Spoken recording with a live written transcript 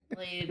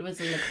Blade was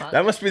in the closet.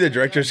 That must be the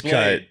director's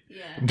cut.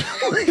 Yeah.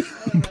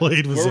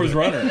 Blade was. Where was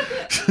Runner?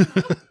 That's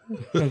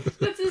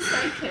his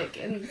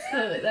sidekick, and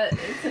so that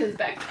it's in his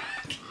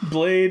backpack.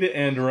 Blade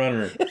and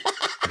Runner.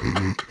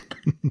 And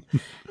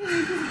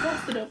he just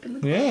busted open the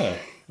closet. Yeah,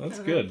 that's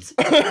good.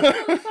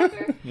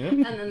 Yeah.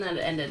 And then that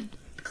ended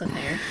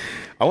cliffhanger.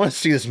 I want to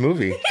see this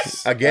movie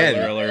again.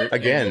 Spoiler alert.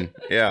 Again.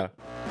 Yeah.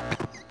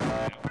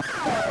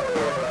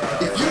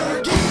 If you're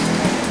a geek,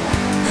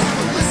 have a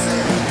listen.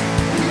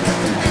 Read up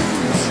the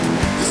news.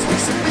 This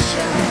week's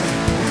edition.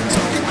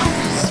 Talking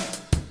movies,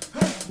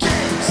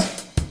 games,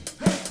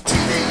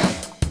 TV,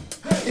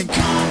 and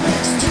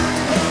comics. Turn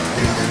it up.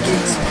 Feel the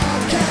Geeks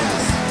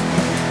podcast.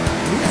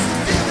 It's the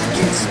Feel the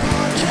Geeks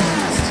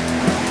podcast.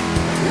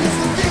 It's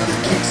the Feel the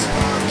Geeks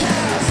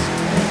podcast.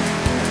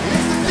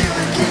 It's the Feel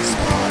the Geeks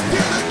pod.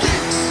 Feel the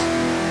Geeks.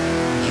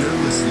 You're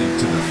listening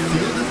to the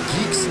Feel the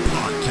Geeks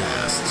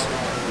podcast.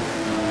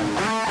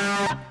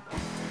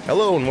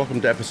 Hello and welcome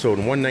to episode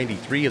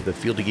 193 of the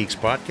Field of Geeks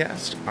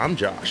podcast. I'm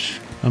Josh.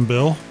 I'm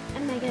Bill.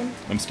 And Megan.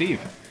 I'm Steve.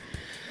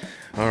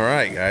 All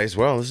right, guys.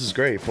 Well, this is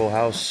great. Full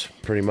house,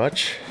 pretty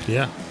much.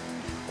 Yeah.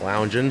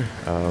 Lounging.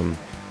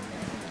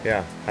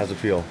 Yeah. How's it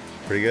feel?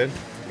 Pretty good?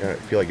 You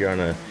feel like you're on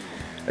a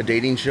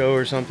dating show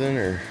or something,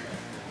 or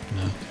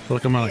I feel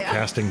like I'm on a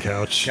casting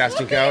couch.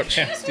 casting couch?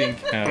 Casting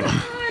couch.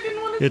 I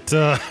didn't want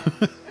to.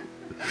 It.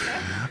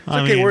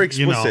 Okay, we're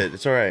explicit.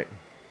 It's all right.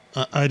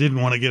 I didn't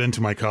want to get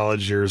into my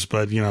college years,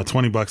 but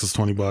 $20 is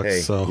 $20. Hey,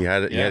 So you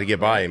had to get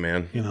by,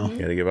 man. You know. You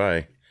had to get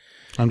by.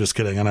 I'm just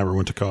kidding. I never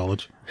went to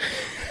college.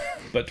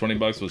 But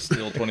 $20 was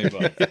still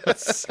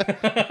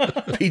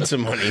 $20. Pizza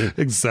money.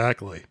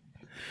 Exactly.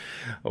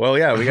 Well,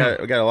 yeah, we got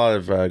a lot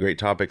of great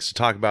topics to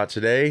talk about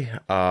today.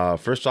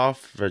 First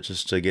off,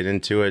 just to get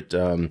into it,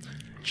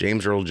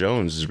 James Earl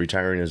Jones is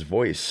retiring his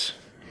voice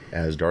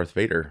as Darth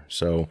Vader,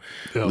 so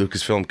Yeah.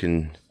 Lucasfilm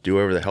can do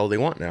whatever the hell they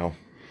want now.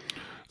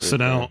 So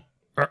now,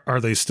 are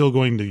they still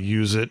going to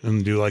use it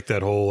and do like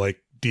that whole like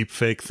deep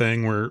fake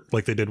thing where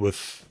like they did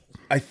with?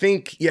 I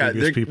think, yeah,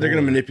 Previous they're people going to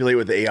or- manipulate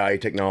with the AI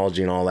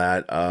technology and all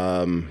that.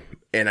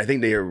 And I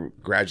think they are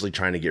gradually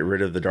trying to get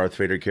rid of the Darth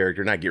Vader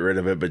character. Not get rid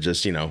of it, but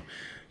just,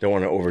 don't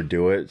want to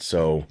overdo it.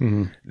 So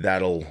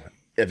that'll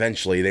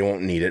eventually, they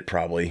won't need it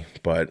probably.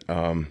 But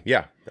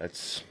yeah,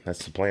 that's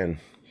the plan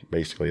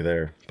basically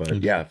there.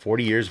 But yeah,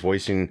 40 years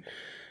voicing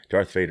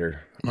Darth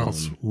Vader. Well,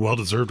 it's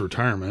well-deserved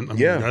retirement. I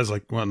mean, Yeah. the guy's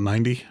like, what,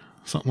 90?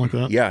 Something like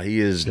that? Yeah, he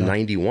is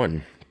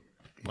 91.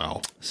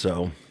 Wow.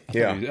 So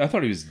yeah. I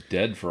thought he was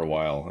dead for a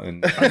while.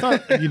 And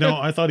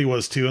I thought he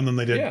was too, and then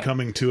they did Yeah.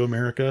 Coming to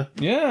America.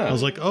 yeah. I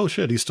was like, oh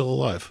shit, he's still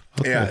alive.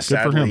 Okay, Yeah, good for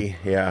him. sadly,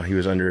 yeah, he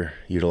was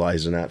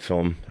underutilized in that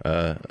film,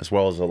 as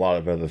well as a lot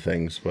of other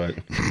things. But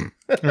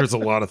There's a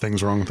lot of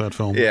things wrong with that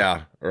film.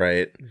 yeah,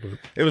 right.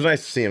 It was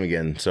nice to see him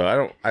again.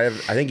 So I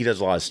think he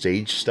does a lot of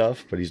stage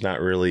stuff, but he's not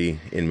really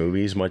in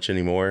movies much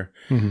anymore.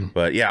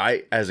 But yeah,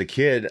 as a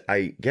kid,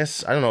 I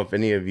guess I don't know if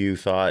any of you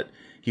thought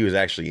he was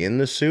actually in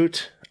the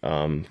suit,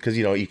 because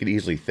you could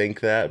easily think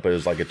that, but it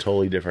was like a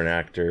totally different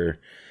actor.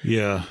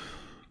 Yeah.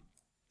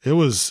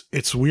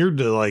 It's weird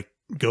to like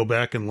go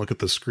back and look at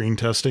the screen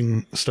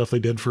testing stuff they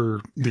did for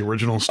the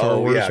original Star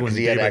Wars yeah, because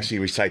he had to actually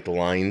recite the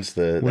lines.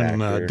 The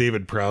actor.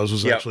 David Prowse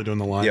was Yep. actually doing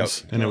the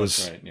lines, and Oh, it that's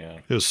was right, yeah.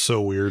 it was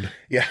so weird.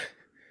 Yeah.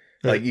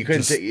 Like you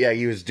couldn't Just- say, yeah,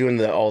 he was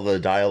doing all the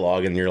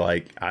dialogue and you're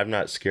like, I'm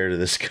not scared of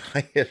this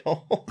guy at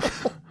all.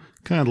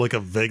 Kind of like a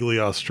vaguely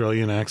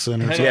Australian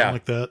accent or something Yeah.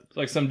 like that. It's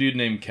like some dude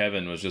named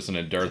Kevin was just in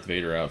a Darth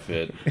Vader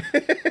outfit.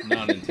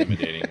 Not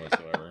intimidating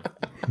whatsoever.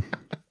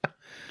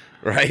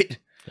 Right?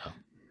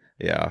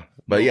 Yeah.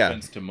 But No yeah,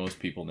 offense to most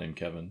people named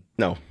Kevin.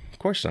 no, of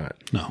course not.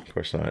 No. Of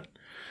course not.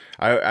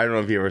 I don't know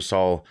if you ever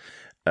saw,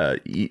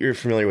 you're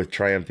familiar with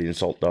Triumph the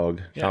Insult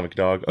Dog, comic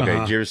dog? Okay,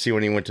 did you ever see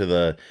when he went to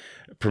the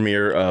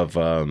premiere of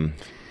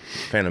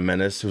Phantom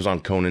Menace? It was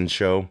on Conan's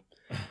show.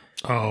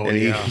 Oh, And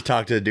yeah. he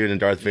talked to the dude in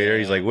Darth Vader.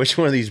 He's like, which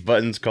one of these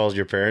buttons calls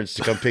your parents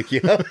to come pick you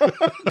up?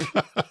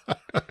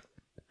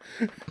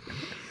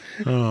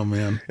 Oh,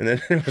 man. And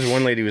then there was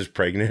one lady who was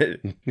pregnant.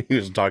 And he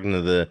was talking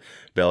to the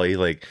belly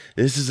like,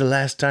 this is the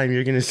last time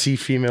you're going to see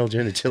female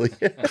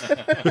genitalia.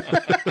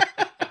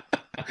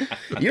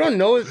 You don't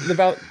know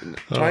about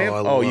Triumph? I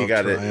Oh, you love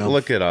got it. Triumph.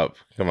 Look it up.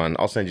 Come on.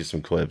 I'll send you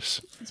some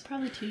clips. It's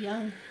probably too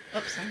young.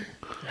 Oops, sorry.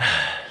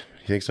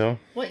 You think so?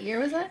 What year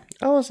was that?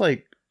 I was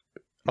like,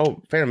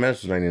 Phantom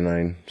Menace was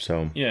 99.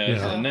 So Yeah,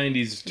 it's Yeah. the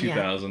 90s, Yeah.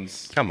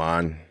 2000s. come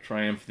on.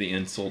 Triumph the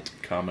Insult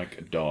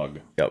comic dog.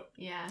 Yep.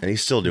 Yeah. And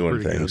he's still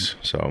doing Pretty things.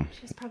 So,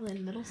 She's probably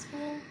in middle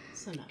school,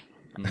 so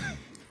no.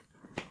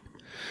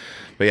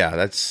 but yeah,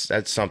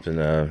 that's something.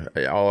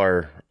 All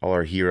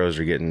our heroes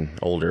are getting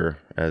older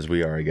as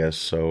we are, I guess.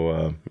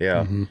 So,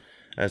 yeah.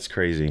 That's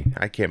crazy.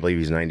 I can't believe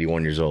he's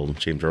 91 years old,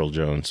 James Earl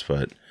Jones.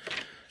 But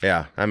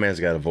yeah, that man's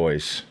got a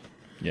voice.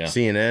 Yeah.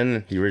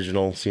 CNN, the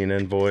original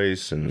CNN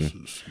voice, and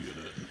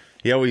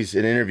he always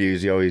in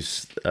interviews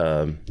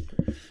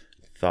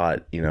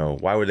thought,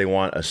 why would they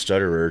want a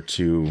stutterer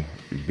to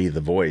be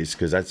the voice?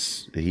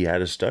 Because he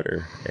had a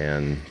stutter,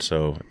 and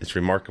so it's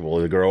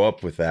remarkable to grow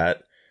up with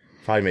that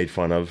probably made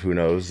fun of. Who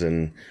knows?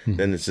 And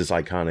then it's this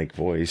iconic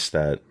voice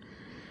that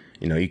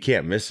you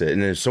can't miss it.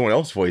 And then if someone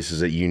else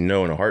voices it, in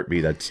a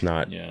heartbeat, that's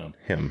not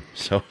him.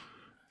 So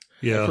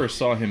Yeah. I first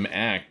saw him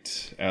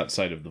act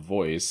outside of The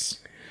Voice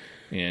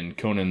in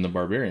Conan the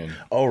Barbarian.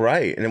 oh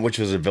right, and which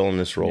was a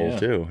villainous role Yeah.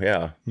 too.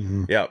 Yeah,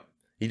 yep.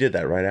 He did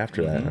that right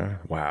after that. Huh?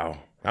 Wow,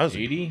 that was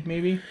 80,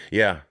 maybe?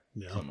 yeah.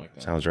 Something like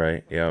that. Sounds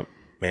right. Yep.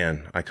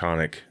 Man,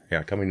 iconic.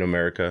 Yeah, Coming to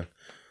America,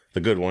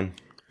 the good one.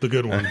 The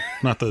good one,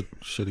 not the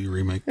shitty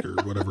remake or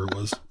whatever it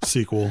was.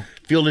 Sequel.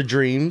 Field of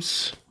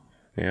Dreams.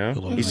 Yeah,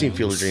 Field of you've seen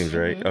Field of Dreams.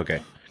 Dreams, right? Okay,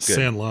 good.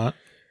 Sandlot.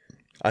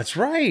 That's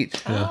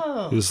right.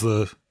 Oh. It was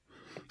the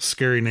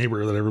scary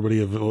neighbor that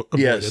everybody avoided.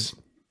 Yes.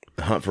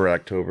 Hunt for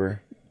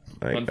October.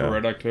 Like, Fun for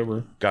Red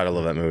October. gotta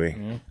love that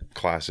movie.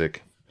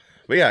 Classic.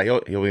 But yeah,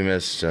 he'll be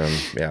missed.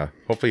 Yeah,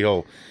 hopefully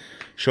he'll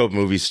show up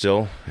movies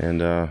still,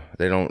 and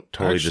they don't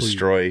totally Actually-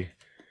 destroy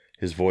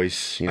his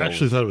voice. I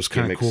actually thought it was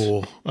kind of gimmicks.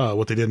 cool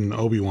what they did in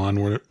Obi-Wan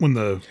when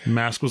the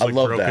mask was like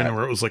love broken, that.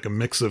 where it was like a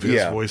mix of his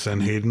Yeah. voice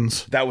and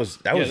Hayden's. That was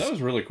Yeah, that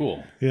was really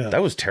cool. Yeah.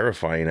 that was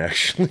terrifying,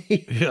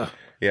 actually. Yeah.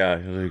 Yeah,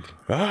 he was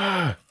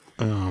like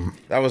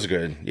that was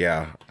good.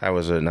 Yeah, that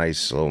was a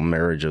nice little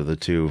marriage of the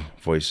two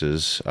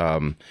voices.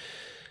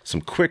 Some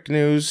quick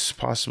news,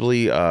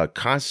 possibly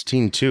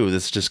Constantine 2.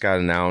 This just got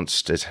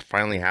announced. It's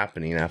finally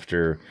happening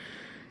after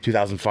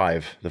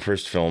 2005, the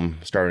first film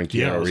starring Keanu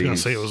Yeah, I was going to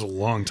Reeves. say it was a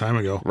long time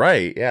ago.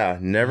 Right, yeah.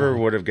 Never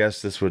would have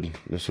guessed this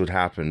would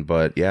happen,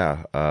 but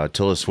yeah,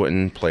 Tilda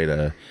Swinton played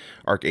a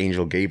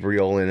Archangel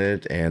Gabriel in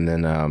it, and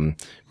then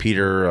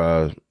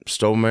Peter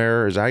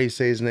Stormare, is that how you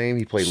say his name?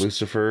 He played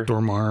Lucifer.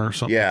 Dormar or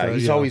something Yeah, like that.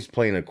 he's always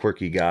playing a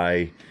quirky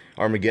guy.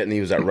 Armageddon, he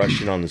was that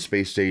Russian on the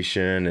space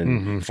station,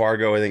 and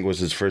Fargo, I think, was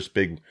his first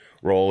big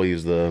role. He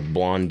was the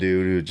blonde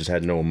dude who just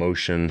had no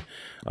emotion.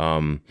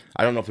 I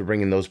don't know if they're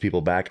bringing those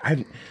people back.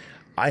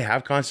 I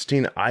have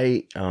Constantine.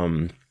 I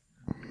don't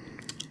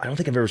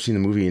think I've ever seen the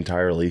movie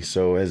entirely.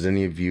 So has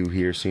any of you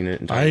here seen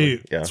it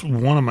entirely? It's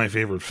one of my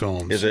favorite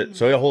films. Is it?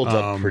 So it holds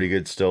up pretty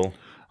good still.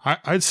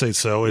 I'd say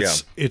so.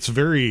 It's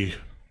very,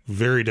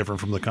 very different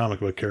from the comic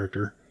book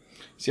character.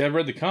 See, I've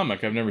read the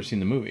comic. I've never seen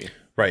the movie.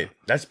 Right.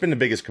 That's been the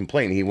biggest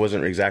complaint. He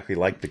wasn't exactly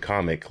like the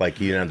comic. Like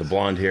he didn't have the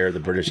blonde hair, the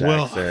British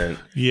accent.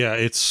 Yeah,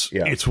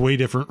 it's way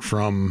different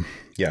from.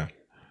 Yeah.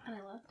 And I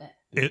loved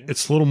it.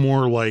 It's a little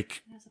more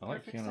like I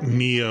like Keanu Reeves.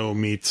 Neo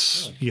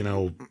meets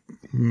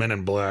Men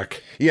in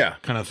Black Yeah.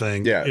 kind of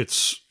thing. Yeah.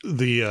 It's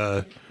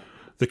the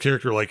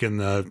character like in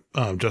the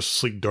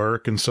Justice League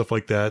Dark and stuff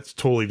like that. It's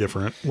totally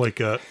different.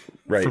 Like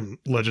Right. from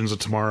Legends of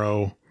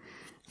Tomorrow,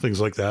 things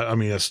like that. I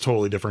mean, it's a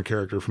totally different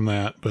character from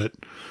that. But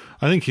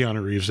I think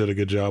Keanu Reeves did a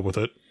good job with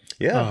it.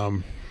 Yeah.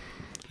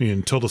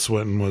 And Tilda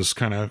Swinton was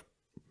kind of,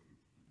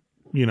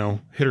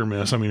 hit or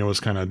miss. I mean, it was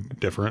kind of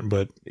different,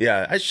 but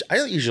Yeah,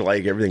 I usually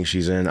like everything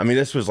she's in. I mean,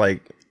 this was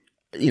like,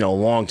 a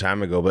long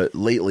time ago, but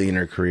lately in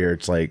her career,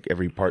 it's like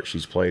every part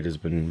she's played has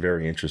been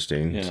very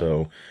interesting. Yeah.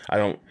 So I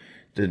don't.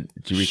 Do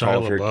you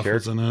recall Shia if her LaBeouf was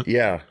character? in it.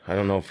 Yeah, I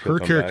don't know if he'll her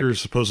come character back.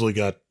 supposedly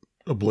got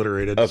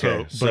obliterated.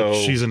 Okay, but so-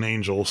 she's an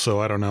angel, so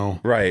I don't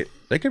know. Right,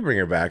 they could bring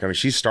her back. I mean,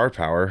 she's star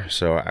power,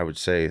 so I would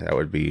say that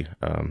would be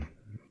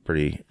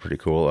pretty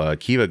cool.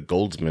 Kiva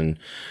Goldsman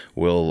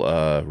will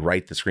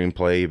write the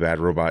screenplay. Bad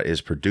Robot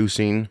is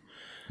producing.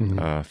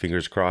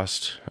 Fingers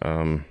crossed.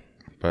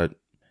 But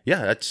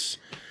yeah, that's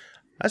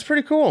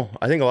pretty cool.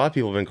 I think a lot of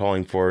people have been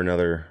calling for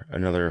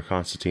another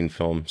Constantine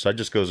film. So that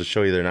just goes to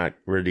show you they're not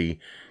ready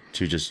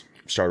to just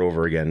start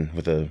over again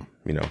with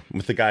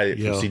with the guy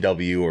from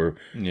CW or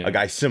a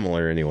guy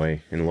similar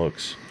anyway in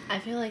looks. I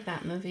feel like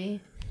that movie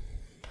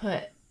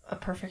put A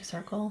Perfect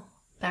Circle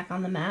back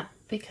on the map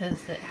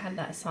because it had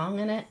that song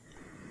in it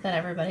that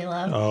everybody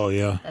loved. Oh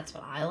yeah, That's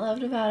what I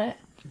loved about it.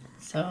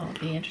 So it'll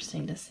be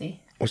interesting to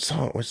see. What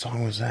song was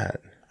that?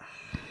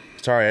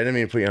 Sorry, I didn't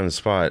mean to put you on the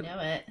spot. Know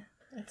it.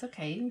 It's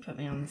okay. You can put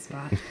me on the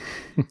spot.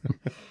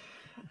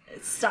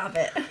 Stop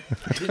it. I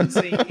didn't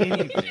say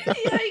anything. Yeah,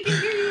 I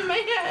can hear you in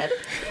my head.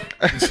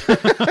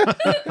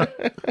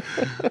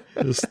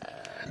 just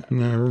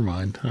never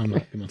mind. I'm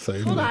not gonna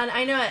say. Hold on.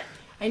 I know it.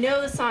 I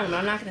know the song, but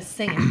I'm not going to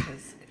sing it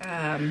because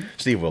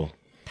Steve will.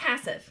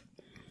 Passive.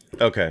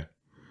 Okay.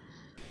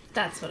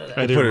 That's what it is.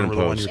 I do Put it in remember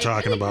the one post. you're It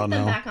talking really about put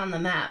them now. back on the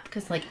map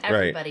because like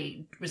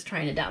everybody was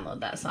trying to download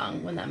that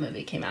song when that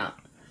movie came out.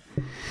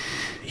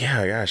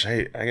 Yeah, gosh,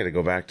 I got to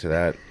go back to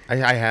that. I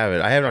have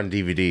it. I have it on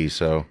DVD,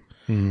 so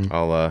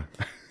I'll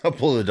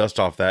pull the dust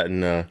off that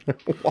and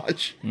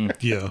watch.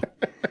 Yeah,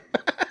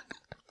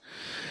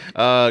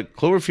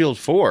 Cloverfield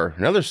 4,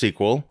 another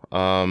sequel.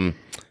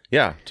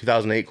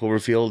 2008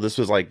 Cloverfield. This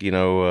was like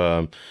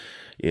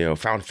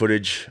found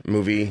footage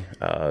movie.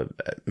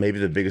 Maybe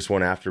the biggest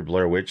one after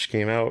Blair Witch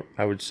came out.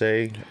 I would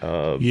say.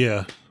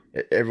 yeah.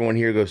 Everyone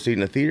here go see it in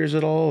the theaters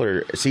at all,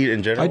 or see it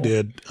in general? I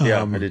did.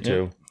 Yeah, I did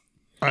too.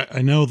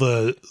 I know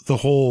the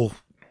whole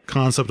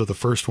concept of the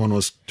first one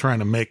was trying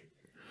to make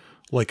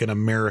like an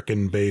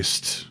American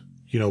based,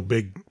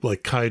 big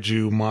like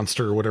kaiju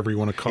monster or whatever you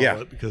want to call Yeah.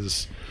 it,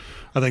 because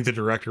I think the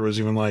director was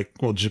even like,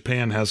 well,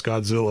 Japan has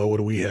Godzilla, what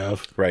do we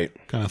have? Right.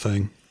 Kind of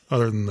thing.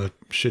 other than the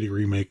shitty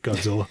remake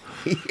Godzilla.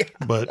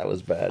 But That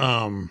was bad.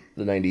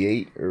 The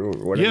 98 or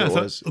whatever yeah, I it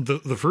thought was.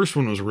 the first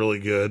one was really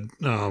good.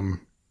 10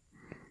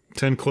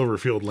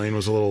 Cloverfield Lane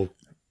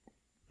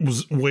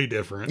was way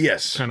different.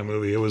 Yes. Kind of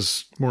movie. It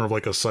was more of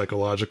like a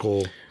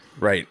psychological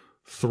Right.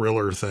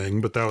 thriller thing,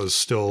 but that was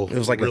still It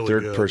was like really a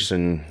third good.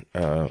 person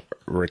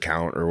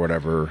recount or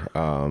whatever.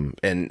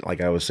 And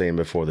like I was saying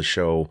before the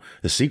show,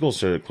 the sequels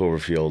to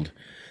Cloverfield,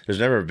 there's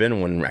never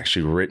been one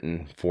actually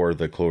written for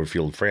the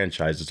Cloverfield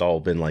franchise. It's all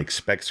been like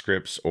spec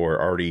scripts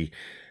or already,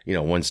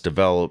 once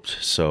developed.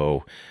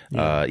 So,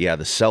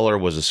 The Cellar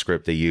was a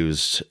script they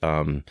used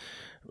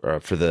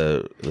for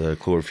the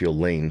Cloverfield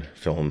Lane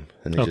film,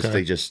 and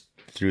they just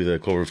threw the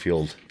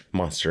Cloverfield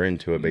monster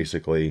into it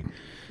basically.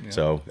 Yeah.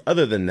 So,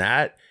 other than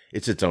that,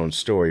 it's its own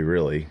story,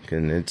 really,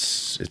 and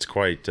it's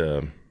quite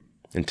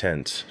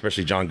intense,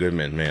 especially John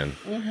Goodman, man.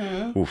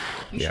 Mm-hmm.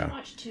 Oof, You should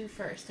watch 2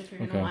 first if you're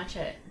going to watch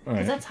it. All right.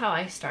 Because that's how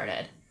I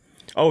started.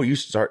 Oh, you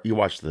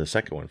watched the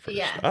second one first.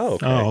 Yes. Oh,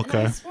 okay. Oh, And I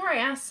okay. swore I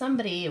asked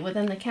somebody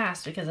within the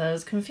cast because I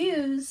was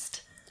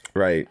confused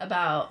Right.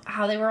 about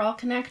how they were all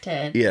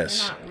connected.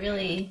 Yes. They're not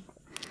really,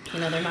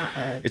 they're not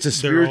It's a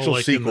They're all, spiritual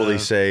like, in sequel, they the-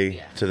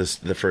 say, to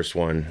the first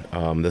one.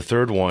 The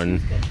third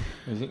one,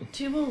 Is it?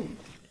 2 will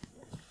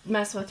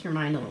mess with your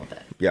mind a little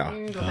bit. Yeah. You're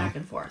going to go back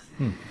and forth.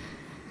 yeah,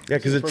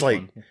 because it's first like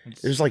one.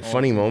 It's there's like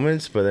funny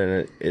moments, but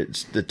then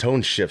it's the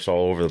tone shifts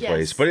all over the Yes.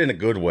 place, but in a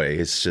good way.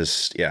 It's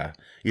just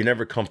you're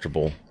never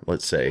comfortable.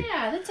 Let's say.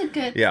 Yeah, that's a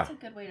good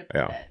way to put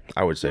Yeah, it.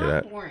 I would say Not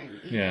that. boring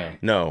either. Yeah.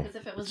 No, Because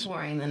if it was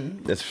boring,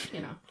 then, it's you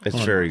know. it's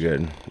very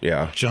good.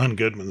 Yeah. John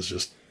Goodman's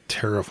just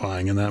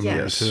terrifying in that movie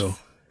Yes. too.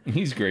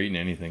 He's great in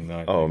anything, though.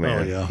 I Oh think.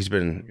 man, yeah. he's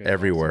been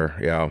everywhere.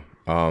 Yeah.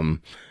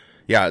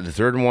 The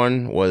third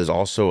one was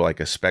also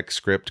like a spec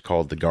script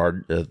called the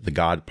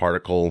God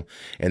Particle,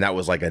 and that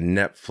was like a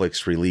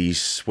Netflix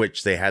release,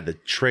 which they had the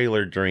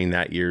trailer during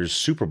that year's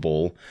Super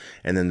Bowl,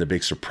 and then the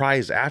big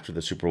surprise after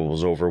the Super Bowl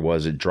was over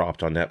was it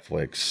dropped on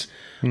Netflix.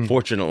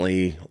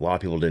 Fortunately, a lot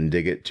of people didn't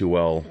dig it too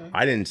well.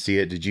 I didn't see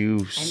it. Did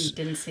you? I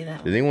didn't see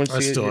that Did one. anyone see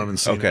it? still haven't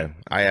seen Okay, it.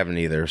 I haven't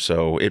either.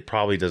 So it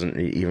probably doesn't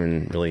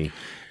even really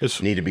It's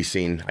need to be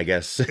seen, I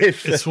guess.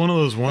 If it's one of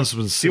those ones that's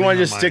been you sitting want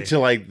to on just stick my- to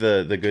like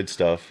the good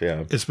stuff,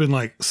 yeah. It's been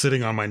like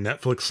sitting on my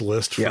Netflix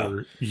list for Yeah.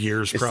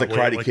 years. It's probably the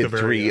Karate like Kid the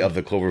very 3 end. of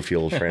the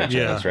Cloverfield franchise,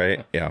 Yeah.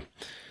 right? Yeah.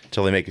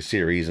 Until they make a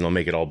series and they'll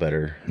make it all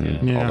better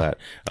and Yeah. all that.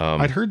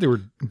 I'd heard they were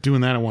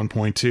doing that at one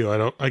point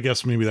too. I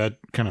guess maybe that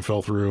kind of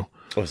fell through.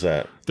 What's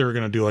that? They were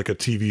going to do like a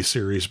TV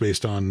series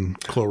based on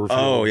Cloverfield.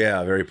 Oh,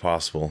 yeah, very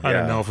possible. I yeah.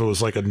 don't know if it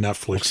was like a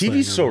Netflix. thing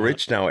TV's or so what.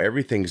 rich now,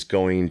 everything's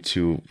going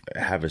to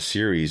have a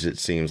series, it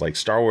seems. Like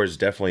Star Wars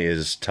definitely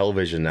is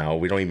television now.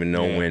 We don't even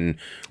know when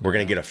we're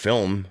going to get a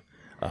film.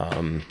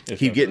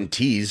 Keep getting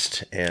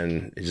teased,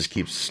 and it just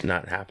keeps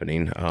not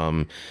happening.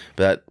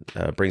 But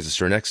that brings us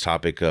to our next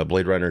topic,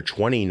 Blade Runner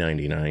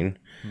 2099,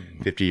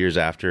 50 years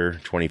after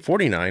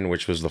 2049,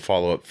 which was the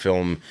follow-up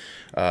film.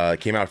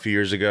 Came out a few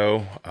years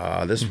ago.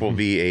 This will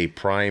be a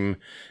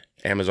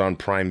Amazon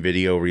Prime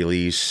Video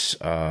release.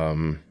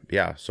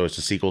 So it's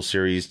a sequel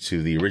series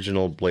to the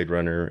original Blade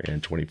Runner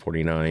and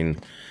 2049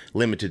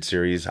 limited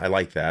series. I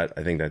like that.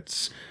 I think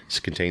it's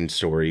a contained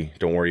story.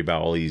 Don't worry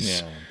about all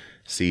these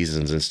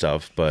seasons and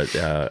stuff. But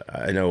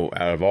I know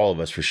out of all of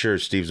us, for sure,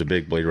 Steve's a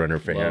big Blade Runner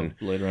fan. Love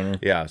Blade Runner.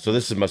 Yeah, so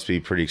this must be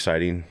pretty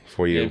exciting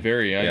for you. Yeah,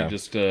 very. I Yeah.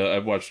 just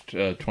I've watched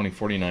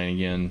 2049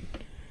 again,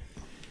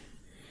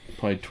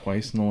 probably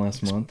twice in the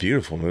last month.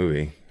 Beautiful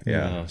movie.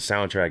 Yeah, Yeah.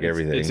 Soundtrack,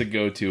 everything. It's a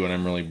go-to when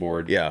I'm really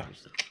bored. Yeah.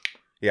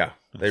 Yeah,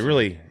 they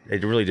really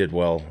did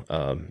well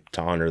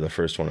to honor the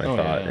first one. I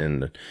thought,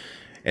 yeah.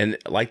 and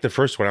like the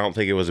first one, I don't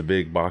think it was a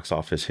big box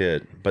office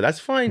hit, but that's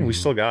fine. We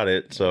still got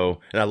it. So,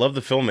 and I love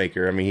the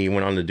filmmaker. I mean, he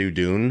went on to do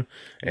Dune,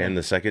 and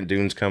the second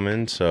Dune's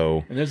coming.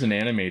 So, And there's an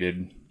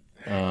animated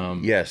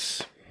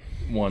yes,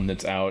 one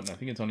that's out. I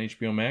think it's on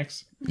HBO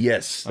Max.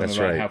 yes, I'm that's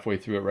about right. halfway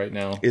through it right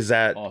now. Is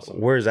that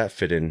awesome? where does that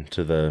fit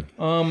into the?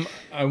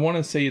 I want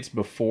to say it's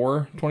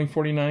before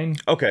 2049.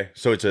 Okay,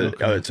 so it's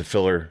a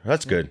filler.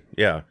 That's good.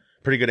 Yeah,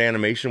 pretty good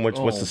animation.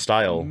 What's the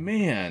style?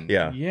 Man,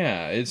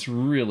 Yeah. it's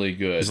really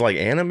good. Is it like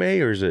anime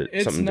or is it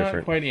It's something not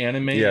different? quite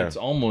anime. Yeah. It's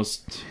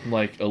almost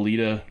like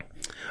Alita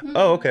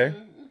Oh, okay,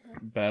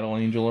 Battle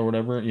Angel or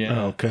whatever.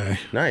 Yeah. Okay.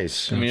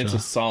 nice, I mean, it's a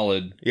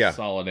solid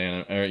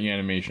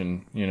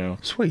animation.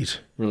 sweet,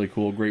 Really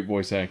cool. Great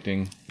voice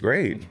acting.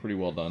 great. Pretty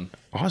well done.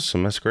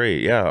 Awesome, that's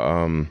great.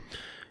 Yeah,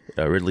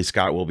 Ridley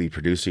Scott will be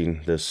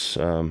producing this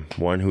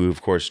one, who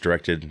of course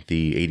directed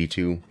the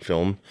 '82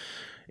 film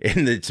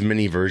in its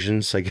many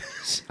versions. I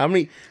guess how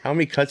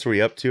many cuts were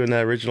we up to in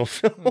that original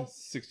film?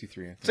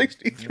 63. I think.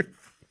 63.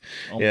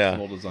 Almost Yeah. as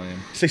old as I am.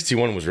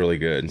 61 was really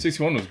good.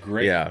 61 was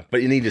great. Yeah,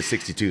 but you needed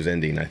 62's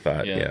ending. I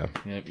thought. Yeah,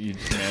 You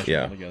just mash yeah.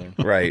 it all together.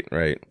 Right. I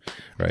don't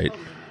know what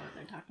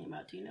they're talking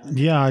about. Do you know?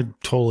 Yeah, I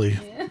totally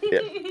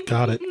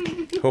got it.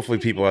 Hopefully,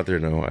 people out there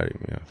know.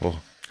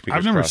 Well,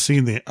 I've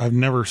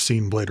never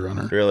seen Blade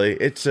Runner. Really,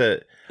 it's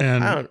a.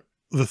 And I don't-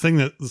 the thing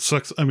that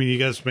sucks, I mean, you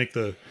guys make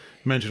the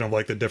mention of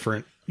like the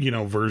different,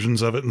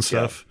 versions of it and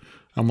stuff.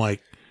 I'm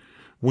like,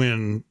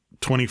 when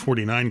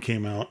 2049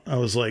 came out, I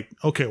was like,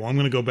 okay, well, I'm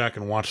going to go back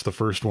and watch the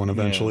first one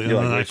eventually. You're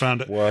And then like, I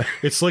found it. what?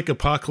 It's like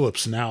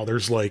Apocalypse Now.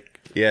 There's like,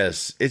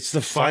 Yes, it's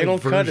the final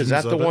cut. Is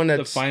that versions the of it. one The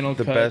that's final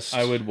the cut best?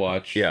 I would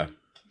watch. Yeah.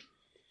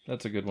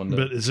 That's a good one.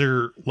 but is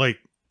there like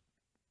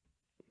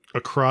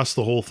across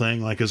the whole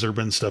thing? Like, has there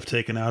been stuff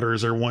taken out, or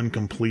is there one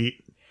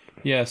complete?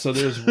 Yeah, so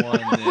there's one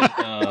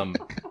that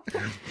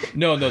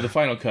no, the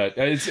final cut.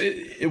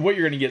 What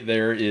you're going to get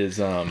there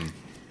is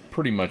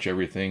pretty much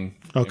everything.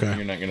 Okay.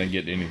 You're not going to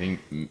get anything.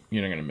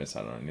 You're not going to miss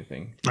out on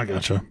anything. I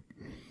gotcha.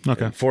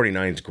 Okay.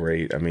 49's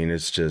great. I mean,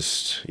 it's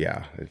just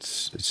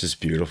it's just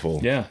beautiful.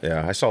 Yeah.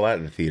 Yeah. I saw that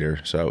in the theater,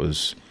 so it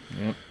was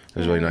Yep.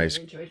 really I nice.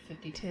 enjoyed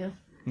 52.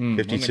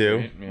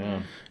 52?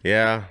 Yeah.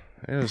 Yeah.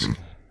 It was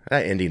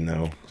that ending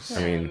though.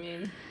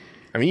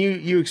 I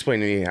mean, you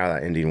explained to me how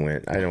that ending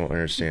went. I don't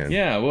understand.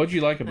 Yeah. What would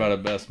you like about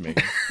it best,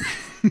 Megan?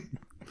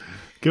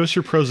 Give us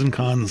your pros and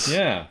cons.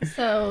 Yeah.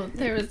 So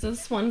there was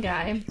this one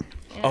guy.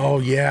 Oh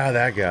yeah,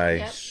 that guy.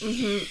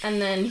 Yep.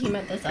 And then he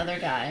met this other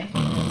guy.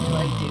 And they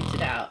like duked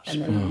it out.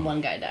 And then one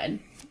guy died.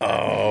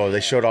 Oh, they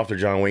showed off their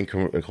John Wayne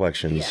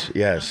collections.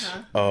 Yeah. Yes.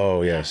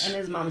 Oh yes. In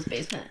his mom's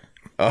basement.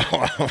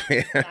 Oh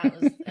yeah. That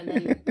was, and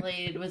then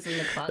Blade was in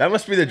the closet. That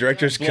must be the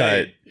director's cut.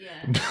 Blade.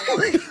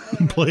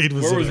 Yeah. Blade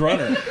was Where in was it.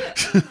 Runner?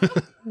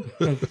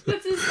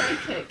 That's his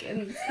sidekick,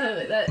 and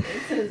so that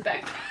it's in his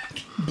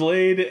backpack.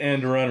 Blade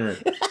and Runner.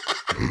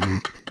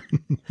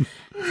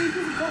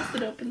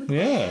 Busted open the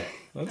Yeah.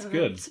 That's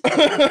good.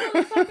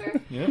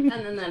 motherfucker. Yeah. And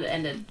then that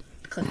ended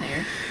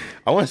cliffhanger.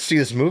 I want to see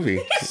this movie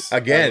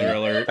again. Spoiler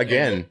alert.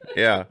 Again.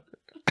 Yeah.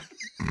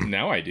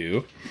 Now I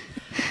do.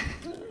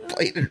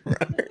 Blade and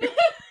Runner.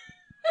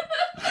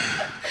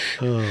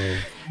 Oh,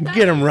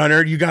 Get him,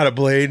 Runner. You got a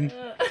blade.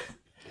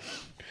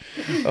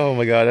 Oh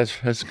my god,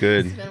 that's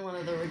good. It's been one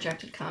of the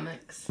rejected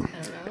comics. I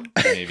don't know.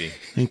 Maybe.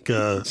 I think,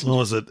 what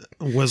was it?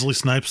 Wesley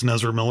Snipes and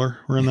Ezra Miller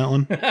were in that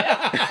one.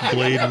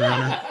 Blade and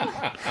Runner.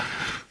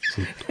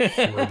 It's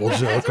a horrible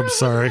joke. I'm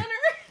sorry.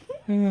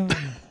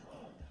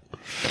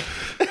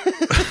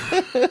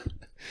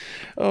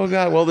 Oh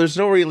god. Well, there's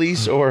no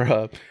release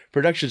or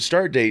production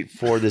start date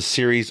for this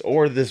series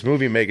or this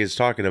movie Megan's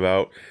talking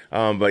about.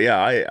 But yeah,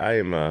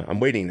 I'm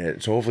waiting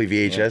it. So hopefully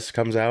VHS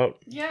comes out.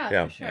 Yeah,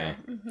 Yeah. for sure.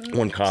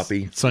 One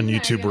copy. It's on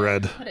YouTube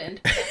Red. Put it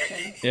into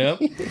production.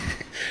 Yep.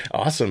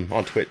 Awesome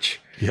on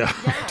Twitch. Yeah,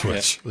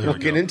 Twitch. There We'll we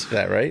get go. into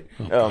that, right?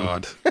 Oh,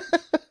 God.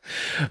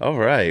 All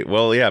right.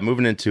 Well, yeah,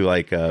 moving into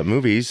like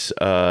movies.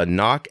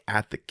 Knock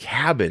at the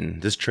Cabin.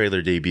 This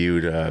trailer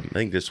debuted, I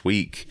think, this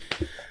week.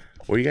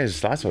 What are you guys'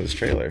 thoughts on this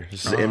trailer?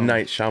 This is M.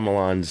 Night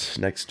Shyamalan's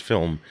next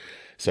film.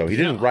 So he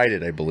didn't write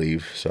it, I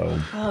believe.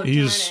 So Oh,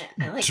 He's darn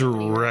it. I like it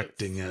when he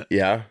directing writes. it.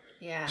 yeah,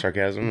 Yeah.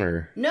 sarcasm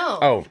or No.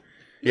 oh,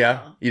 yeah,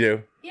 No. you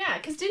do. Yeah,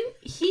 because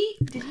he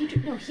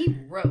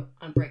wrote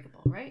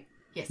Unbreakable, right?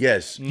 Yes.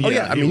 Yes. Oh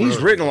yeah. I he mean, he's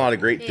wrote written a lot of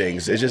great Yeah.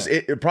 things. It's just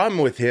the problem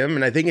with him,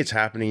 and I think it's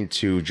happening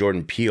to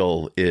Jordan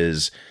Peele,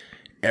 is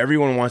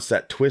everyone wants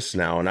that twist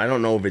now, and I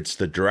don't know if it's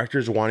the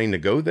directors wanting to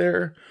go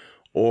there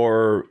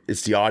or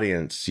it's the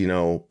audience,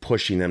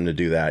 pushing them to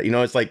do that.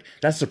 It's like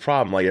that's the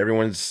problem. Like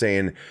everyone's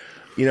saying,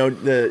 I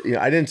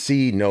didn't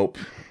see Nope,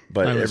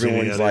 but I haven't seen it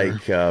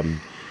everyone's yet like,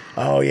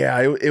 oh yeah,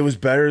 it was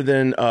better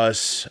than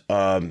Us,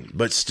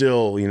 but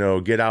still,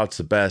 Get Out's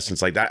the best. And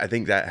it's like that. I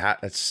think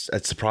that's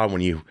the problem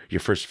when your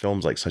first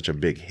film's like such a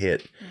big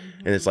hit,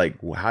 and it's like,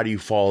 how do you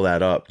follow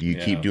that up? Do you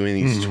keep doing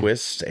these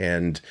twists?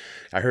 And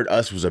I heard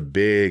Us was a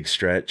big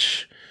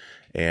stretch,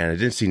 and I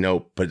didn't see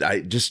Nope, but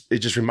it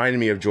just reminded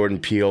me of Jordan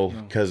Peele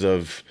because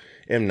of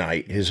M.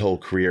 Night, his whole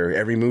career.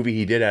 Every movie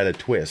he did had a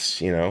twist,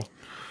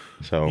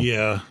 So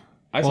Yeah.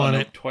 I saw Well, and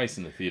it twice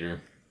in the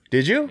theater.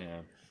 did you? Yeah.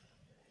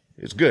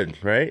 It's good,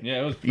 right?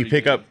 Yeah, it was You pretty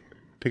pick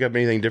good. up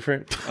anything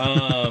different?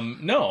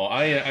 No,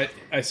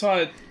 I saw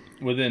it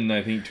within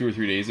I think 2 or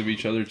 3 days of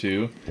each other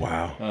too.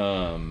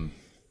 Wow.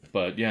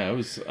 But yeah, it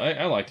was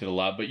I liked it a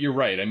lot. But you're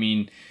right. I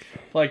mean,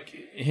 like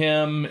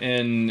him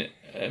and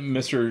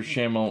Mr.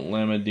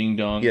 Shamalama Ding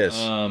Dong. Yes.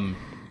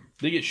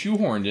 They get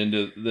shoehorned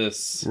into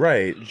this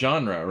Right.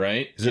 genre,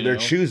 right? So they're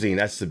choosing.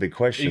 That's the big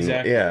question.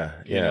 Exactly. Yeah.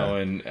 You Yeah. know,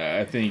 and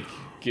I think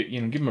give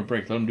them a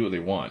break. Let them do what they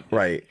want.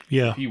 Right.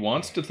 Yeah. If he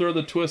wants to throw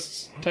the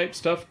twists type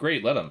stuff,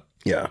 great, let him.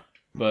 Yeah.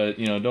 But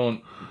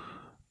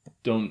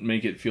don't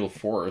make it feel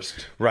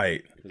forced,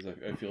 Right. because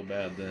I feel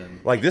bad then.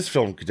 Like this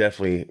film could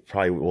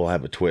probably will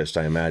have a twist,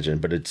 I imagine,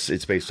 but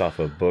it's based off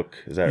a book.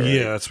 Is that right?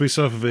 Yeah, it's based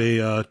off of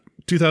a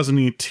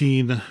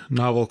 2018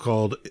 novel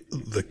called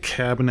The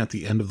Cabin at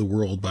the End of the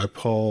World by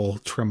Paul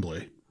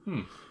Tremblay.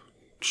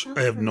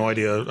 I have no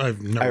idea.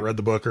 I've never read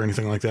the book or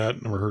anything like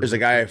that. Never heard There's of a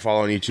guy I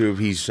follow on YouTube.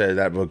 He said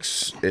that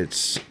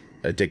it's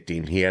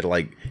addicting. He had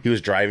he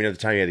was driving at the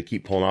time. He had to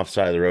keep pulling off the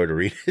side of the road to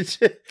read it,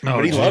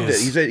 but he loved it.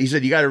 geez. He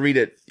said you got to read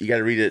it. You got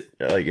to read it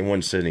like in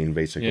one sitting,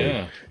 basically.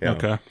 Yeah.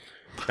 Okay.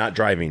 Not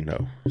driving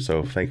though.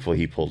 So thankfully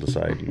he pulled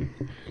aside and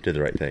did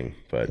the right thing.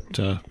 But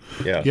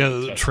yeah,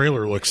 The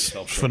trailer looks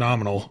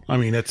phenomenal. I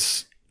mean,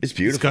 it's it's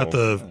beautiful. got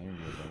the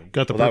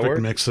that perfect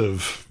work? mix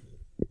of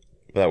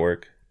Will that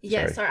work?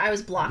 Yes, sorry, I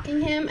was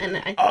blocking him, and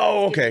I think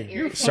Oh, he's getting okay.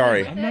 irritated Sorry.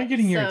 with I'm it, not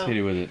getting so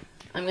irritated with it.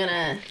 I'm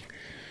gonna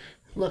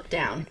look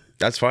down.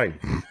 That's fine.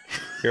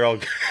 You're all.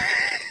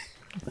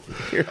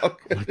 You're all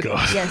good. Oh,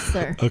 God. Yes,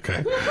 sir.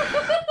 Okay.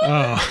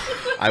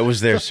 I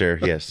was there, sir.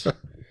 Yes.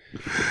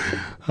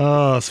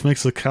 Oh, this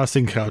makes the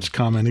casting couch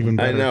comment even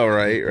better. I know,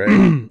 right?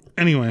 Right.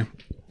 Anyway,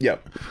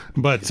 Yep.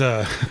 but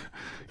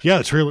yeah,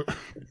 the trailer.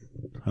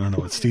 I don't know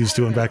what Steve's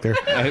doing back there.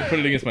 I put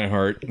it against my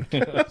heart.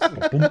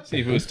 See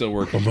if it was still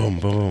working. Boom,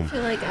 boom. I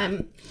feel like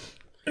I'm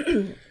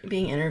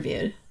being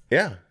interviewed.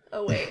 Yeah.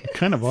 Oh wait.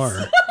 Kind of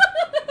are.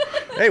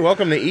 Hey,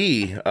 welcome to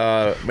E.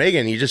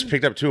 Megan, you just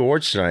picked up 2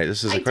 awards tonight.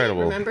 This is I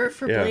incredible. did remember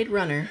for Yeah. Blade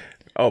Runner.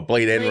 Oh,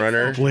 Blade and Blade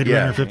Runner. Blade yeah.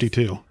 Runner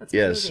 52. That's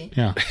Yes. a movie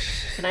Yeah.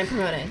 that I'm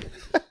promoting.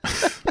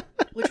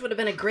 Which would have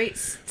been a great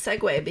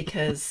segue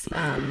because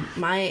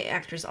my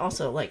actors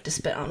also like to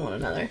spit on one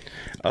another.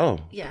 Oh.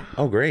 Yeah.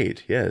 Oh,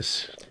 great.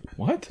 Yes.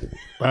 What?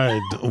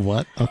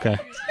 What? Okay.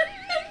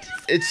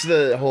 It's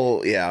the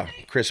whole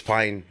Chris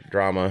Pine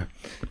drama.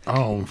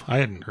 Oh, I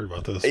hadn't heard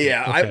about this.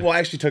 Yeah, Okay. I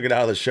actually took it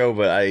out of the show,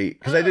 but I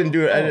didn't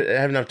do it. I didn't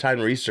have enough time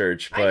to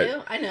research.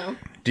 But I know.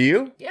 do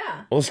you?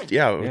 Yeah. Well,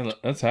 yeah. Yeah,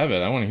 let's have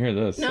it. I want to hear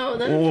this. No,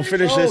 then We'll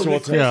finish this and we'll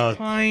tell. Yeah.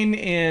 Pine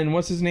and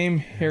what's his name?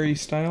 Harry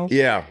Styles?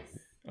 Yeah,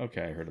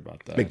 Okay, I heard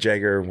about that. Mick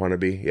Jagger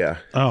wannabe. Yeah,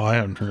 Oh, I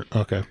hadn't heard.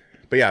 Okay.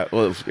 but yeah,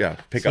 well, yeah.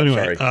 Pick So up.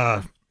 anyway,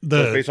 Sorry,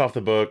 the based off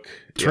the book.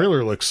 Yeah.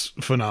 trailer looks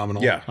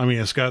phenomenal. Yeah. I mean,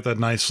 it's got that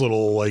nice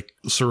little like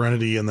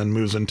serenity, and then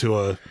moves into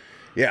a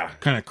Yeah,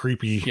 kind of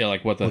creepy Yeah,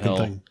 like what the looking hell?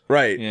 thing.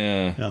 right.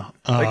 Yeah. Yeah.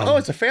 Like, oh,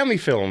 it's a family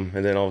film,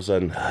 and then all of a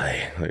sudden,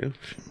 like,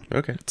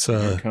 okay. It's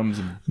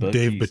Comes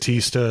Dave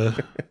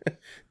Bautista.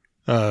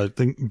 I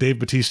think Dave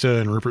Bautista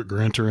and Rupert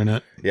Grint are in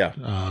it. Yeah,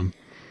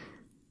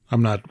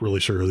 I'm not really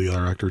sure who the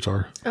other actors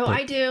are. Oh,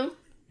 I do.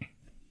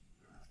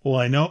 Well,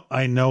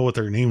 I know what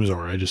their names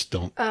are. I just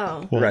don't.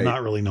 Oh. Well, Right.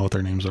 not really know what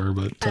their names are,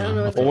 but I don't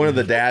know what well, one of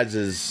the dads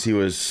he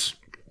was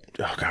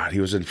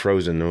in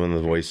Frozen. One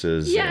of the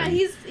voices. Yeah, and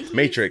he's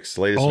Matrix,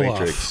 the latest Olaf.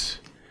 Matrix.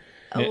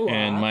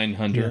 And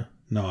Mindhunter.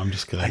 no, I'm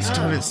just kidding. I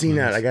still haven't seen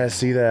that. I gotta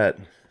see that.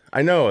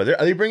 I know. Are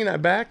they bringing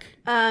that back?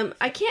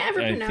 I can't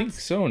ever I think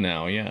pronounce. so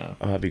now, yeah.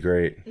 Oh, that'd be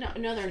great. No,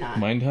 they're not.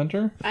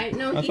 Mindhunter? I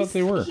I thought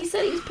they were. He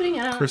said he's putting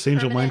it on. Chris a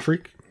Angel Mind permanent-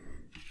 Freak.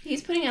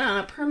 He's putting it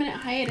on a permanent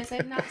hiatus.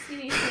 I've not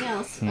seen anything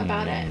else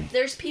about it.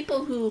 There's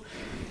people who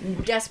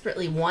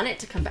desperately want it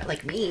to come back,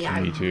 like me.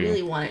 I Me too.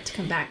 really want it to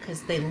come back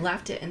because they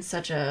left it in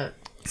such a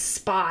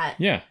spot.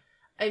 Yeah.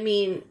 I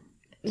mean,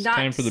 not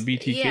time for the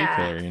BTK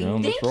killer, you know?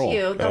 Thank Let's roll.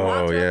 you.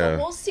 Oh, yeah. The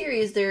whole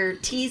series, they're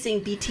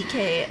teasing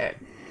BTK,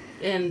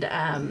 and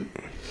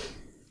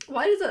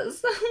why does that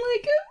sound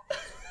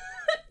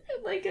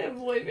like a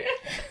boy band?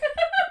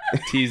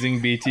 Teasing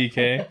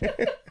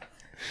BTK.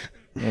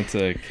 That's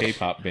a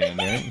K-pop band,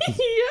 right?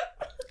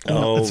 Yep.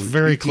 Oh, It's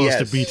very close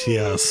to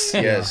BTS.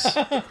 BTS. Yes.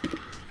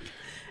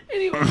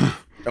 Anyway,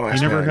 Oh,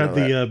 You never had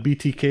the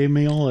BTK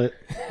meal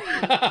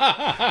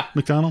at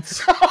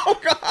McDonald's? Oh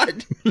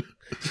God!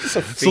 It's a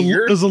It's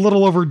finger. a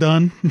little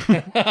overdone.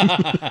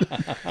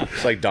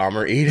 It's like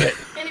Dahmer. Eat it.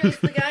 anyways,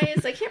 the guy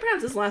is, I can't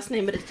pronounce his last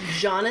name, but it's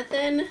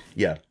Jonathan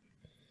Yeah.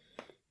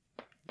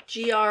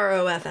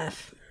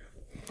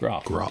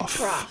 Groff. Groff.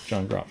 Groff.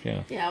 John Groff,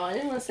 yeah. Yeah, well, I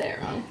didn't want to say it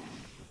wrong.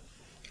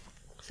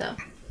 So,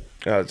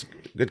 It's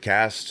a good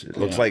cast. It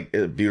looks like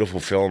a beautiful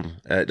film.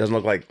 It doesn't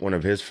look like one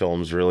of his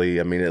films, really.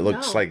 I mean, it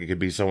looks No. like it could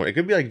be someone. It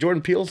could be like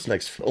Jordan Peele's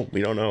next film.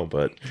 We don't know,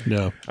 but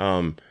Yeah.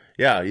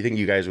 yeah. You think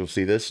you guys will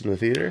see this in the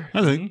theater?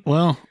 I think,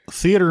 well,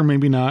 theater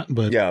maybe not,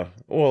 but Yeah.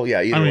 Well,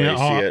 yeah. Either I mean, way,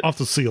 I'll see it. have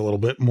to see a little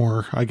bit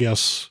more, I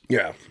guess.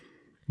 Yeah.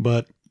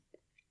 But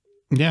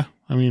yeah,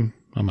 I mean,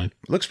 I might.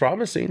 Looks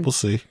promising. We'll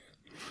see.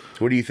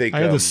 What do you think? I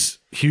had this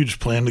huge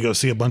plan to go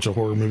see a bunch of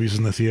horror movies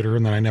in the theater,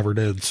 and then I never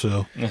did.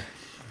 So I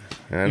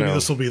maybe know.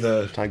 this will be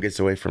the Time gets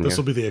away from this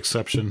you. will be the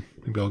exception.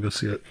 Maybe I'll go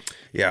see it.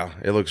 Yeah,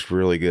 it looks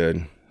really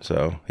good.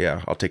 So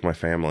yeah, I'll take my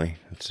family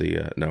and see.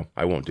 No,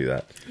 I won't do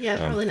that. yeah,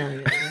 probably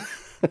not.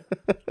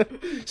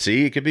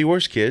 See, it could be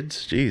worse,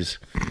 kids. Jeez.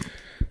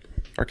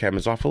 Our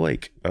cabin's off a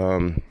lake.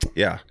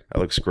 Yeah, that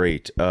looks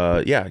great.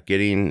 Yeah,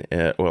 getting,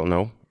 well,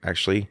 no,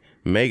 actually,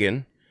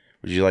 Megan,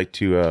 would you like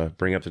to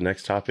bring up the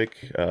next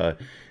topic?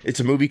 It's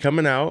a movie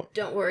coming out.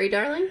 Don't worry,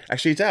 darling.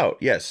 Actually, it's out.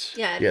 Yes.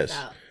 Yeah, it yes. is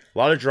out. A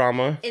lot of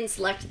drama. In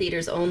select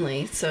theaters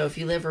only. So if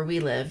you live where we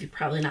live, you're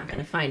probably not going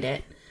to find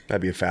it.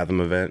 That'd be a Fathom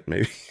event,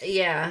 maybe.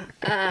 Yeah.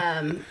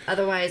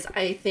 Otherwise,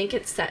 I think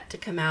it's set to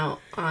come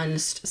out on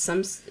Is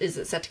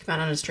it set to come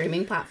out on a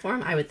streaming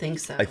platform? I would think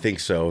so. I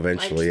think so, I'm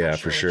just eventually. not Yeah,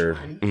 for which sure.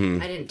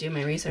 one. I didn't do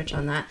my research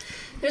on that.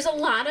 There's a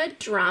lot of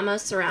drama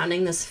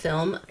surrounding this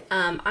film.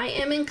 I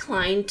am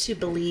inclined to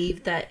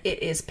believe that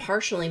it is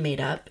partially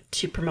made up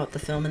to promote the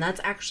film, and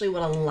that's actually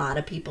what a lot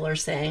of people are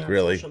saying on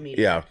Really? social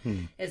media. Yeah.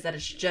 Is that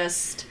it's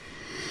just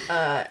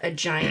a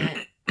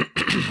giant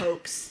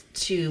hoax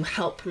to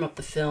help promote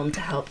the film, to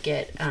help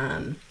get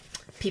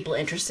people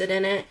interested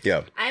in it.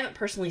 Yeah. I haven't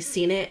personally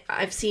seen it.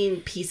 I've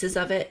seen pieces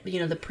of it, you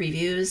know, the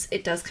previews.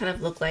 It does kind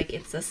of look like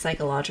it's a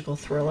psychological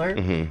thriller.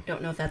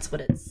 Don't know if that's what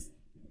it's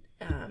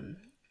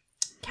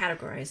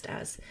categorized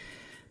as.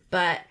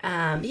 But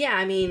yeah,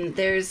 I mean,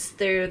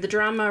 the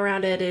drama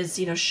around it is,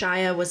 you know,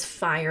 Shia was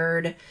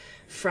fired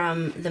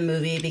from the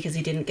movie because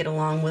he didn't get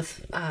along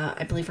with,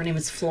 I believe her name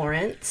is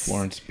Florence.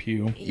 Florence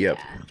Pugh. Yep.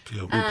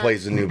 Who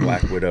plays the new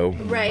Black Widow?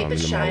 Right, but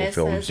in the Marvel Shia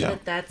films. says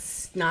that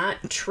that's not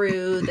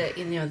true. That,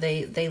 you know,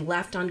 they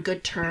left on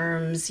good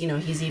terms. You know,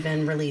 he's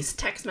even released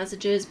text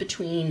messages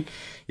between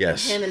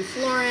Yes. him and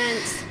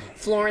Florence.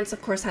 Florence,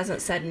 of course,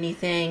 hasn't said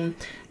anything.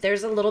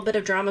 There's a little bit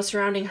of drama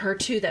surrounding her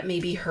too. That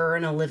maybe her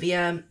and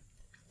Olivia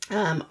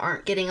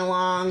aren't getting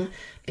along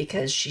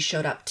because she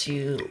showed up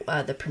to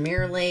the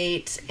premiere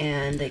late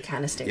and they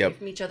kind of stay away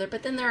from each other.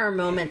 But then there are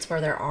moments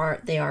where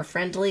they are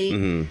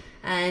friendly,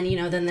 and you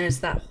know, then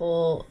there's that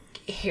whole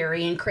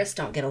Harry and Chris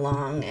don't get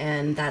along,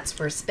 and that's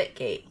where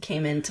Spitgate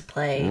came into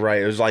play.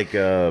 Right. It was like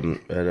at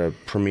a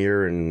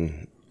premiere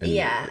in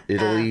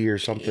Italy or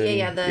something.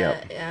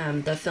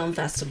 The film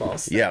festival.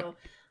 So,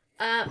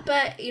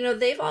 but you know,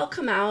 they've all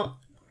come out.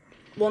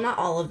 Well, not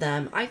all of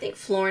them. I think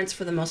Florence,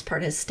 for the most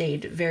part, has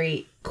stayed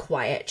very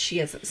quiet. She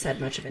hasn't said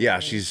much of anything. Yeah,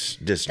 she's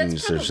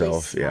distanced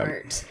herself.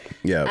 Smart.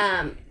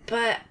 Yeah.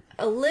 But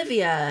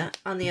Olivia,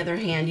 on the other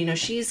hand, you know,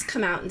 she's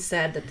come out and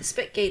said that the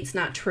Spitgate's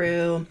not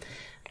true.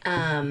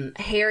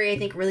 Harry, I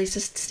think, released a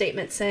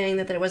statement saying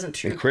that it wasn't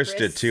true. And Chris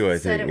did too, I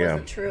said think. it Yeah.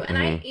 wasn't true. And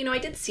I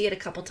did see it a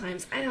couple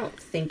times. I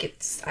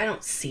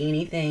don't see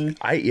anything.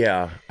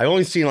 I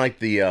only seen like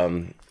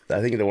the I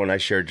think the one I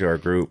shared to our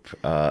group,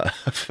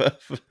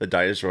 the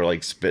dinosaur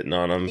like spitting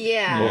on him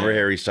over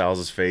Harry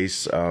Styles'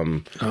 face.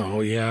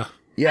 Oh yeah.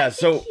 Yeah,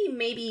 so he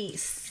maybe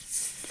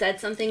said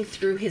something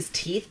through his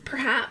teeth,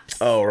 perhaps.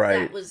 Oh,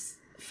 right. That was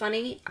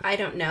funny. I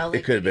don't know. Like,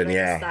 it could have been, maybe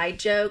like yeah. a side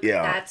joke.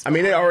 Yeah. That's I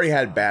mean, it what already saw.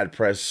 had bad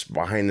press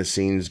behind the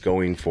scenes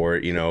going for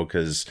it, you know,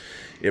 because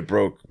it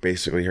broke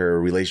basically her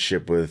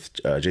relationship with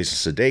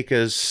Jason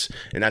Sudeikis,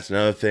 and that's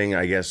another thing.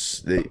 I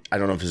guess I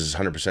don't know if this is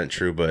 100%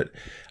 true, but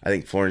I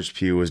think Florence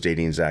Pugh was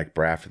dating Zach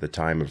Braff at the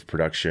time of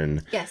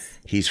production. Yes.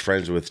 He's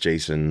friends with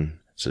Jason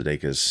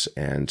Sudeikis,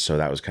 and so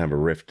that was kind of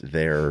a rift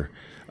there.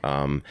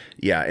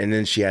 And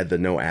then she had the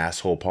no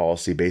asshole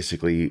policy,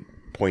 basically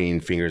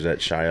pointing fingers at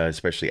Shia,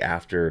 especially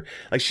after,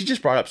 like, she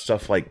just brought up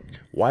stuff like,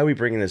 why are we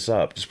bringing this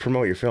up? Just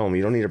promote your film.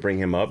 You don't need to bring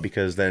him up,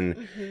 because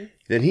then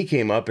he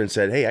came up and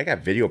said, hey, I got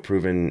video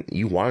proving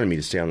you wanted me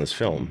to stay on this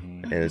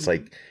film. And it's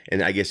like,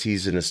 and I guess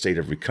he's in a state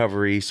of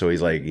recovery. So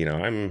he's like,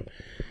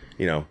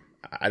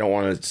 I don't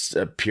want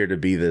to appear to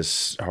be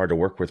this hard to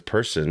work with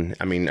person.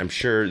 I mean, I'm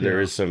sure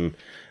there is some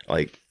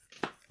like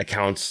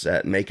accounts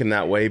that make him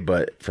that way,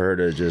 but for her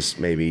to just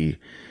maybe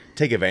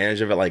take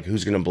advantage of it, like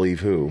who's going to believe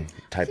who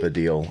type of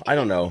deal. I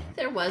don't know.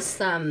 There was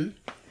some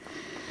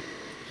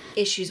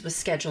issues with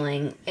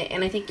scheduling,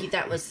 and I think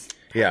that was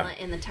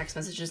in the text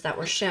messages that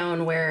were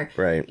shown where,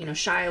 you know,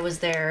 Shia was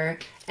there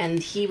and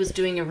he was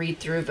doing a read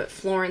through, but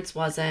Florence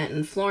wasn't,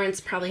 and Florence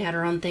probably had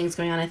her own things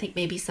going on. I think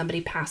maybe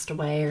somebody passed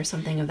away or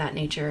something of that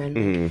nature,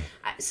 and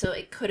so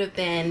it could have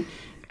been.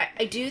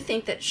 I do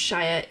think that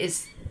Shia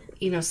is,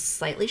 you know,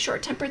 slightly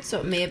short-tempered,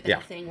 so it may have been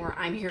a thing where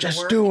I'm here Just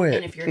to work, do it.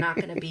 and if you're not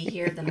going to be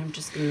here, then I'm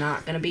just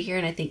not going to be here,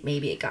 and I think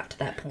maybe it got to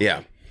that point.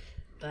 Yeah.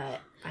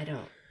 But I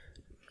don't,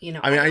 you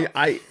know, I mean,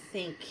 I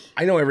think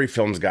I know every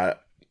film's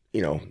got,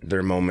 you know,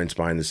 their moments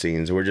behind the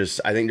scenes.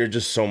 I think there's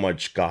just so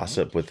much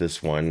gossip with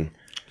this one.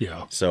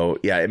 Yeah. So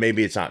yeah,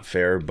 maybe it's not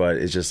fair, but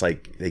it's just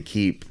like they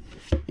keep,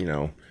 you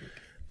know,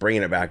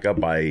 bringing it back up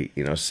by,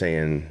 you know,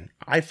 saying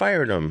I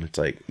fired him. It's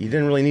like you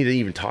didn't really need to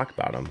even talk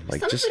about him.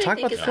 Like, just talk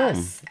about the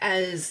film.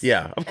 As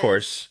Of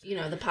course, you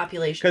know, the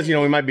population, because you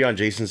know we might be on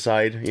Jason's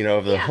side. You know,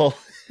 of the whole.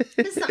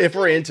 If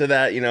we're into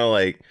that, you know,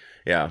 like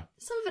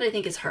some of it I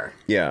think is her.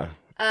 Yeah.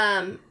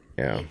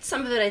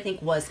 Some of it I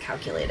think was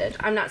calculated.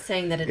 I'm not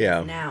saying that it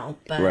is now,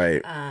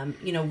 but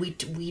you know,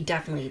 we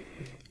definitely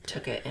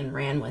took it and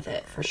ran with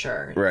it for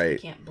sure. Right. You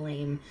can't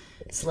blame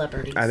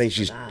celebrities. I think for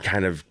she's that.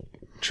 kind of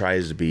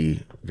tries to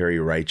be very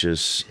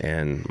righteous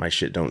and my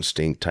shit don't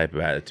stink type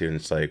of attitude. And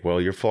it's like, well,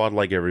 you're flawed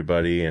like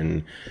everybody,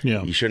 and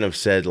you shouldn't have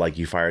said like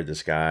you fired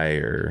this guy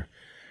or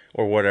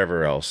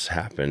whatever else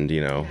happened,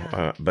 you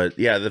know. But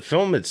yeah, the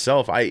film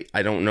itself, I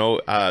don't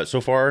know. So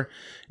far,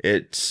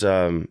 it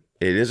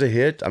is a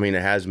hit. I mean,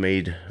 it has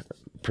made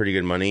pretty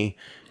good money.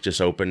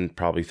 Just opened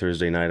probably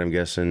Thursday night, I'm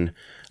guessing.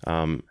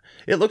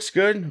 It looks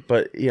good,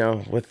 but you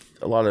know, with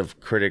a lot of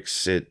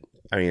critics,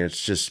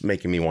 it's just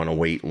making me want to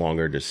wait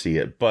longer to see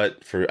it.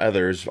 But for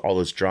others, all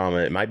this drama,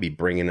 it might be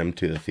bringing them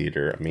to the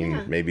theater. I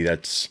mean, maybe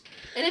that's.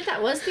 And if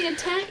that was the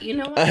intent, you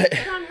know what?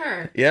 Good on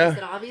her. Yeah.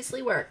 Because it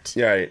obviously worked.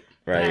 Right.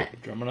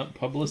 But, Drumming up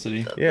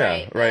publicity.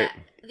 Yeah. Right.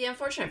 But the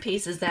unfortunate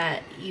piece is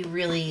that you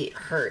really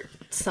hurt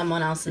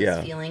someone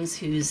else's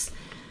feelings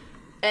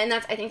and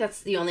I think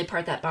that's the only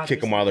part that bothers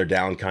Kick them me. while they're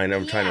down, kind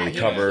of trying to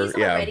recover. He's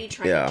already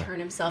trying to turn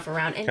himself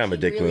around, and kind of a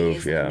dick really move.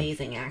 is an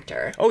amazing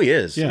actor. Oh, he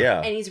is.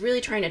 Yeah. And he's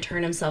really trying to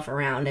turn himself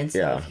around. And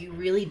so if you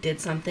really did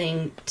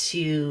something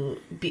to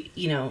be,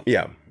 you know,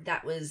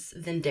 that was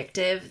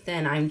vindictive,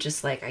 then I'm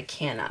just like, I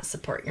cannot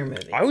support your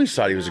movie. I always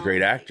thought he was a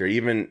great actor.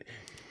 Even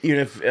even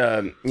if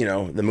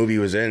the movie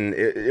was in,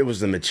 it was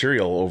the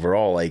material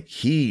overall. Like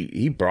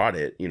he brought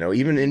it.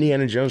 Even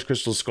Indiana Jones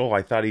Crystal Skull,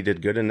 I thought he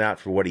did good in that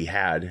for what he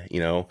had.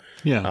 Yeah.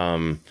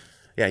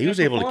 Yeah, he was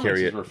able to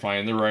carry it. Were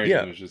fine. The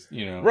writing was just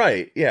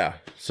Right. Yeah.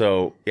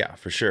 So yeah,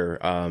 for sure.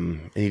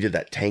 And he did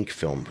that tank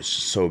film, which is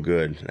so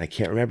good. I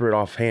can't remember it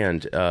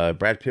offhand.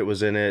 Brad Pitt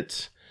was in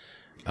it.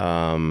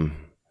 John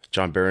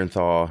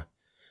Barenthal.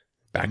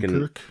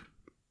 Dunkirk?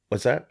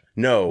 What's that?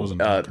 No, Wasn't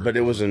Dunkirk. but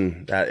it was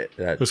in that.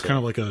 It was kind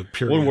of like a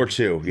period. World War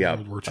II. Yeah.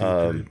 World War II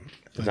period.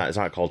 It's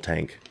not called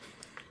Tank.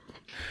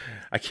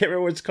 I can't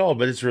remember what it's called,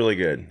 but it's really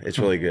good. It's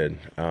really good.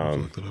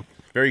 Looked it up.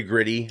 Very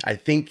gritty. I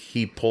think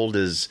he pulled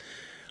his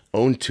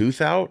own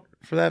tooth out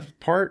for that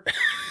part.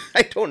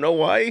 I don't know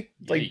why.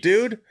 Like, Yikes.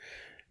 dude,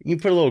 you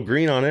can put a little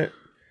green on it.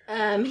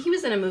 He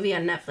was in a movie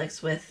on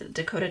Netflix with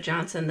Dakota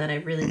Johnson that I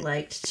really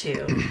liked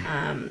too.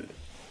 I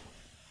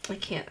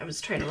was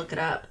trying to look it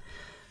up.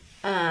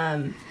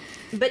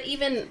 But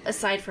even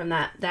aside from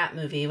that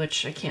movie,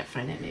 which I can't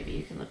find it, maybe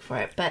you can look for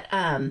it. But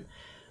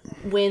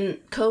when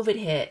COVID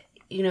hit,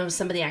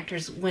 some of the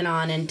actors went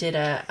on and did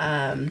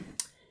a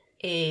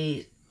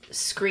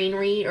screen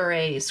read or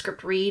a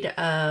script read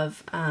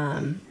of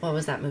what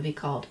was that movie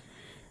called?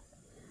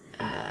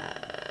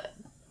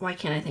 Why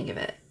can't I think of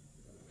it?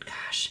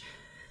 Gosh.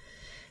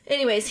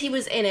 Anyways, he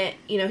was in it.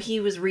 He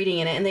was reading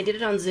in it, and they did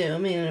it on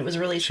Zoom, and it was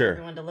released for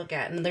everyone to look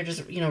at. And they're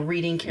just,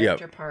 reading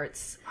character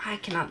parts. I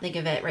cannot think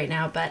of it right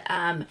now, but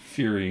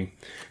Fury.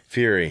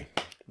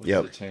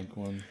 Yep. The tank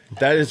one.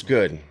 That is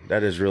good.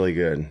 That is really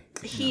good.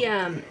 he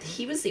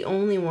was the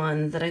only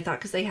one that I thought,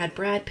 because they had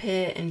Brad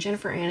Pitt and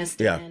Jennifer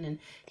Aniston, and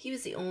he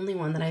was the only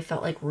one that I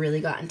felt like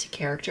really got into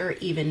character,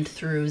 even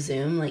through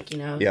Zoom. Like,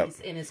 he's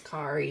in his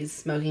car, he's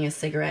smoking a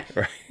cigarette.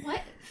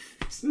 Right.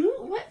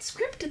 What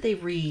script did they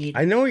read?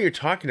 I know what you're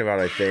talking about,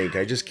 I think.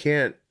 I just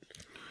can't.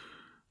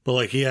 But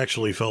like he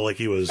actually felt like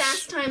he was.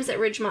 Fast Times at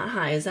Ridgemont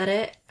High, is that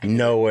it?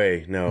 No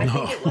way. No.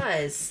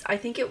 I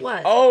think it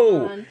was.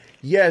 Oh,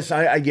 yes,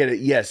 I get it.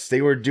 Yes,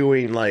 they were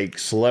doing like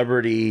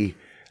celebrity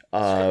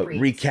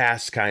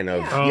recast kind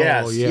of. Yeah.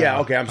 Yes. Oh, Yeah. yeah.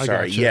 Okay, I'm I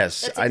sorry. gotcha.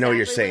 Yes, That's I know what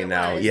you're exactly saying what it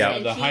now. was. Yeah.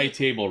 And The high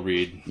table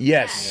read.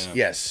 Yes.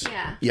 Yes.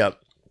 Yeah. Yep.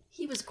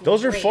 He was great.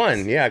 Those are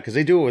fun, yeah, because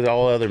they do it with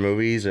all other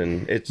movies,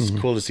 and it's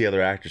cool to see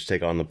other actors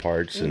take on the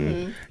parts,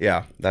 and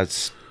yeah,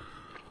 that's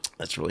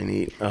really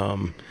neat.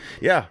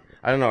 Yeah,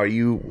 I don't know. Are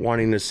you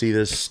wanting to see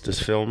this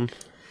film?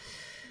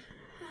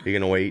 Are you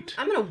gonna wait?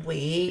 I'm gonna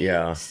wait.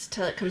 Yeah.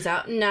 Till it comes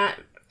out.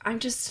 I'm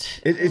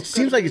just. It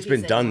seems like it's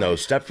been done though.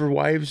 Stepford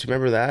Wives,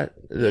 remember that?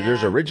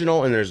 There's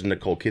original and there's a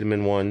Nicole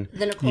Kidman one.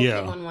 The Nicole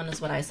Kidman one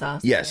is what I saw.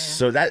 So Yes,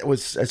 so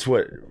that's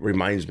what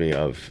reminds me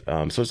of.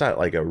 So it's not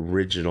like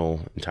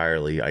original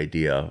entirely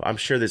idea. I'm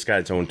sure this got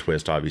its own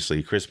twist.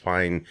 Obviously, Chris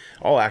Pine,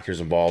 all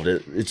actors involved.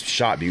 It's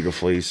shot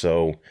beautifully,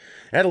 so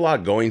it had a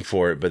lot going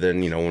for it. But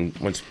then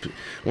once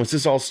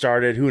this all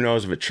started, who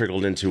knows if it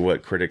trickled into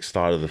what critics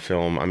thought of the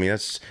film? I mean,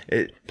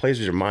 it plays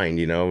with your mind.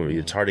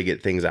 It's hard to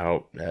get things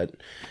out that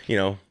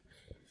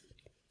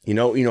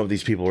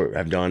these people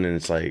have done, and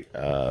it's like,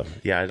 I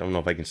don't know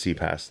if I can see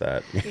past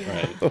that.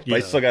 But I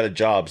still got a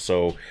job,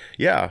 so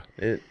yeah,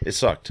 it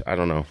sucked. I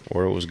don't know,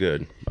 or it was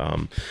good.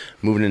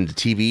 Moving into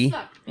TV,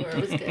 or it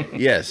was good.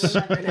 yes,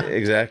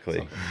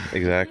 exactly.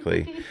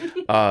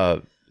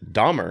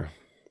 Dahmer,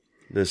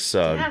 this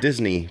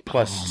Disney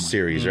Plus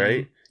series,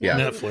 right? Yeah,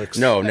 Netflix.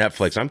 No,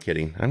 Netflix. I'm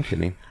kidding. Oh,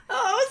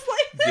 I was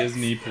like this.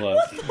 Disney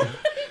Plus.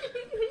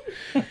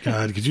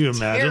 God, could you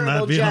imagine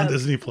Terrible that being on joke.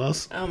 Disney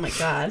Plus? Oh my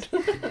god.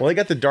 Well, they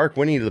got the Dark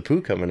Winnie the Pooh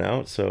coming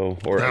out, so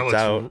it's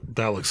out.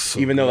 That looks so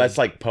Even though good. that's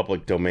like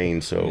public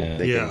domain, so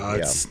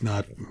it's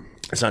not.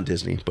 It's not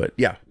Disney, but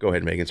yeah. Go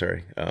ahead, Megan.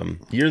 Sorry.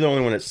 You're the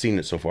only one that's seen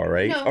it so far,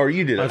 right? No. Or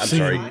you did it. I'm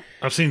sorry.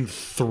 I've seen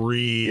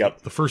 3.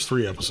 Yep. The first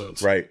 3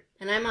 episodes. Right.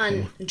 And I'm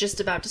on just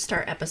about to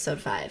start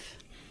episode 5.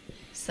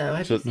 So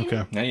have you seen Okay.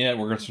 it? Not yet.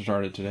 We're going to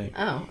start it today.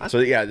 Oh, okay. So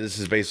yeah, this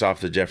is based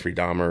off the Jeffrey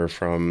Dahmer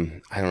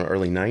from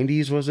early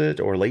 '90s, was it,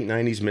 or late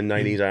 '90s, mid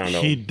 '90s? I don't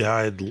know. He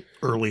died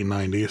early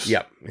 90s.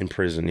 Yep, in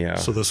prison. Yeah.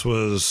 So this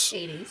was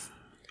 80s.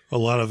 a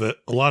lot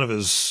of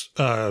his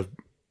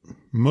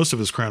most of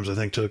his crimes I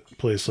think took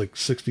place like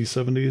 60s,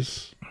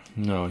 70s.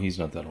 No, he's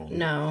not that old.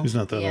 No, He's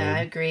not that Yeah, old.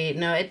 I agree.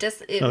 No, it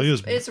just No, he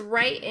was- it's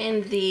right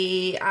in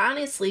the. I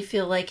honestly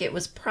feel like it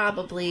was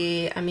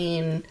probably. I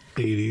mean,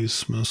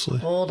 80s mostly.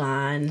 hold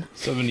on,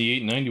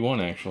 78,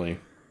 91, actually.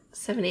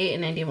 78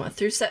 and 91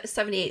 through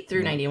 78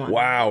 through 91.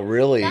 Wow,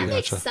 really? That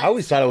makes sense. I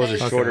always thought it was a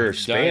because- shorter Died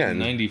in span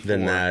 94.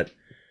 than that.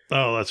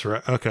 Oh, that's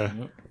right. Okay.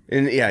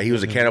 And yeah, he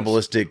was a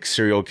cannibalistic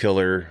serial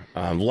killer.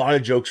 A lot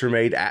of jokes were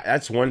made.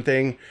 That's one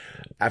thing.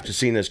 After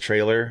seeing this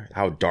trailer,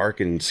 how dark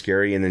and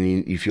scary, and then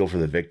you feel for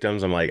the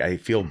victims. I'm like, I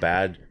feel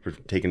bad for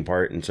taking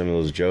part in some of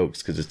those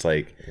jokes because it's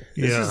like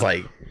this Yeah. is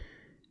like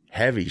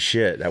heavy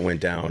shit that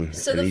went down,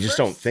 So and the you just first-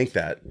 don't think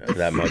that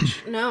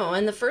much. No,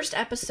 in the first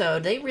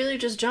episode, they really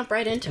just jump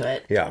right into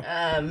it.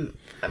 Yeah,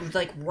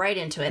 Like right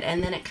into it,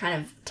 and then it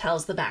kind of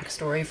tells the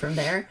backstory from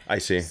there. I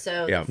see.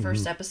 So yeah, the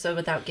first episode,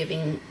 without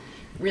giving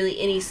really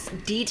any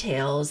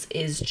details,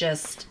 is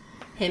just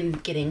him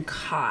getting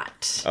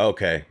caught.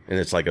 Okay, and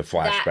it's like a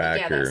flashback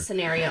that or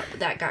scenario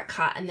that got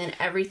caught, and then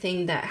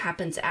everything that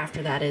happens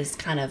after that is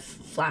kind of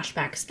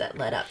flashbacks that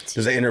led up to.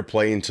 does it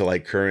interplay into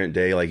like current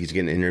day, like he's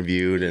getting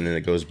interviewed and then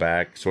it goes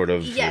back, sort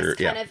of? Yes, or-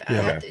 kind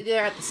of.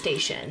 They're at the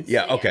station. So,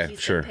 Yeah, okay, he's been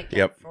sure. picked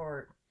Yep. up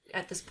for,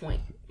 at this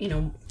point,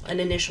 an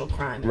initial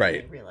crime.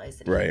 Right. And they realize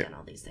that he's Right. done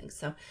all these things.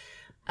 So,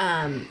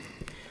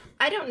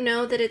 I don't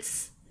know that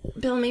it's.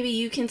 Bill, maybe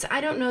you can.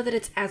 I don't know that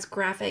it's as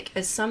graphic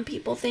as some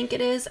people think it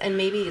is, and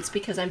maybe it's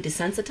because I'm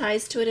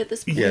desensitized to it at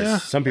this point. Yes, Yeah.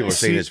 some people are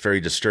saying See- it's very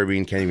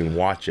disturbing, can't even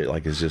watch it,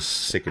 like it's just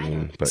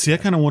sickening. But See, I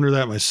kind of wonder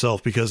that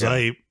myself because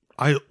I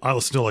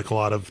listen to like a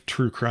lot of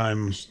true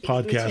crime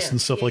podcasts too.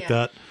 and stuff Yeah, like yeah.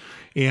 that.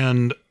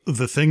 And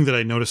the thing that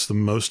I noticed the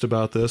most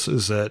about this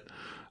is that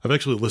I've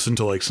actually listened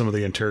to like some of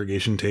the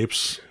interrogation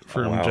tapes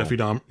from wow. Jeffrey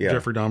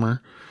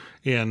Dahmer,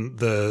 and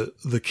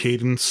the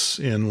cadence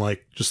in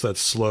like just that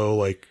slow,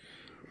 like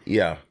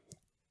yeah,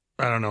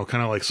 I don't know,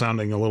 kind of like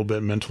sounding a little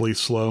bit mentally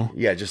slow.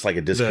 yeah, just like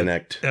a That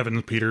disconnect.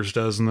 Evan Peters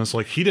does in this.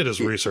 Like he did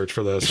his research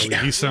for this. I mean,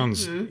 he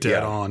sounds dead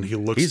Yeah. on. He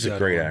looks. He's a dead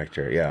great on.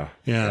 actor. Yeah,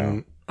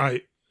 And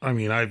I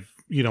mean, I've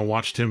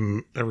watched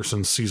him ever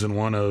since season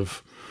 1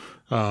 of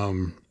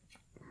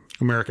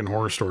American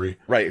Horror Story.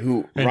 right.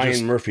 Who And Ryan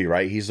just- Murphy?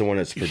 Right, he's the one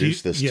that's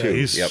produced this too.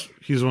 He's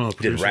he's one of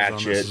the Did producers on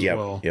Ratchet? this as Yep,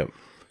 well. yep.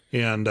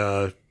 And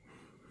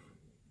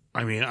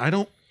I mean, I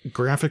don't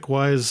graphic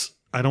wise,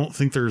 I don't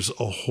think there's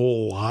a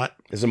whole lot.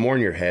 Is it more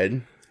in your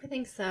head? I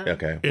think so.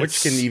 Okay, It's-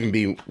 which can even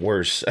be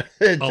worse.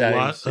 A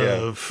lot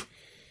of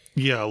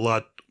a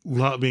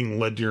lot being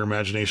led to your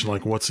imagination,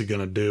 like what's he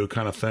gonna do,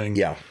 kind of thing.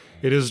 yeah.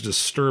 It is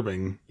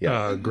disturbing.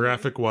 Yeah.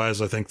 Graphic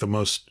wise, I think the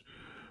most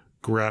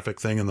graphic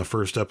thing in the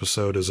first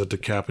episode is a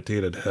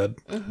decapitated head.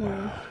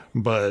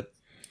 But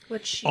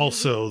Which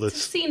also you've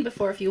that's seen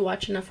before if you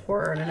watch enough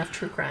horror and enough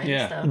true crime.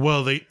 Yeah. So.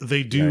 well, they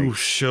do Yikes.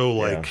 show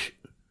like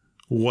Yeah.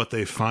 what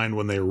they find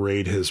when they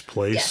raid his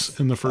place Yes.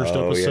 in the first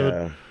Oh episode.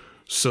 yeah.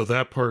 So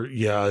that part,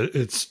 yeah,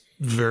 it's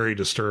very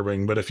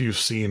disturbing. But if you've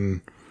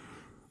seen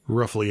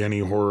roughly any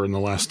horror in the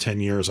last 10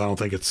 years, I don't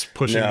think it's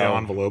pushing the No.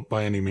 envelope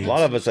by any means. A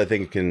lot of us, I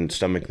think, can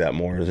stomach that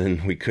more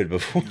than we could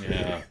before.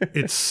 Yeah.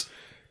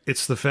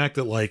 it's the fact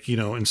that like,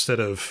 instead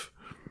of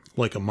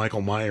like a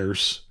Michael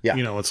Myers, Yeah.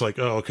 it's like,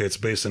 oh, okay, it's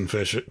based in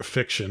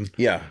fiction.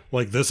 Yeah.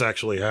 Like this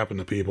actually happened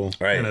to people.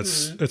 Right. And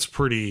it's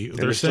pretty, And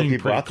they're there's still staying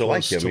people pretty out there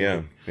like close him. to,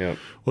 Yeah. Yeah.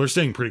 well, they're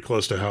staying pretty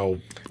close to how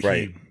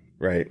Right. he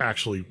Right.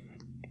 actually,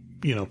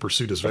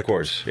 pursued his Of victims.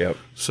 course. Yep.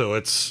 So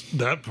it's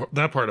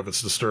that part of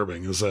it's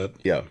disturbing is that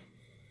Yeah.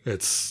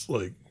 it's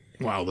like,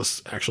 wow,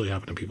 this actually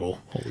happened to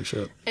people. Holy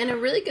shit. And a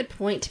really good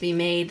point to be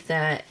made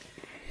that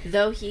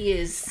though he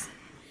is,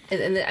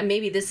 and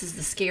maybe this is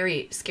the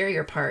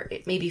scarier part,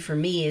 maybe for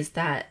me, is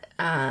that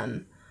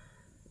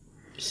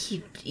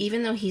he,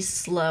 even though he's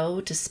slow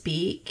to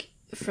speak,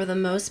 for the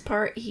most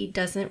part, he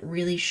doesn't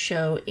really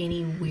show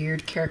any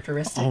weird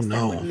characteristics Oh,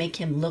 no. that would make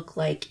him look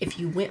like if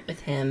you went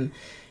with him,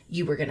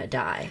 you were gonna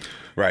die.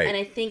 Right. And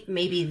I think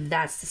maybe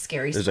that's the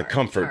scary. There's a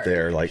comfort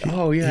there, like,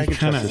 oh yeah, I can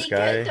kinda- trust this He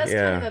guy. does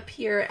Yeah. kind of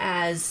appear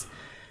as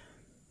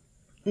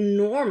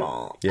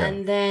normal, Yeah.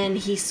 and then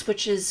he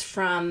switches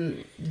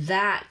from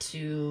that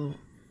to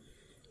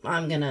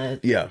I'm gonna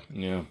Yeah.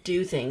 Yeah.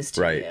 do things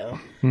to Right. you.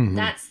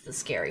 That's the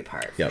scary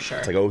part Yeah. for sure.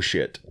 It's like, oh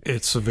shit.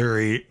 It's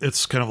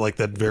kind of like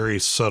that very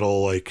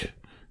subtle, like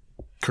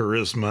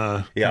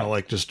charisma, Yeah. kind of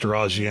like just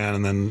draws you in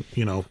and then,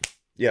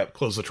 Yep.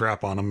 close the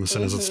trap on him as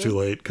soon as it's too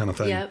late kind of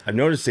thing. Yep. I've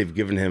noticed they've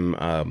given him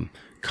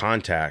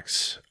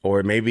contacts,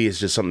 or maybe it's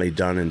just something they've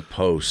done in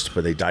post,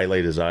 but they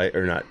dilate his eye,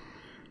 or not.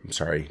 I'm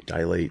sorry,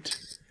 dilate.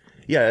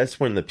 Yeah, that's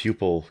when the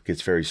pupil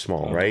gets very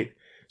small, right?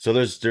 So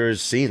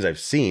there's scenes I've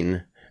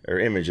seen or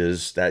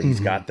images that he's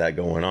got that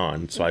going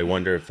on. So I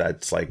wonder if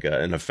that's like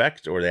an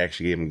effect, or they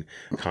actually gave him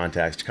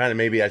contacts. Kind of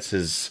maybe that's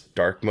his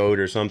dark mode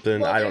or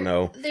something. Well, I don't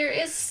know. There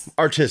is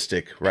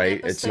Artistic,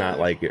 right? It's not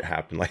episode- like it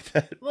happened like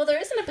that. well, there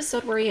is an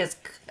episode where he has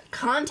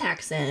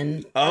contacts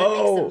in. Oh. That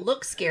makes them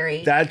look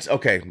scary. That's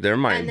okay. Never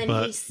mind. and then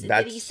but he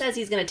that's- says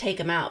he's going to take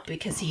him out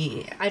because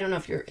I don't know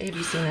if have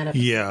you seen that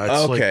episode? Yeah,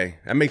 it's okay,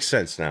 that makes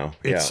sense now.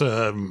 it's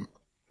yeah.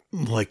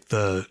 like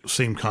the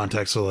same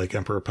context that like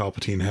Emperor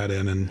Palpatine had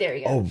in There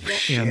you go. Oh Yep.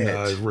 shit! and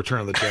Return Return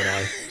of the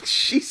Jedi.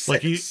 Jesus.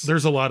 Like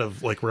there's a lot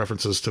of like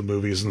references to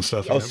movies and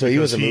stuff. in Oh, it so he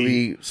was because a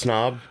movie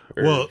snob?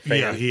 Or Well, fan?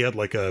 yeah, he had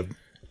like a.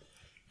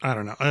 I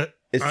don't know.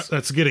 It's-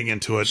 That's getting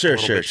into it. Sure, a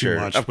little sure, bit too sure.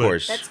 much, Of but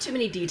course. That's too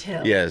many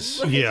details.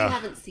 Yes. If Yeah. you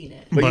haven't seen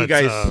it. But you but,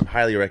 guys uh,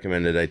 highly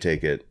recommend it, I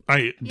take it.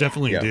 I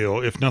definitely Yeah. do.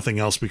 If nothing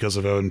else, because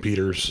of Owen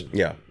Peters.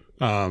 Yeah.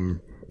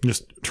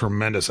 Just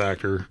tremendous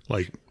actor,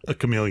 like a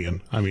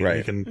chameleon. I mean, he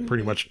Right. can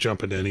pretty much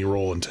jump into any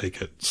role and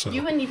take it. So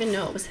You wouldn't even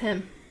know it was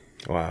him.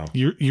 Wow.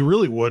 you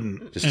really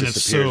wouldn't. Just and it's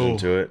disappears so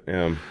into it.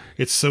 Yeah.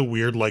 it's so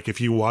weird. Like if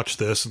you watch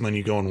this and then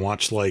you go and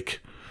watch like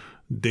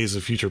Days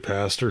of Future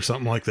Past or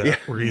something like that, Yeah.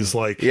 where he's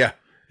like, Yeah.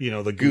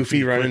 the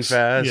Goofy running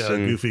fast yeah,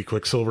 and- goofy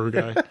Quicksilver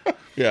guy.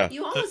 Yeah.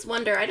 You always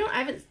wonder. I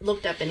haven't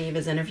looked up any of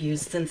his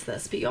interviews since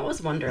this, but you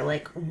always wonder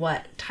like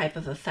what type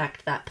of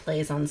effect that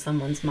plays on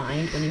someone's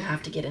mind when you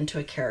have to get into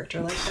a character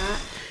like that.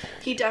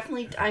 He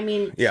definitely. I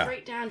mean, Yeah.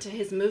 straight down to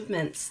his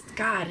movements.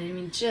 God, I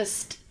mean,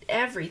 just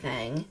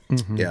everything.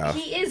 Yeah.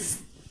 He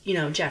is,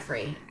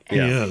 Jeffrey. He And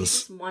so you is.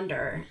 just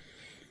wonder.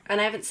 And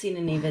I haven't seen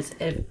any of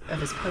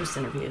his post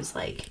interviews.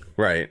 Like,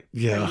 Right. are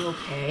Yeah. you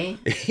okay?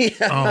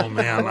 Oh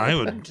man, I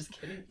would. I'm just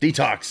kidding.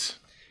 Detox.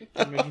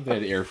 Imagine they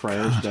had air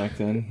fryers back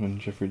then when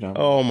Jeffrey Dahmer.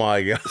 Oh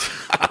my god.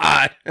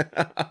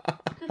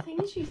 The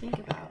things you think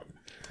about.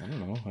 I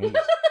don't know.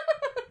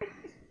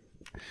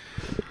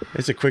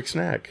 It's a quick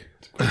snack.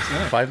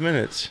 5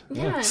 minutes.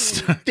 Yeah, I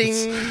mean,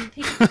 Ding.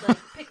 he could like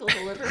pickle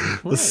the liver.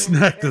 The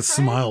snack that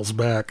smiles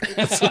back.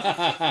 That's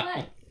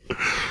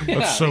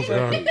so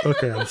bad.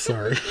 Okay, I'm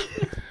sorry.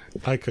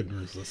 I couldn't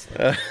resist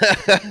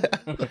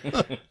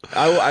that.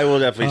 I will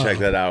definitely check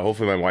that out.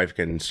 Hopefully, my wife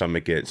can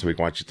stomach it so we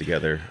can watch it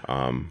together.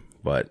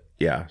 But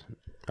yeah,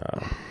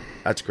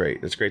 that's great.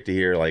 It's great to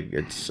hear. Like,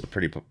 it's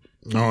pretty.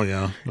 Oh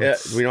yeah. Yeah,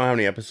 do we know how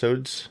many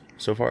episodes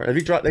so far? Have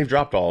you dropped? They've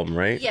dropped all of them,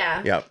 right?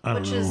 Yeah. Yep.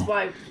 Which is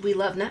why we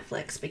love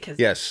Netflix because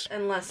Yes.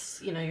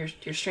 unless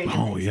you're Stranger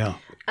Oh Things. yeah.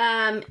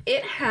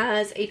 It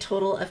has a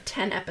total of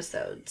 10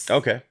 episodes.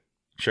 Okay.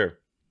 Sure.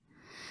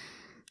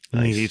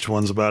 I think each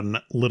one's about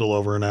a little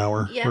over an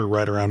hour, Yeah. or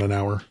right around an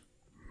hour.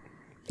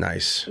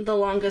 Nice. The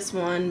longest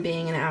one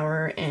being an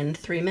hour and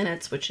 3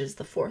 minutes, which is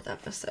the 4th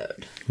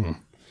episode.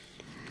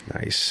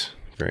 Nice.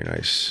 Very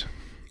nice.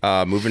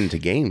 Moving into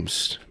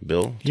games,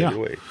 Bill. Take Yeah. it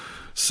away.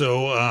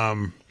 So,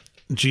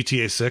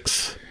 GTA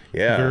 6.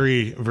 Yeah.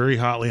 Very, very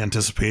hotly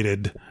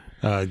anticipated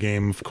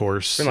game, of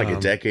course. It's been like a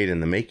decade in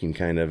the making,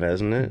 kind of,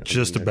 hasn't it?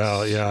 Just I mean,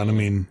 about, it's- yeah. And I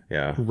mean,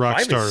 Yeah.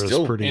 Rockstar 5 is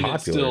still pretty. And popular.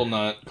 it's still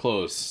not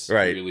close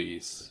Right. to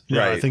release.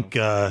 Yeah, I Right. think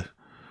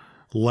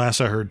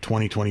last I heard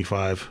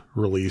 2025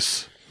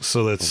 release.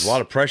 So that's A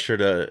lot of pressure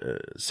to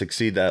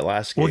succeed that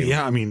last game. well,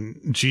 yeah. I mean,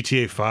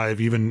 GTA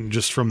 5, even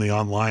just from the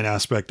online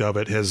aspect of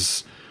it,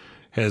 has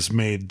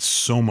made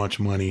so much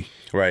money.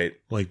 Right.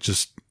 Like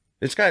just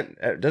It's got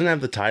doesn't it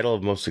have the title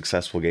of most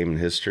successful game in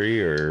history,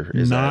 or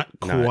is not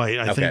that quite.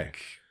 I okay.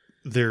 think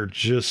they're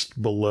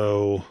just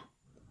below.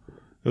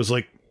 It was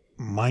like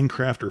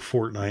Minecraft or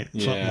Fortnite,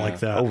 something Yeah.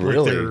 like that. Oh, Like,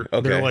 really? they're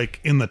Okay. like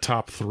in the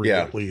top 3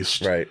 Yeah. at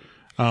least. Right.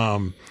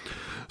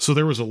 So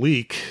there was a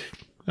leak,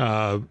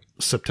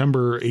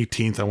 September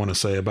 18th, I want to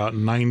say, about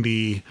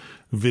 90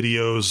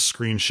 videos,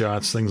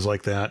 screenshots, things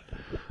like that,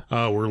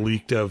 were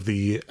leaked of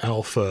the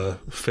alpha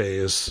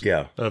phase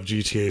Yeah. of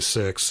GTA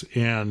 6.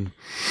 And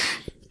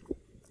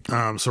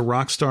so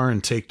Rockstar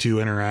and Take-Two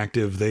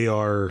Interactive, they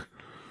are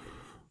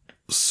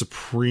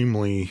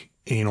supremely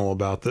anal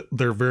about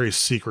they're very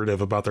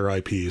secretive about their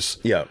IPs.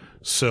 Yeah.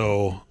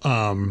 So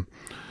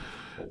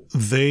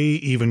they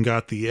even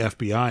got the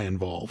FBI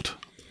involved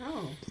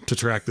Oh. to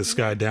track this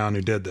guy down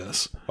who did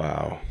this.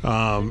 Wow.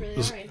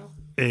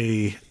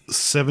 A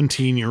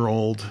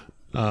 17-year-old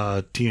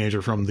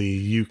teenager from the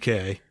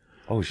UK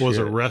Oh shit. was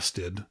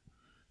arrested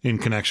in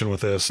connection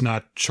with this,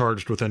 not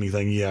charged with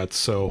anything yet.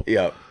 So,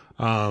 Yeah.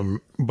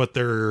 but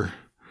they're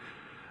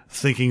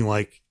thinking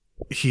like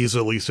he's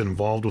at least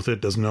involved with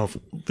it.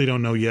 They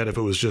don't know yet if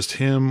it was just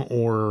him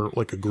or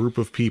like a group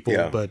of people,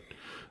 Yeah. but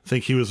I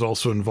think he was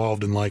also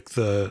involved in like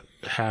the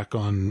hack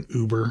on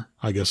Uber.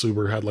 I guess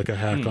Uber had like a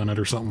hack on it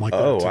or something like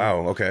that. Oh too. wow.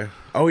 Okay.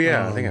 Oh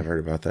yeah. I think I've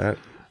heard about that.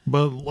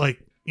 But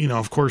like,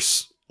 of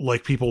course,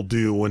 like people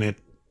do when it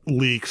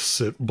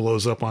leaks, it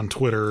blows up on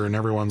Twitter and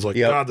everyone's like,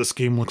 Yep. God, this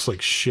game looks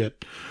like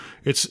shit.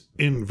 It's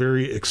in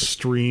very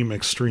extreme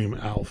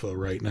alpha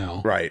right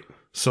now. Right.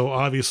 So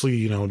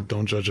obviously,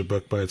 don't judge a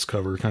book by its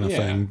cover kind of Yeah,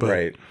 thing. But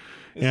Right.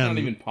 It's And- not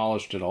even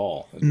polished at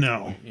all.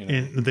 no.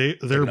 And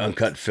they're An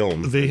uncut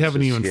film. they It's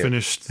haven't just- even yeah.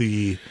 finished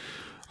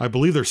I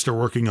believe they're still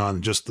working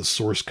on just the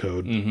source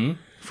code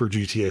for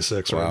GTA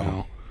 6 right Wow.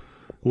 now.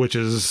 Which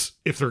is,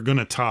 if they're going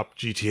to top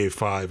GTA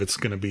 5, it's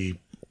going to be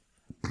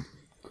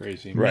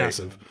Crazy. Right.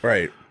 massive.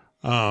 Right.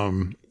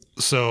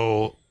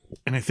 So,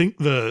 and I think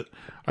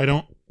I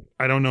don't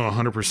know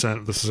 100%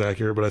 if this is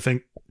accurate, but I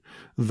think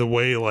the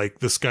way like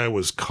this guy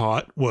was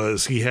caught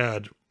was he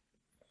had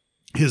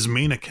his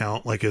main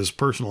account, like his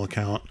personal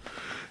account,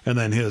 and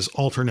then his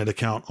alternate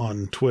account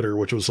on Twitter,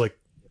 which was like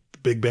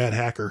Big Bad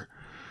Hacker.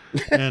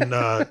 And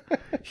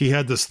he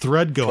had this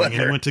thread going, and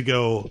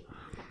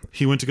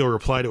he went to go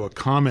reply to a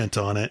comment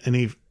on it, and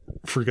he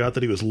forgot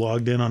that he was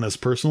logged in on his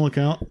personal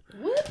account.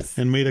 Whoops.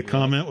 And made a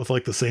comment with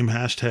like the same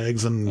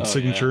hashtags and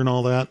signature yeah. and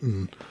all that,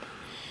 and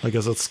I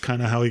guess that's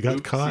kind of how he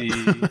got caught.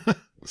 Oopsie.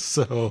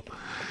 So,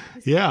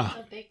 yeah.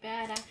 A big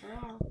bad after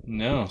all.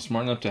 No,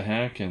 smart enough to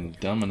hack and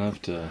dumb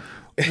enough to.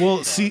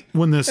 Well, see,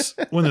 when this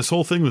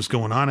whole thing was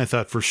going on, I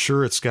thought for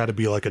sure it's got to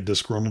be like a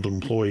disgruntled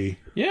employee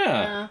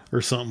Yeah.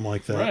 or something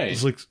like that. Right.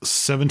 It's like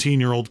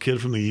 17-year-old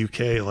kid from the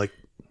UK, like,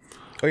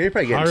 Oh, you're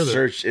probably Higher getting than-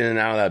 searched in and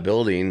out of that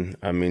building.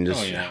 I mean,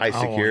 just Oh, yeah. high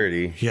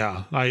security.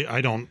 yeah, I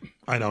don't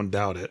I don't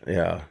doubt it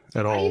Yeah.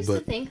 at I all. used to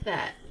But think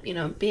that,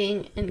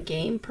 being in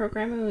game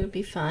programming would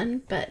be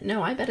fun, but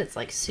no, I bet it's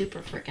like super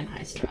freaking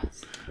high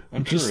stress.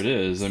 I'm sure it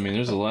is. I mean,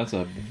 there's lots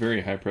of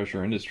very high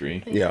pressure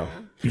industry. Yeah.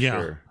 For yeah,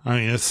 sure. I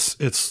mean,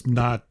 it's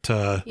not.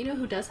 You know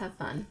who does have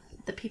fun?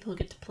 The people who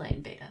get to play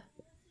in beta.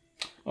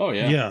 Oh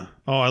yeah. Yeah.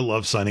 Oh, I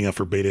love signing up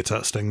for beta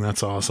testing.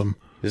 That's awesome.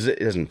 It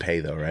doesn't pay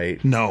though,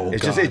 right? No,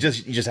 It's God.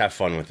 just you just have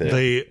fun with it.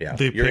 They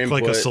Your pick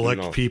like a input select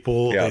and all-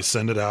 people. Yeah. They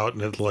send it out,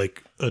 and it's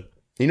like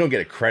You don't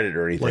get a credit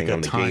or anything Like a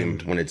on the timed-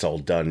 game when it's all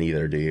done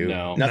either, do you?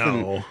 No.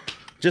 Nothing. no.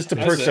 Just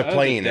the I perks of was a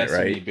playing it,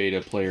 Destiny right?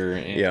 beta player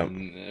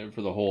and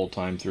for the whole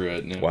time through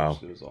it. And Wow.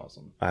 it was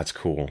awesome. That's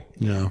cool.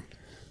 Yeah.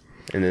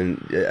 And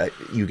then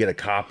you get a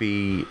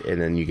copy,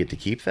 and then you get to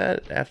keep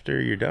that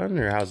after you're done,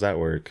 or how's that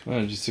work?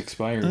 It just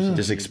expires.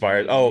 Just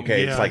expires. Oh,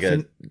 okay. Yeah, It's like I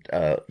think-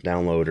 a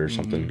download or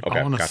something. Okay,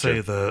 I want to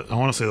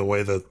gotcha. say the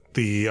way that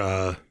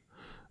the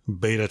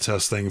beta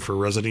test thing for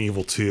Resident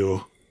Evil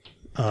 2,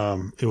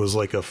 it was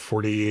like a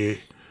 40.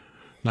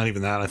 Not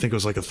even that. I think it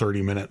was like a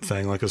 30-minute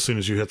thing. Like as soon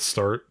as you hit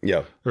start,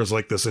 Yeah. there's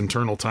like this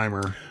internal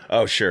timer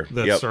Oh, sure.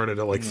 that Yep. started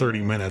at like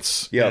 30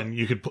 minutes. Yep. And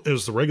you could. It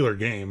was the regular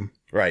game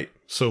Right.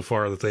 so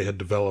far that they had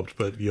developed,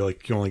 but you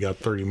only got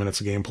 30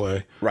 minutes of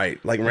gameplay. Right.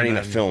 Like renting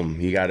a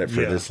film. You got it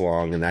for Yeah. this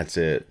long, and that's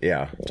it.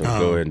 Yeah. So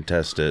go ahead and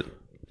test it.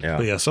 Yeah.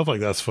 But yeah, stuff like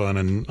that's fun.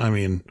 And I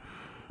mean,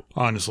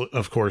 honestly,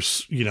 of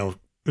course,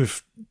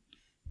 if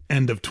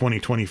end of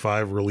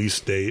 2025 release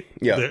date,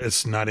 Yeah.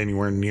 it's not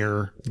anywhere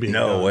near being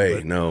No done, way.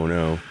 but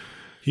No.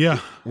 yeah.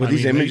 With I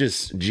these mean,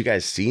 images, did you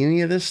guys see any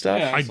of this stuff?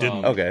 Yeah, I saw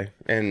didn't. them. Okay.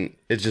 And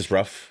it's just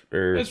rough,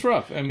 or It's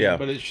rough. I mean, Yeah.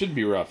 but it should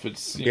be rough.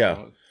 It's you Yeah.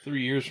 know,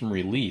 3 years from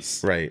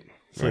release. right.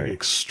 it's like Right.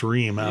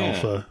 extreme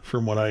alpha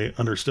from what I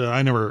understood.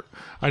 I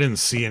didn't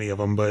see any of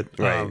them, but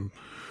Right.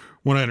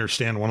 what I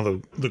understand, one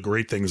of the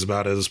great things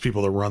about it is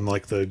people that run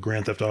like the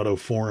Grand Theft Auto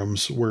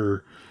forums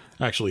were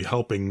actually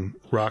helping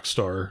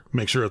Rockstar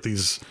make sure that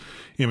these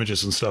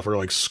images and stuff are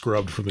like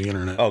scrubbed from the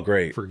internet. Oh,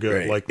 great. For good.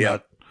 Great. Like Yep.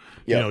 not,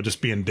 Yep.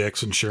 just being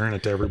dicks and sharing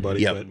it to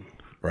everybody. Yep. But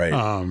Right.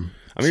 I mean,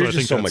 so there's I just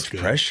think so that's much good.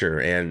 pressure,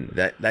 and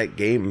that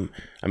game.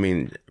 I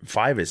mean,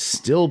 5 is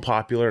still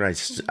popular, and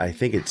I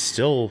think it's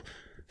still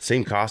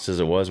same cost as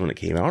it was when it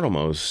came out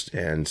almost,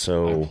 and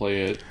so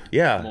Play it.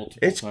 yeah,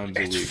 multiple it's times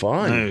a week.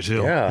 fun. I do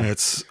too. Yeah,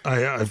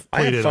 I've I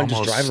played had it fun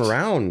almost just driving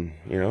around.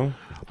 You know,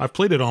 I've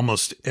played it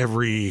almost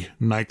every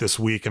night this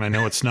week, and I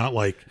know it's not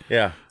like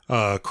yeah,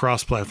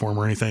 cross-platform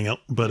or anything,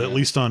 but at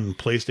least on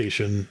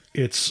PlayStation,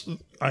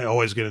 I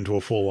always get into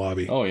a full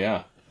lobby. Oh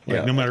yeah.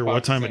 Like, no matter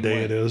what time of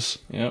day it is.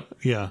 Yep.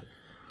 Yeah.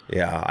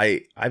 yeah.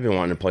 I've been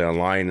wanting to play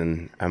online,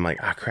 and I'm like,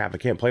 crap, I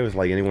can't play with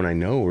like anyone I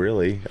know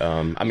really.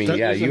 I mean,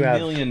 yeah, There's you a have.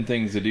 million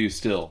things to do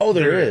still. Oh,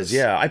 there There is. is.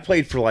 Yeah, I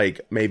played for like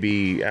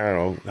maybe I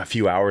don't know a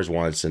few hours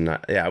once, and I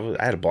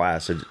had a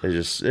blast.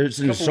 There's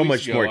Couple so much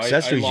weeks ago, more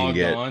accessories I you logged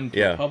can get. on to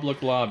Yeah, a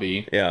public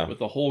lobby Yeah. with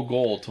the whole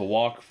goal to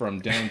walk from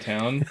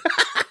downtown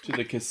to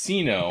the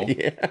casino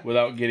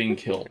without getting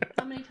killed.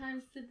 How many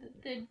times did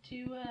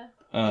you?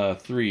 3. Oh,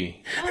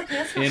 okay,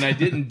 that's And I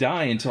didn't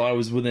die until I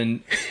was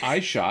within eye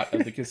shot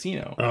of the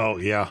casino. Oh,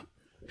 yeah.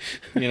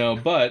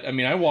 But I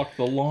mean, I walked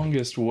the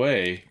longest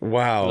way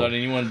wow. without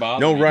anyone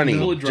bothering No me. running,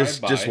 People would drive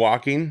just by.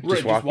 walking,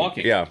 Right, just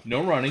walking. Yeah,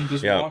 No running,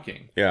 just Yeah.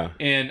 walking. yeah.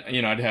 And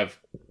I'd have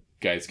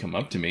guys come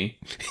up to me.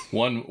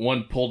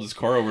 One pulled his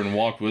car over and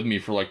walked with me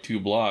for like 2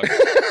 blocks,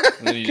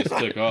 and then he just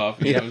took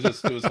off. It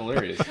was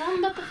hilarious. Tell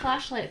them about the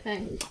flashlight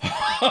thing.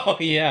 Oh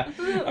yeah,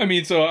 I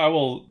mean, so I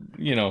will,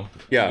 Yeah.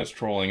 just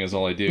trolling is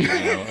all I do.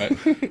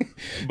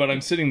 But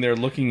I'm sitting there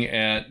looking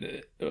at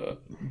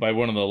by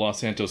one of the Los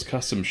Santos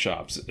custom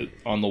shops.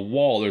 On the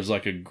wall, there's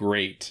like a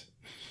grate,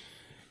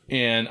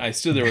 and I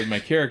stood there with my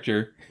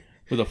character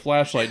with a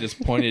flashlight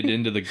just pointed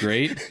into the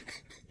grate,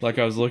 like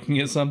I was looking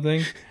at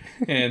something,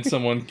 and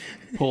someone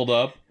pulled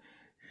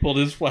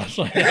his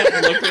flashlight out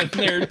and looked in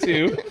there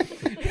too.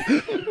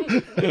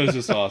 It was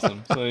just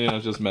awesome. So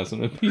just messing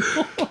with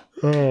people.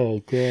 Oh,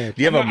 God. Do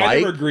you have a I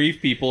mic? never grieve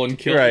people and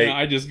kill. Right.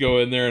 I just go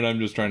in there and I'm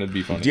just trying to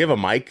be funny. Do you have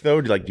a mic though?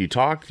 Like, do you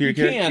talk to your You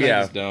character? can, I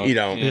Yeah, just don't. you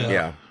don't. Yeah.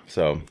 Yeah.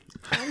 So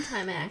One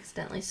time I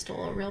accidentally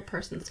stole a real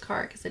person's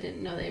car because I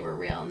didn't know they were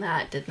real, and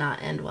that did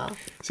not end well.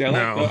 See,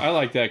 I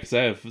like that because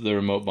I have the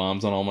remote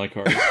bombs on all my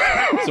cars.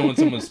 So when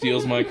someone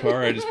steals my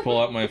car, I just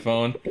pull out my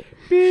phone,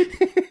 beep,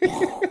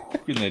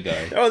 and they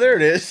die. oh, there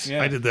it is.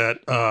 Yeah. I did that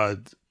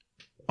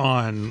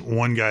on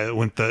one guy that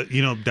went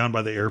down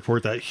by the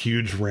airport, that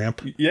huge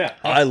ramp. Yeah.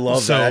 I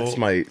love So- that. That's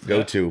my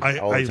go-to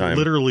all the I time.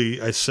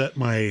 literally, I set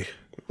my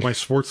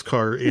sports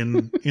car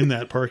in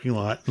that parking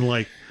lot and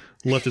like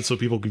left it so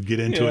people could get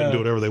into it and do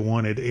whatever they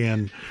wanted.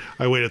 And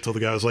I waited till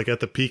the guy was like at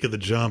the peak of the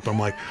jump. I'm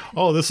like,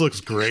 oh, this looks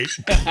great.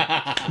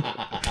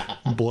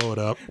 Blow it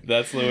up.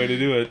 That's the way to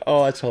do it.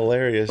 Oh, that's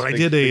hilarious. But I Big-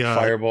 did a big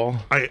fireball.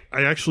 I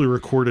actually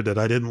recorded it.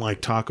 I didn't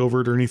like talk over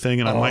it or anything,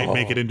 and I might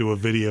make it into a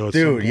video. At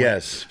some Dude, point.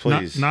 yes,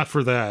 please. Not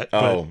for that.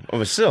 oh,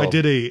 but still. I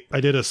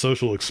did a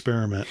social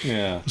experiment.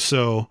 Yeah.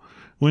 So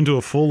went to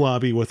a full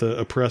lobby with a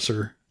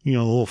oppressor, the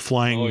little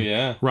flying Oh,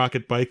 yeah.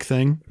 rocket bike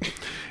thing,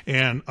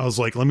 and I was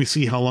like, let me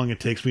see how long it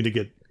takes me to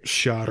get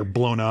shot or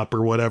blown up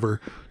or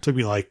whatever. It took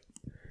me like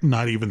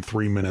not even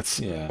 3 minutes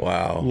Yeah.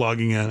 Wow.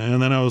 logging in.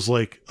 And then I was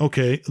like,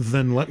 okay,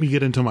 then let me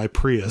get into my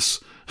Prius.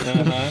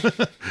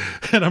 Uh-huh.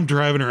 And I'm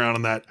driving around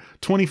in that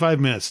 25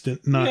 minutes.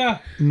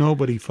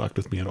 Nobody fucked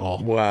with me at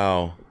all.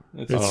 Wow.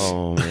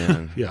 Oh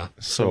man. Yeah.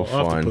 So I'll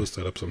have fun. to post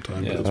that up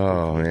sometime. Yeah. But it's-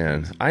 Oh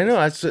man. I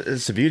know it's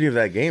the beauty of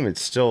that game.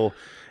 It's still,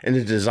 and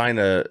to design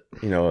a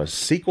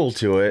sequel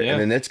to it, Yeah.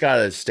 and then it's got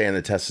to stand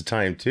the test of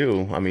time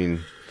too. I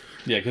mean,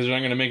 Yeah, because they're not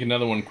going to make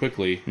another one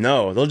quickly.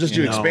 no, they'll just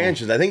do No.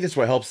 expansions. I think that's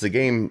what helps the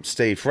game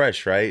stay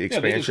fresh, right? Yeah,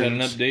 they just had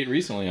an Expansions. update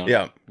recently on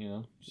Yeah. it. You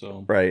know,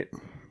 so Right.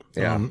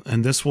 Yeah.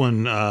 and this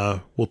one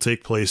will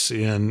take place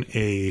in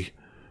a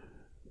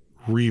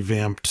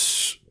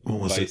revamped, what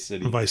was Vice it?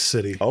 City. Vice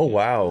City. Oh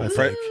wow.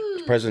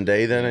 Present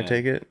day then, I Yeah.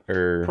 take it,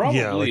 or probably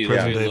Yeah, like the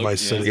present way it day looked,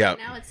 Vice City. yeah.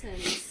 Now it's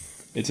in.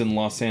 It's in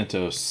Los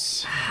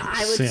Santos.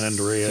 I would San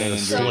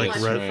Andreas. so Andreas,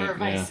 much like right, prefer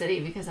Vice yeah. City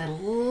because I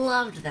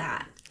loved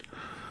that.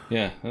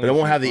 Yeah, But it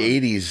won't have the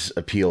 '80s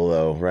appeal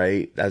though,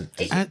 right? That's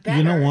It's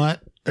You know better.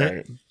 what?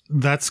 Right.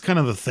 That's kind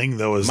of the thing,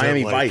 though. Is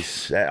Miami that, like,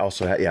 Vice. That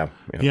also, yeah.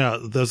 Yeah,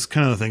 that's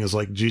kind of the thing. Is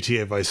like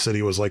GTA Vice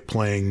City was like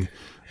playing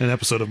an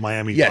episode of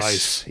Miami Yes.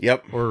 Vice,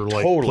 Yep. or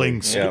like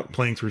Totally.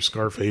 playing through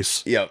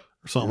Scarface, Yep.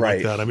 or something Right,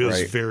 like that. I mean, it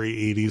was right. very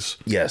 80s,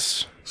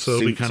 Yes. so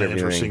it'll be Suits, kind of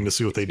everything. interesting to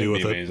see what they do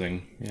It'd with be it.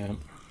 amazing. Yeah.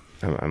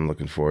 I'm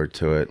looking forward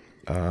to it.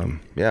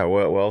 Yeah.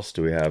 What else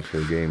do we have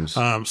for games?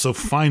 So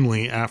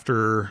finally,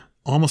 after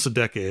almost a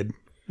decade,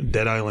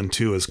 Dead Island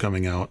 2 is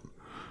coming out.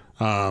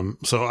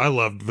 So I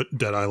loved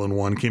Dead Island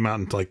 1. Came out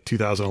in like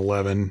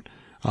 2011.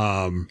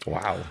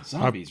 Wow.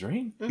 Zombies,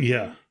 right?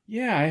 Yeah.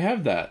 Yeah, I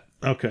have that.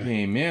 Okay.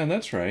 Hey, man,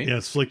 that's right. Yeah,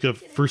 it's like a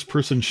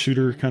first-person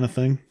shooter kind of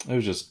thing. It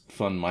was just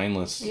fun,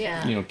 mindless,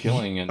 Yeah.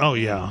 killing. And Oh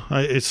yeah,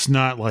 it's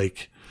not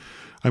like,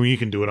 I mean, you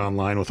can do it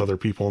online with other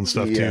people and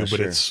stuff Yeah, too,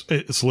 but sure.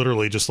 it's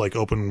literally just like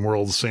open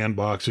world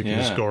sandbox. You can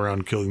just Yeah. go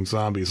around killing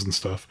zombies and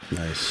stuff.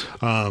 Nice.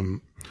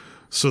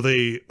 So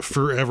they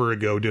forever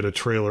ago did a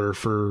trailer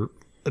for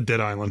Dead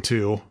Island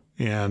 2,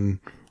 and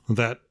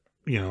that,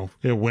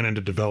 it went into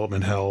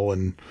development hell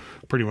and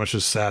pretty much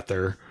just sat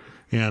there.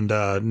 And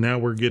now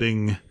we're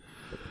getting,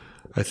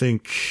 I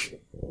think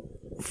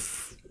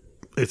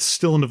it's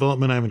still in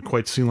development. I haven't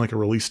quite seen like a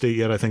release date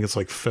yet. I think it's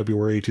like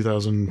February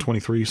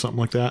 2023, something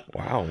like that.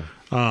 Wow.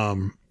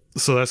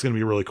 So that's going to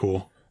be really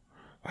cool.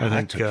 I That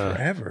think, took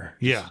forever.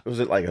 yeah. Was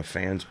it like a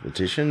fan's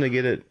petition to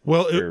get it?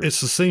 Well, Or-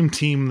 it's the same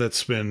team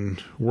that's been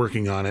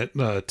working on it,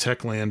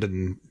 Techland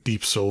and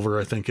Deep Silver,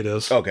 I think it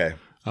is. Okay.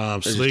 So They're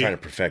just they, trying to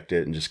perfect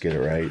it and just get it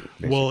right.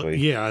 Basically. well,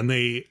 yeah, and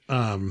they,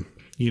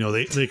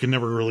 they can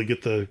never really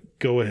get the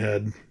go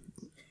ahead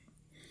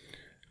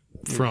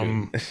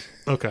from.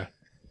 Okay,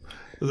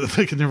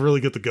 they can never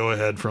really get the go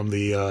ahead from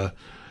the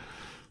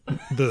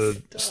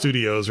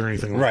studios or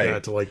anything like Right.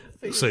 that to like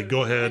say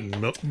go ahead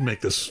and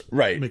make this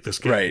Right. make this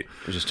game. Right.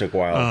 It just took a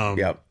while.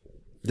 Yep.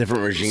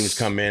 Different regimes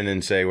come in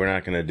and say we're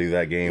not going to do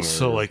that game.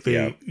 So like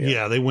they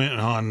yeah. they went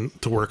on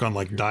to work on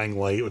like Dying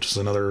Light, which is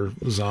another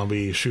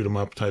zombie shoot 'em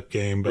up type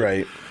game. But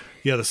Right.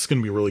 yeah, this is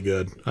gonna be really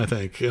good. I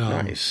think.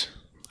 Nice.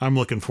 I'm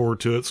looking forward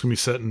to it. It's gonna be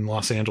set in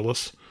Los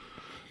Angeles,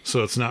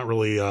 so it's not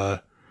really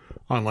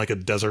on like a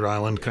desert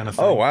island kind of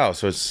thing. Oh wow.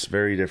 So it's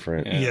very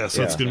different. yeah.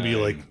 So it's yeah. gonna be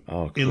like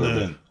Oh, cool. in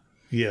the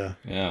yeah,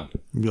 yeah.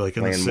 be like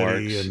in the Landmarks.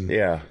 city, and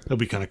Yeah. it'll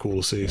be kind of cool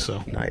to see.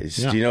 So Nice.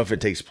 Yeah. Do you know if it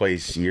takes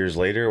place years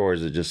later or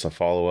is it just a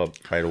follow up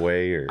right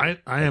away? Or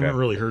I haven't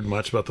really heard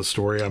much about the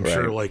story. I'm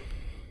sure Right. like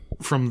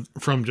from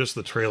just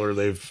the trailer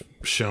they've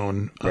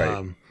shown, Right.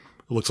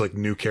 it looks like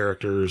new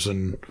characters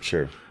and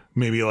Sure.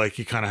 maybe like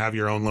you kind of have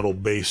your own little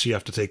base you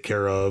have to take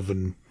care of,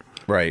 and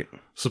Right.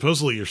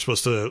 supposedly you're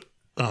supposed to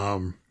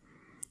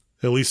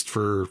at least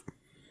for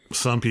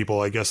some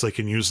people, I guess they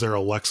can use their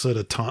Alexa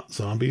to taunt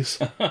zombies.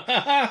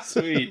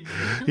 Sweet.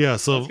 Yeah,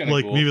 so kinda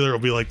like cool. maybe there'll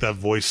be like that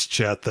voice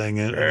chat thing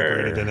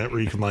integrated in it where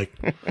you can like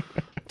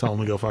tell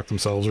them to go fuck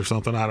themselves or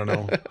something. I don't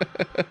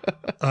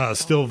know.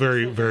 Still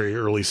very, very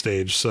early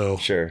stage, so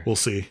Sure. we'll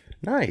see.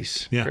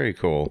 Nice. Yeah. Very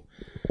cool.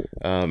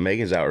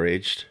 Megan's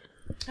outraged.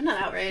 I'm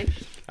not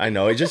outraged. I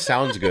know. It just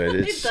sounds good.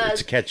 It's does.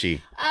 it's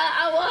catchy.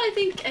 Well, I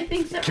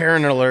think that.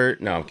 Karen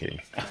alert. No, I'm kidding.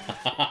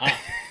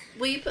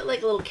 Will you put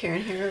like a little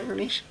Karen hair over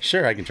me?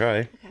 Sure, I can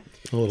try.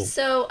 A little.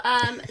 So,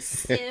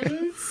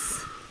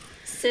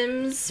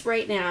 Sims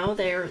right now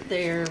they're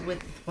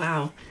with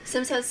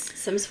Sims has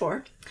Sims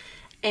 4,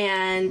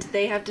 and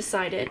they have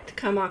decided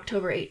come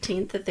October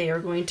 18th that they are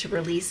going to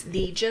release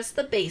just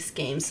the base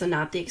game, so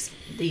not the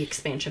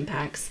expansion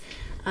packs,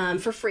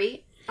 for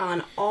free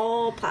on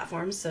all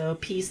platforms. So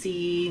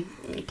PC,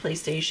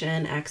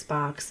 PlayStation,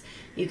 Xbox,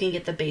 you can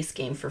get the base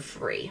game for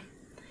free.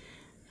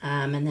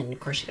 And then, of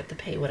course, you have to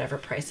pay whatever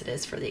price it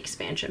is for the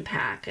expansion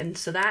pack. And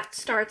so that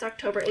starts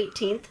October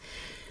 18th.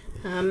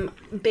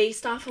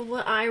 Based off of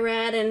what I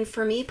read, and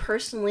for me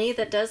personally,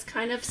 that does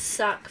kind of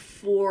suck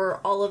for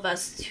all of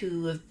us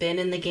who have been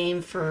in the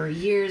game for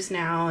years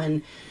now,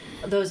 and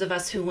those of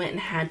us who went and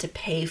had to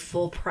pay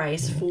full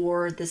price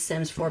for the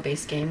Sims 4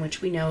 base game,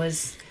 which we know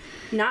is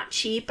not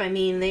cheap. I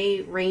mean,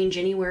 they range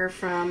anywhere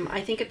from, I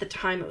think at the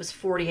time it was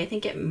 $40. I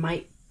think it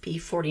might be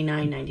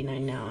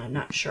 $49.99 now. I'm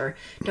not sure.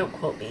 Don't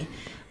quote me.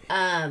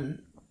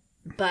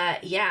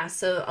 But yeah,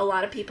 so a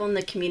lot of people in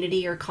the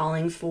community are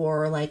calling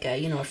for like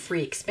a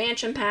free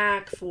expansion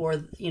pack for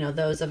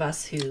those of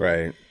us who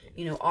Right.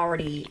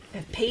 already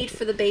have paid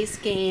for the base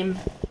game.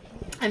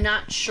 I'm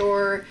not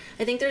sure.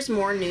 I think there's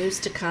more news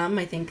to come.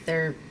 I think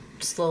they're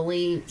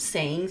slowly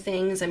saying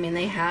things. I mean,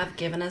 they have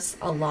given us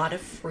a lot of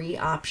free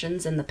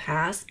options in the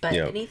past, but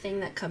Yep. anything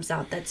that comes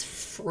out that's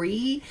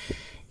free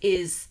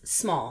is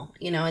small.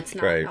 It's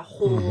not Right. a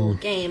whole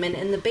game.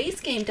 And the base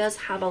game does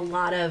have a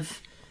lot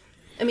of,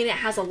 it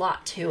has a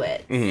lot to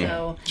it.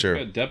 So Sure.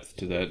 Got depth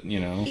to that,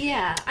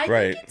 yeah, I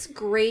Right. think it's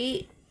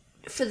great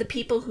for the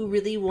people who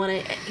really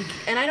want to,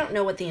 and I don't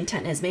know what the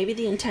intent is. Maybe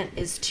the intent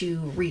is to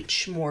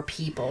reach more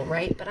people,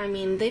 right? But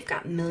they've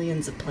got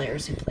millions of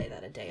players who play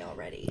that a day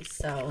already.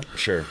 So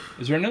Sure.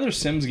 Is there another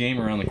Sims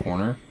game around the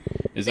corner?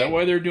 Is that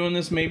why they're doing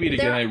this? Maybe to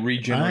kind of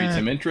regenerate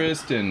some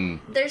interest and.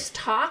 there's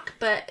talk,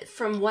 but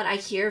from what I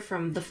hear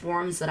from the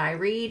forums that I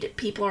read,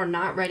 people are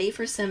not ready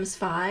for Sims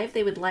 5.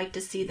 They would like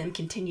to see them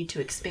continue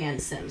to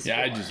expand Sims.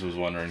 Yeah, I 4. just was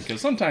wondering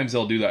because sometimes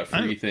they'll do that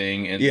free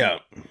thing and Yeah.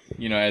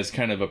 as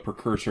kind of a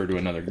precursor to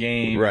another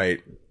game.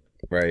 Right.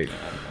 Right.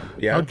 I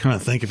Yeah. would kind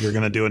of think if you're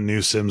going to do a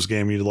new Sims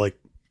game, you'd like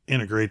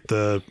integrate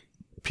the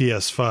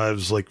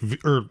PS5's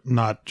or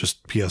not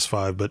just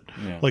PS5, but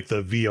like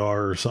the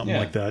VR or something Yeah.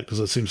 like that, because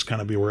it seems to kind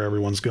of be where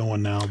everyone's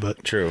going now.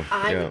 But True.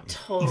 I Yeah. would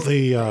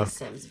totally The, play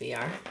Sims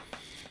VR.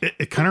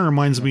 it kind of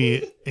reminds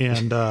me,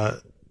 and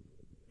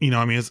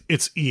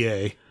it's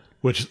EA,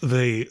 which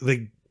they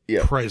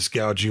Yeah. price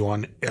gouge you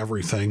on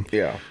everything.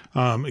 Yeah.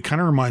 It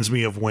kind of reminds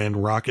me of when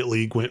Rocket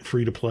League went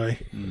free to play.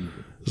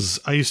 'Cause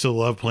I used to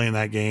love playing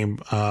that game.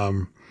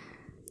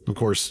 Of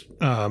course,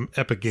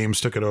 Epic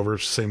Games took it over,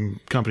 same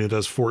company that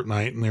does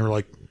Fortnite, and they were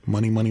like,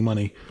 money, money,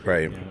 money.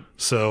 Right.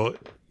 So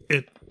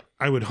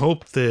I would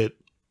hope that,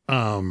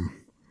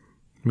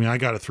 I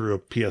got it through a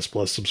PS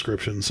Plus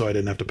subscription, so I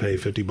didn't have to pay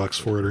 $50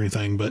 for it or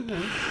anything, but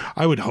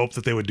I would hope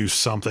that they would do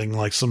something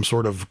like some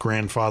sort of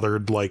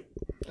grandfathered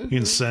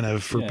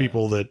incentive for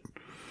people that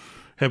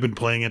have been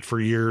playing it for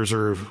years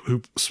or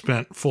who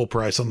spent full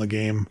price on the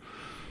game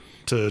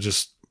to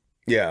just,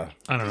 Yeah.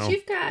 I don't know.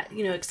 You've got,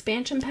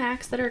 expansion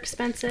packs that are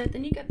expensive.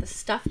 Then you got the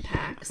stuff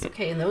packs.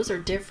 Okay, and those are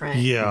different.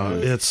 Yeah,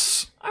 Those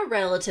it's are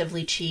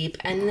relatively cheap.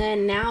 And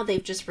then now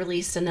they've just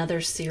released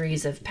another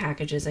series of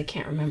packages. I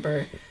can't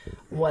remember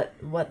what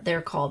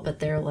they're called, but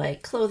they're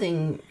like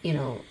clothing,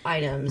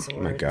 items.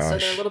 Or, my So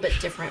gosh. they're a little bit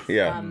different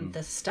Yeah. from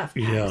the stuff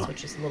packs, Yeah.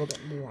 which is a little bit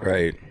more.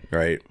 Right.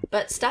 Right.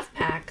 But stuff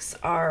packs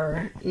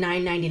are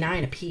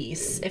 $9.99 a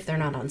piece if they're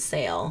not on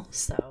sale.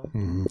 So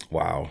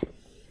Wow.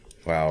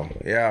 Wow.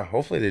 Yeah.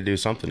 Hopefully they do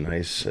something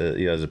nice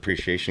as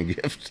appreciation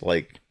gift.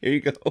 Like, here you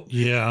go.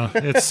 yeah,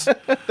 it's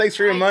Thanks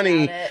for your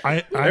money. Got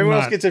it. I'm Everyone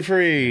else not- gets it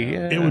free.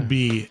 Yeah. It would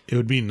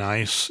be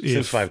nice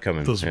if 5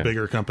 coming, those yeah.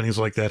 bigger companies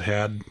like that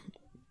had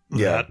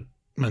that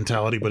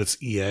mentality, but it's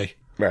E EA.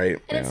 Right.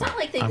 And it's not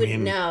like they wouldn't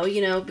mean-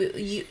 know, but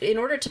in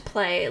order to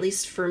play, at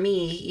least for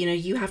me,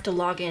 you have to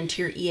log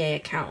into your EA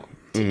account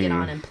to get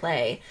on and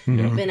play.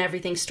 And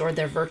everything's stored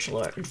there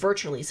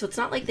virtually. So it's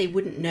not like they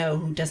wouldn't know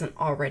who doesn't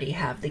already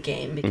have the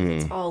game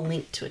because it's all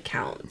linked to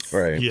accounts.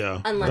 Right.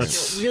 Yeah,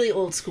 Unless you're really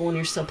old school and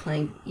you're still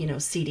playing,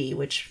 CD,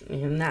 which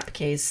in that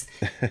case,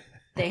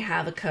 they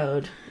have a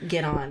code,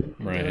 get on, and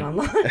do Right. it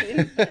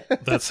online.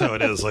 that's how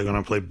it is. Like when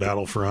I play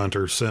Battlefront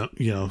or Sims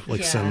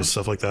Yeah.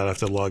 stuff like that, I have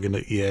to log into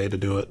EA to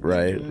do it.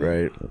 Right.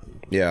 Right.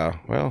 Yeah.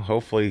 Well,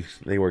 hopefully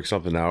they work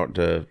something out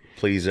to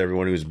please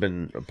everyone who's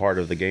been a part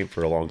of the game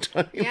for a long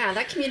time. Yeah,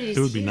 that community's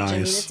It would be huge. I mean,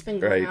 nice. it's been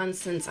going Right. on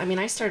since.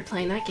 I started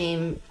playing that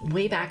game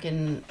way back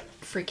in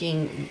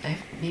freaking.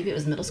 Maybe it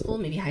was middle school,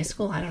 maybe high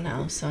school. I don't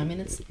know. So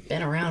it's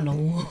been around a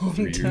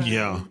long time.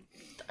 Yeah,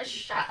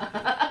 Shut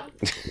up.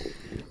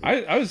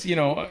 I was,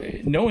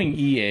 knowing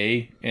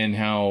EA and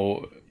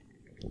how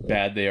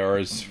bad they are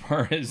as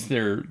far as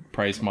their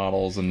price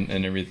models and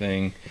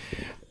everything,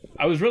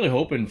 I was really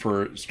hoping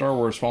for Star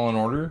Wars Fallen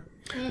Order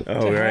Oh, to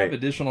have right.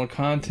 additional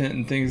content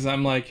and things.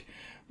 I'm like,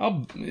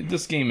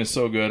 this game is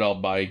so good, I'll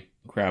buy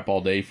crap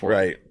all day for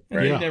Right. it. And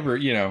Right. they never,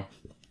 now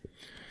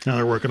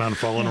they're working on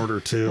Fallen Order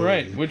 2.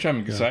 right, which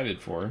I'm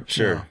excited for.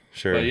 Sure.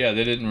 Sure. But yeah,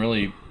 they didn't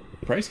really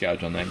price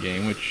gouge on that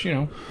game, which,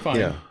 fine.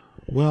 Yeah.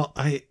 Well,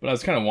 But I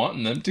was kind of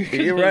wanting them to. 'cause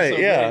You're they're right. so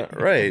Yeah.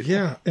 great. Right.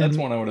 yeah, That's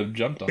and one I would have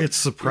jumped on. it's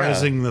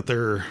surprising that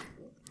they're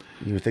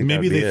You would think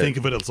maybe that'd they be it. think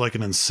of it as like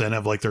an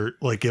incentive, like they're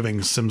like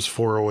giving Sims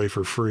 4 away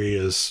for free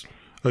is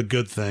a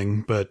good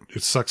thing, but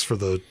it sucks for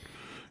the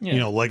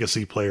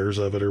legacy players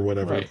of it or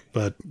whatever. Right.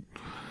 But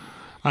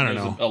I don't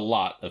There's know. a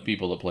lot of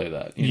people that play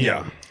that.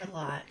 Yeah. A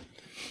lot.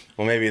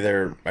 Well, maybe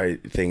their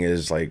thing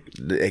is like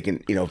they can,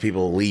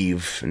 people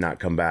leave and not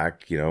come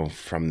back,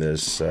 from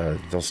this.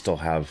 They'll still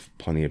have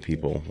plenty of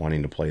people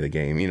wanting to play the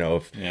game.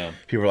 If Yeah.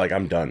 people are like,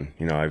 I'm done.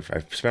 I've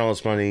spent all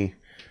this money.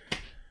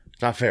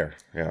 It's not fair.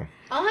 Yeah.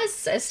 All as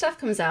stuff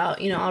comes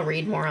out, I'll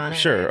read more on it.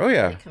 Sure. Oh,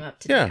 yeah. Come up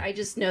to Yeah. date. I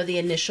just know the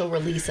initial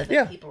release of it.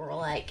 Yeah. People were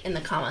like, in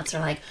the comments are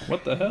like,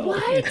 What the hell?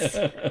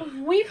 what?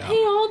 We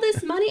pay all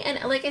this money,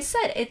 and like I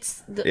said,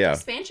 the Yeah.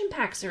 expansion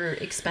packs are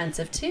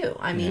expensive too.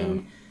 I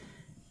mean,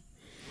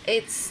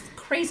 it's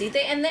crazy.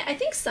 I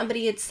think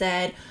somebody had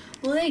said,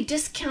 well, they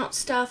discount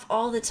stuff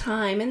all the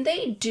time, and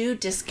they do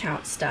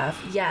discount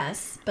stuff,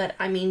 yes, but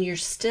I mean, you're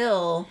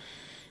still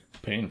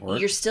Paying for it.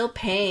 you're still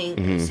paying.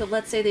 Mm-hmm. So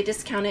let's say they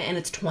discount it, and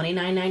it's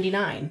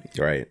 $29.99.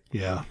 Right.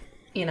 Yeah.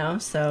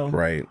 So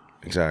Right.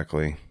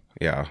 Exactly.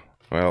 Yeah.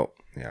 Well,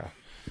 yeah.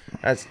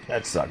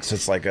 That sucks.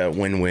 It's like a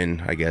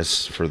win-win, I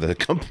guess, for the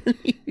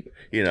company.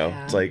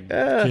 Yeah. It's like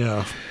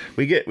Yeah.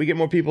 we get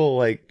more people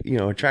like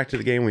attracted to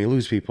the game when you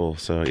lose people.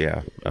 So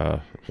yeah,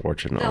 they'll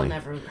fortunately,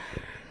 never.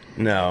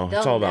 no, it's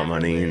they'll all about never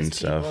money lose and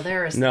stuff. people.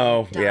 There are some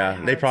No, yeah,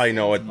 diehard they probably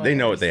know what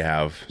players. they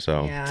have.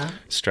 So Yeah.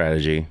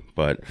 strategy,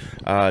 but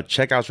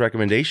checkouts,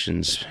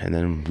 recommendations, and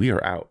then we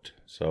are out.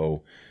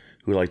 So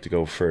who would like to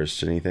go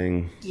first?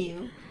 Anything?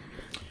 You.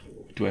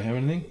 Do I have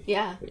anything?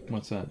 Yeah.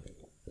 What's that?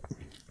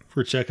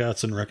 For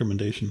checkouts and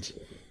recommendations.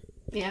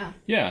 Yeah.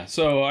 Yeah,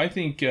 so I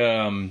think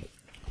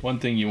one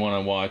thing you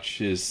want to watch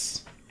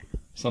is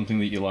something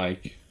that you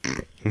like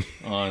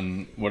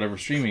on whatever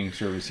streaming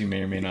service you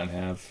may or may not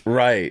have.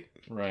 Right,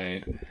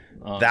 Right.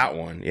 that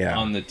one. Yeah.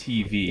 On the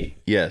TV.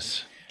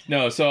 Yes.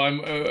 No, so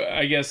I'm,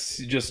 I guess,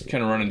 just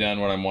kind of running down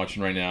what I'm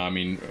watching right now. I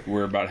mean,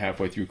 we're about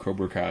halfway through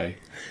Cobra Kai,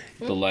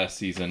 the last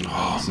season.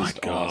 Oh, my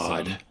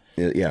God. Awesome.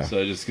 Yeah. So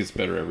it just gets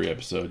better every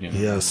episode,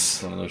 Yes.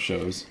 It's one of those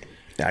shows.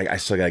 I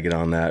still gotta get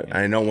on that.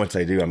 I know once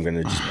I do, I'm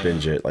gonna just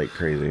binge it like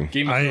crazy.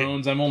 Game of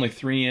Thrones, I'm only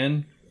 3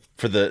 in.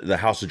 For the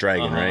House of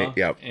Dragon, right?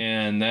 Yep.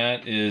 And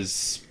that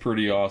is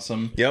pretty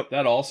awesome. Yep.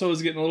 That also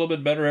is getting a little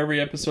bit better every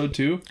episode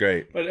too.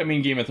 Great. But I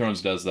mean, Game of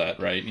Thrones does that,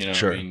 right?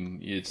 Sure. I mean,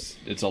 it's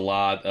a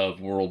lot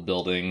of world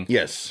building.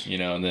 Yes.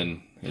 And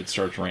then it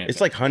starts ramping.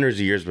 It's like hundreds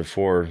of years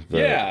before the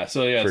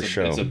first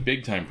show. It's a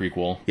big time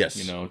prequel. Yes.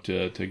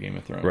 To Game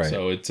of Thrones. Right.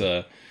 So it's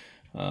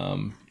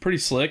pretty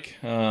slick.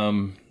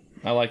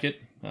 I like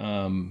it.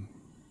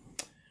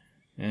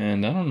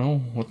 And I don't know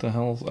what the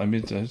hell. I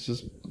mean, it's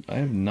just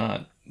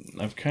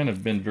I've kind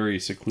of been very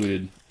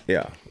secluded.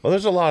 Yeah. Well,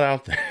 there's a lot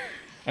out there.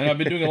 And I've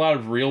been doing a lot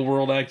of real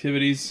world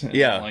activities. And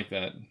Yeah. I don't like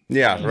that.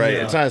 Yeah, right.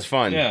 Yeah. It's not as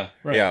fun. Yeah,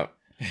 right. Yeah.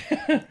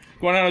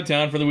 Going out of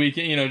town for the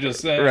weekend,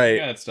 just Right.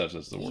 That stuff's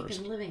just the You've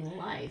worst. been living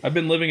life. I've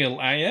been living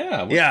what's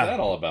Yeah. that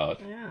all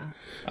about? Yeah.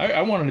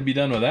 I wanted to be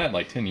done with that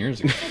like 10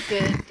 years ago. A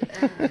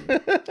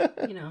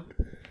good,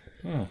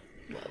 Yeah,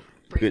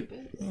 Good.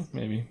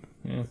 maybe.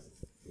 Yeah.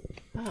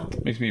 Oh.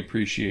 Makes me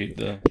appreciate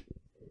the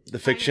The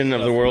fiction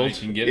of the Stuff world. I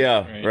can get,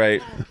 Yeah,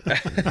 right?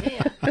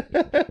 right.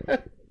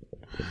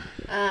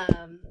 Yeah.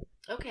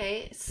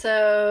 Okay,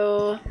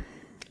 so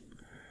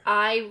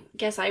I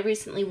guess I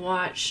recently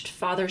watched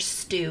Father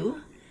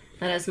Stew.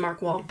 That has Mark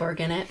Wahlberg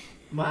in it.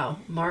 Wow,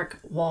 Mark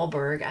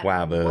Wahlberg. I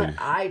don't know Wahlberg. what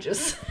I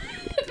just.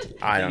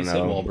 I don't you said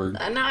know. Wahlberg.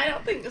 No, I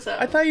don't think so.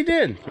 I thought you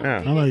did. Yeah.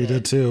 I know you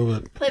did too,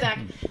 but Playback.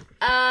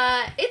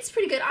 It's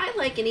pretty good. I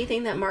like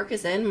anything that Mark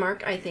is in.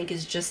 Mark, I think,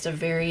 is just a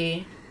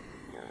very.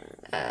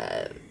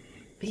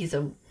 He's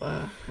a.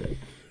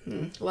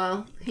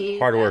 He.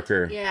 Hard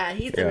worker. Yeah,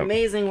 he's an Yep.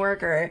 amazing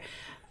worker.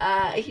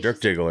 He's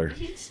Dirk just- Diggler.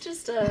 He's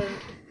just a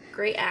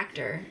great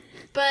actor.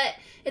 But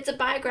it's a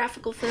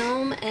biographical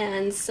film,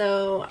 and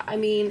so, I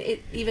mean,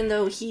 even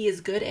though he is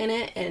good in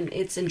it and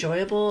it's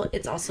enjoyable,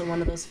 it's also one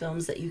of those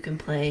films that you can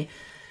play,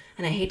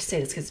 and I hate to say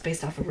this because it's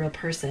based off a real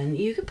person,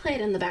 you could play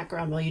it in the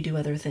background while you do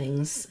other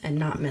things and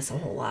not miss a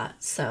whole lot.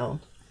 So,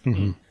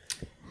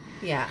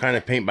 yeah. Kind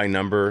of paint by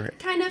number.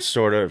 Kind of.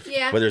 Sort of.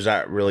 Yeah. But there's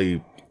not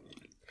really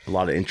a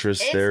lot of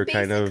interest It's there,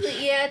 kind of.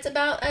 basically- Yeah, it's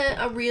about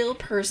a real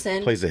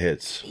person. Plays the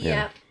hits.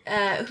 Yeah.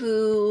 Yep.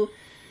 Who,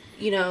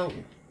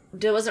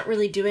 wasn't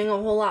really doing a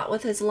whole lot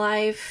with his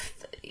life.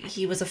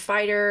 He was a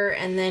fighter,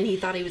 and then he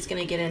thought he was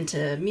going to get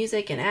into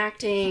music and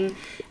acting,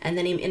 and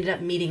then he ended up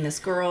meeting this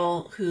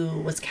girl who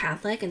was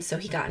Catholic, and so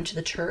he got into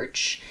the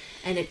church,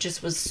 and it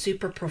just was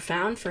super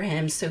profound for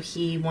him, so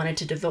he wanted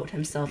to devote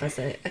himself as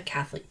a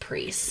Catholic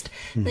priest.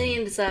 Then he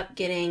ends up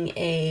getting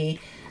a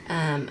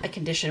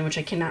condition which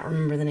I cannot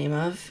remember the name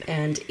of,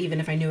 and even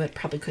if I knew it,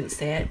 probably couldn't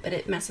say it, but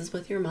it messes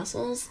with your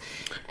muscles,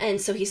 and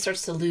so he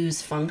starts to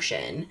lose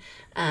function.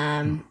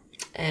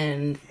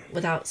 And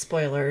without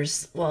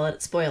spoilers,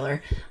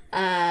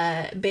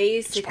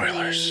 basically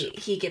Spoilers.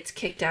 he gets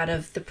kicked out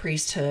of the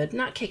priesthood.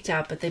 Not kicked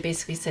out, but they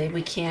basically say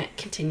we can't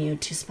continue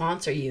to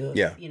sponsor you.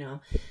 Yeah.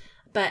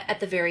 But at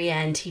the very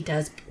end, he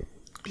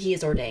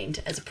is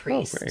ordained as a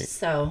priest. great.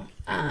 So,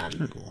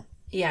 cool.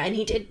 yeah, and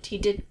he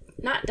did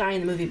not die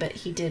in the movie, but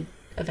he did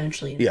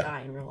eventually Yeah.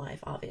 die in real life,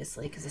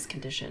 obviously, because his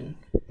condition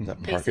Is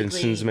that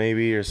Parkinson's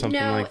maybe or something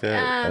No, like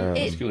that?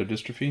 Muscular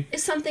dystrophy.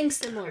 is something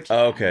similar to Oh,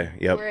 that, okay.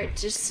 Yep. where it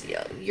just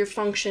your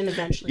function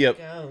eventually Yep.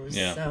 goes.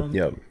 Yeah. So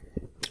Yep.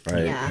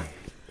 Right. yeah.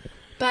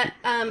 But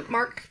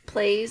Mark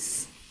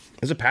plays,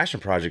 It's a passion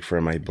project for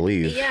him, I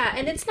believe. yeah,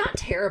 and it's not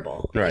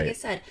terrible, like I Right.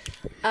 said.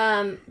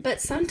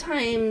 But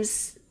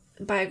sometimes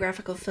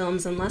biographical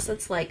films, unless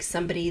it's like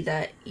somebody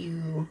that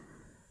you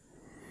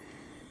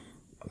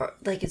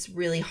like, it's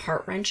really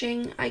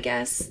heart-wrenching, I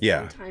guess.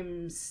 Yeah.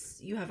 Sometimes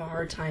you have a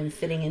hard time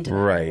fitting into that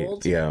Right,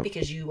 mold, yeah.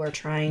 because you are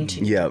trying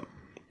to, Yep.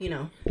 you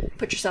know,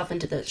 put yourself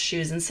into the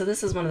shoes. And so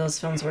this is one of those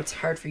films where it's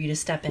hard for you to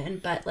step in,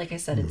 but like I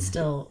said, it's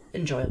still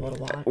enjoyable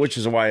to watch. Which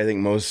is why I think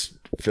most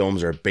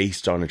films are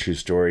based on a true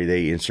story.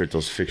 They insert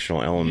those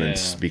fictional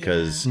elements Yeah.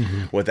 because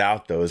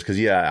without those, because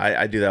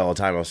I do that all the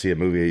time. I'll see a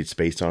movie it's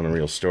based on a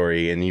real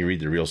story, and you read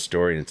the real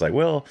story, and it's like,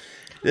 well,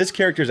 this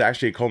character is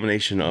actually a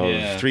culmination of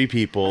Yeah. 3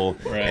 people,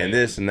 Right. and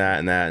this and that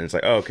and that, and it's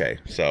like, oh, okay,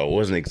 so it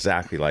wasn't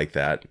exactly like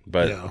that,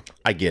 but Yeah.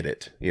 I get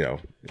it. You know,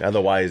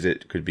 otherwise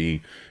it could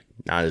be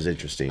not as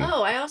interesting.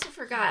 Oh, I also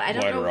forgot. I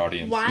don't Wider know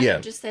audience. why Yeah.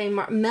 I'm just saying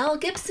Mel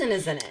Gibson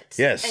is in it.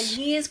 Yes. And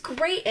he is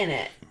great in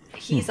it.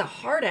 He's a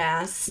hard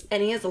ass,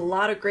 and he has a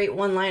lot of great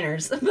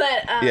one-liners. But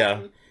Yeah.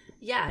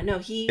 yeah, no,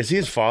 he Is he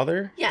his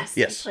father? Yes,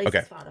 he Yes. plays Okay.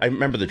 his father. I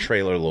remember the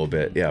trailer a little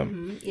bit. Yeah.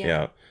 yeah.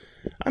 Yeah.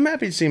 I'm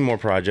happy to see more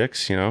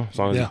projects, you know, as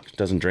long as Yeah. he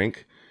doesn't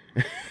drink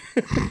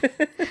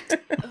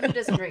Who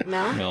doesn't drink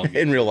Mel? Mel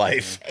in real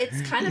life.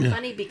 It's kind of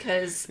funny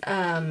because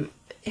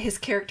his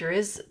character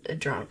is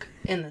drunk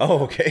in this. Oh,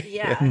 film. okay.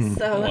 Yeah,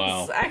 so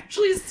Wow. it's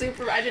actually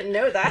super. I didn't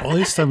know that. Well, at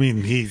least, I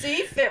mean, he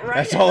See, fit right.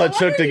 That's in. all No it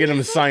took wonder to he get him to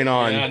was sign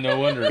on. Yeah, no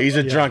wonder. He's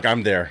a drunk.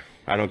 I'm there.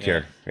 I don't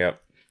care. Yep.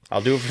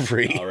 I'll do it for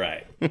free. All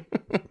right.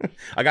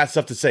 I got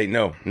stuff to say.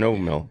 No,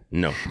 Mel.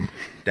 No.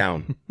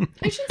 Down.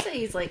 I should say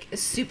he's like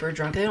super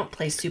drunk. They don't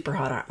play super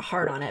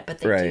hard on it, but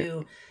they Right.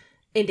 do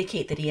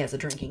indicate that he has a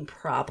drinking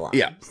problem.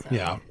 Yeah. So,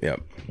 yeah.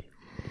 Yep.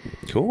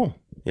 Cool.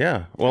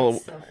 Yeah. Well,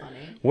 so funny.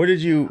 where did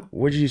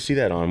you see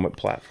that on? What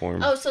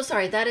platform? Oh, so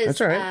sorry. That is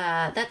That's all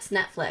right. that's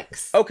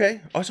Netflix.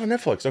 Okay. Oh, it's on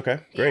Netflix. Okay.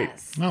 Great.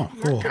 Yes. Oh,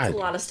 Mark cool. puts a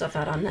lot of stuff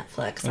out on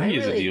Netflix. I think he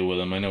has a really, deal with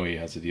him. I know he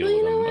has a deal Well,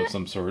 you with know him what? of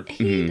some sort.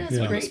 He does a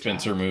Like the great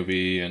Spencer job.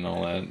 movie and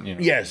all that. You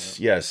know,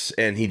 Yes.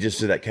 And he just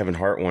did that Kevin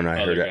Hart one.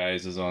 I Other heard that.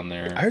 guys is on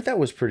there. I heard that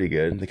was pretty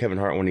good. The Kevin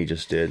Hart one he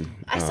just did.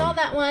 I saw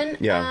that one.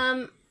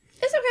 yeah.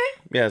 It's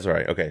okay. Yeah, it's all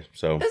right. Okay.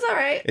 So It's all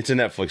right. it's a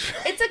Netflix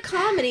film. It's a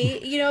comedy,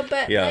 you know,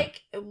 but Yeah.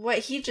 like what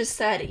he just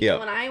said, you Yeah. know,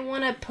 when I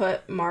want to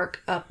put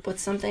Mark up with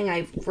something,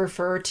 I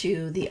refer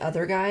to the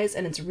other guys,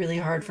 and it's really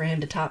hard for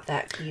him to top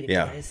that comedic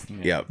Yeah. guys.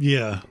 Yeah.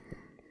 Yeah.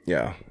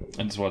 Yeah.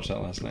 I just watched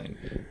that last night.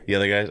 The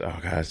other guys, oh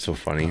god, it's so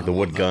funny. The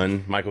Wood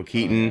Gun, Michael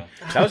Keaton.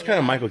 That was kind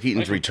of Michael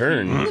Keaton's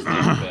return.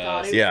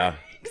 Best. Yeah.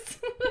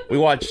 We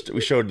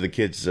showed the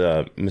kids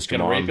Mr. Got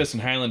a Mom. rapist in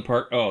Highland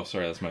Park. Oh,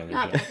 sorry, that's my other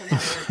Not joke.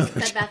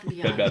 Bed Bath &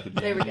 Beyond. Bed Bath &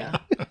 There we go.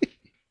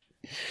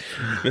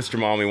 Mr.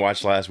 Mom we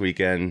watched last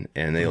weekend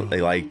and they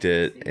liked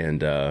it,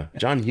 and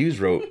John Hughes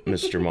wrote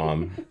Mr.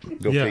 Mom.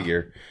 Go Yeah.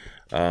 figure.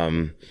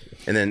 And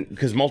then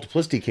because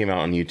Multiplicity came out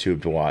on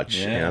YouTube to watch,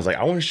 Yeah. and I was like,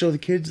 I want to show the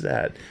kids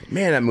that.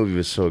 Man, that movie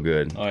was so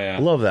good. Oh, yeah. I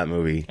love that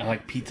movie. I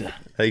like pizza.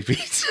 Like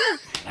pizza.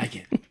 I like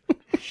it.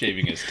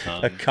 Shaving his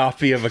tongue. A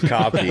copy of a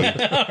copy.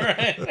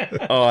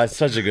 Oh, that's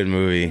such a good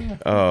movie.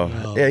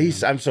 Oh, yeah.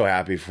 I'm so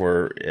happy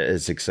for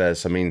his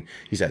success. I mean,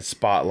 he's had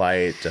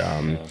Spotlight.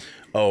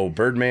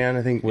 Birdman,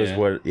 I think was Yeah.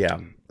 what. Yeah.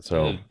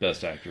 So The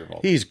best actor of all.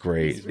 he's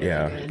great.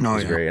 Yeah, good.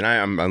 he's great. And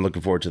I'm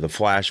looking forward to the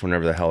Flash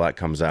whenever the hell that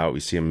comes out. We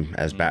see him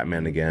as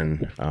Batman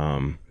again.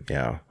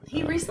 Yeah.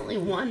 He recently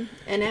won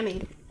an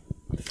Emmy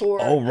for.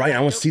 Oh right, I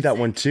want to see that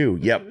one too.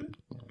 Yep.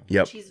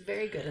 Yep. She's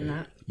very good in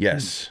that.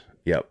 Yes.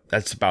 Yep.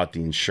 That's about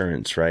the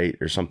insurance, right,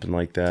 or something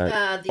like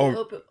that. The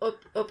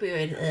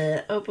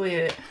opioid.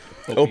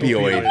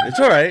 Opioid. It's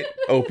all right.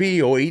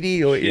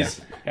 Opioid. Yeah.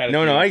 Had a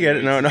No, few I get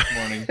it. No, opioids this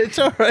morning. It's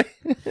all right.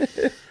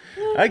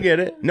 I get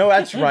it. No,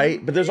 that's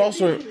right. But there's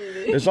also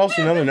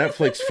another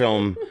Netflix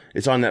film.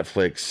 It's on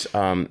Netflix.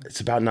 It's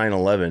about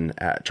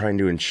 9/11, trying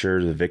to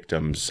insure the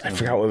victims. I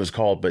forgot what it was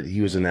called, but he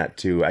was in that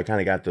too. I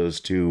kind of got those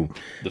two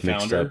The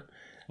mixed Founder up.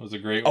 was a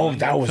great Oh, one.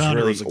 that was Founder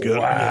really was a good.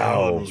 Yeah,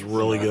 wow. it was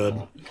really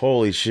good.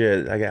 Holy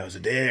shit, that guy was a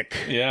dick.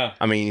 Yeah,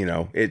 I mean,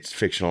 it's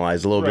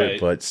fictionalized a little Right.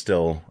 bit, but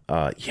still,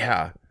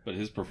 yeah. but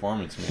his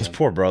performance, man.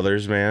 Poor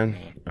brothers, man.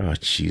 Oh,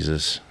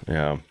 Jesus.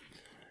 Yeah.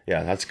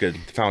 Yeah, that's good.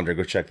 Founder,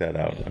 go check that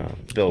out.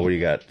 Bill, what do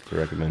you got to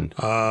recommend?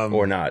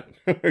 Or not?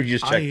 Or you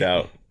just checked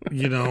out?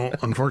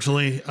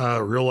 Unfortunately,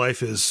 real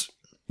life is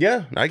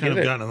Yeah, I get kind of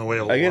it. gotten in the way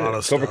of I a get lot it.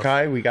 of Cobra stuff.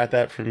 Kai, we got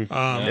that from.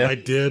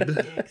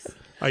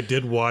 I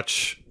did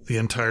watch the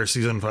entire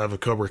season 5 of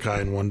Cobra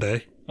Kai in one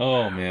day.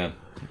 Oh man,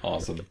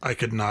 awesome. I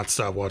could not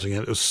stop watching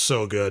it. It was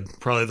so good.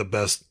 Probably the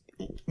best,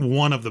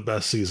 one of the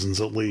best seasons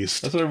at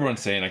least. That's what everyone's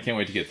saying. I can't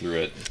wait to get through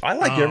it. I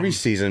like every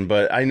season,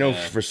 but I know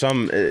for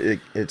some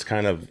it's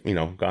kind of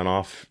gone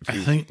off. I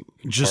think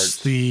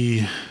just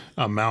the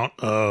amount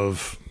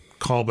of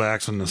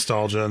callbacks and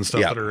nostalgia and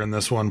stuff Yeah. that are in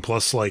this one,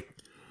 plus like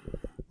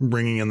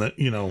bringing in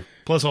the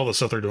plus all the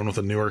stuff they're doing with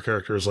the newer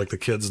characters like the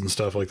kids and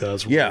stuff like that.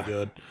 It's really Yeah.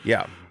 good.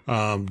 Yeah,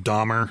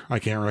 Dahmer, I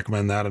can't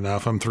recommend that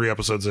enough. I'm 3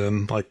 episodes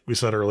in, like we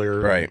said earlier.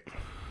 right.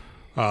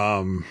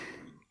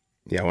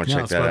 Yeah, I want to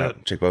check that's that about out.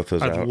 it. Check both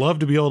those I'd out. love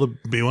to be able to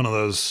be one of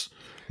those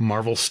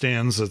Marvel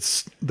stands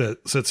that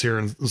sits here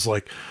and is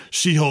like,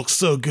 She-Hulk's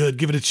so good,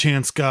 give it a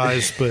chance,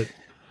 guys. But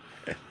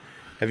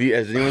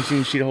Has anyone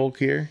seen She-Hulk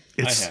here?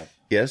 I have.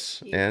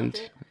 Yes, You and loved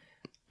it?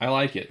 I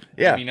like it.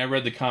 Yeah. I mean, I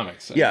read the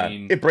comics. yeah, I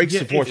mean, it breaks Yeah,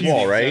 the fourth if you-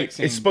 wall, right? exact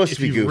same- It's supposed If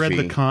to be you've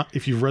goofy.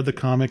 if you've read the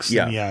comics,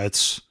 then Yeah.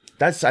 it's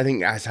I think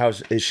that's how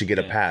it should get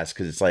a pass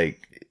because it's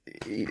like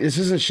this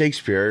isn't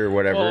Shakespeare or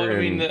whatever. well, I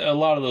and- mean, a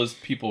lot of those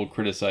people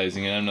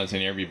criticizing it, I'm not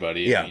saying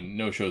everybody. Yeah. I mean,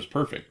 no show's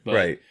perfect. But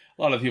Right.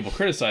 a lot of people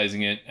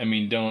criticizing it, I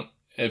mean,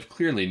 have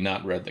clearly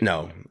not read the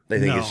no, comic. they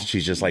think No.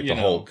 she's just like You the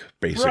know. Hulk,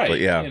 basically.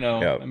 Right. Yeah, You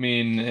know, yeah. I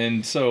mean,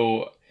 and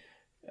so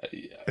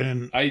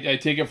and I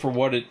take it for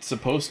what it's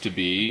supposed to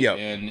be, Yep.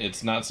 and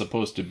it's not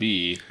supposed to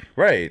be,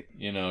 Right,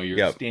 your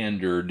Yep.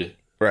 standard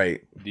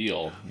right.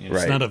 deal. You know?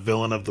 Right. it's not a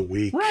villain of the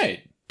week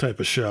Right. type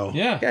of show.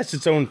 Yeah. Yeah, it's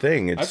its own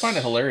thing. It's, I find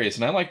it hilarious,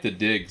 and I like the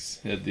digs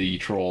at the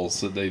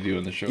trolls that they do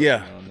in the show. Yeah.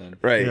 now and then.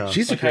 right. Yeah.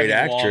 She's Like a great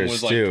having Wong actress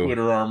was, like, too.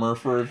 Twitter armor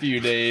for a few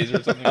days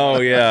or something.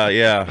 Oh yeah,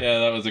 yeah, Yeah,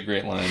 that was a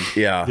great line.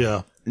 yeah.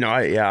 Yeah. No,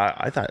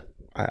 I thought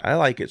I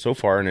like it so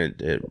far, and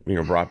it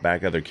brought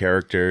back other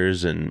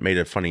characters and made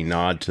a funny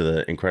nod to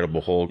the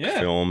Incredible Hulk Yeah.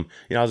 film.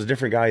 I was a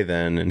different guy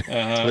then, and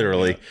Uh-huh,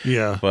 literally.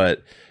 Yeah.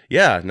 But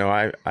yeah, no,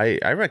 I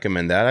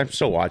recommend that. I'm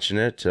still watching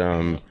it.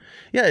 Yeah,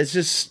 it's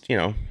just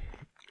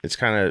it's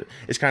kind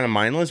of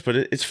mindless, but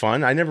it's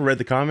fun. I never read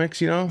the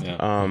comics, Yeah.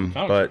 Comics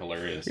are but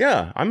hilarious.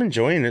 yeah, I'm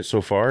enjoying it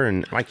so far,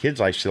 and my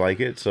kids actually like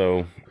it.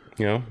 So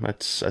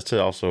that's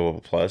also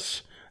a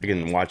plus. I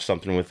can watch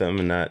something with them,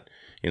 and that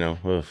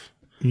oof.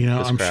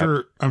 I'm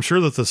crap. sure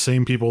that the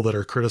same people that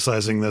are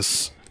criticizing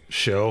this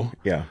show,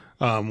 Yeah.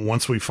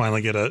 once we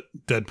finally get a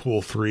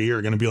Deadpool 3,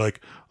 are going to be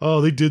like,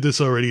 oh, they did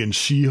this already in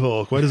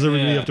She-Hulk. Why does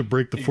everybody Yeah, have to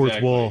break the fourth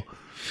exactly. wall?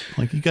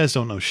 Like, you guys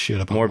don't know shit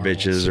about More Marvel,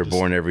 bitches so are just-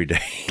 born every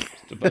day.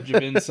 A bunch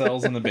of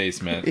incels in the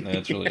basement.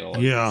 That's really all.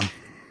 Yeah.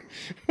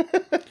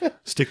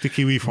 Stick to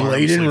Kiwi Farms.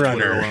 Blade and leave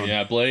Twitter Runner. alone.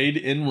 Yeah, Blade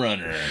and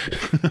Runner.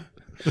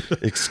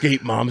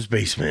 Escape mom's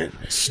basement.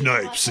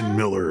 Snipes and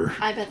Miller.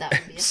 I bet that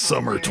would be a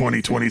Summer hilarious-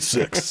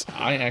 2026.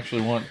 I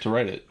actually want to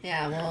write it.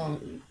 Yeah, well,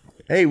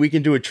 Hey, we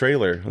can do a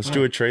trailer. Let's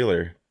do a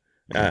trailer.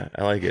 Yeah,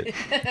 I like it.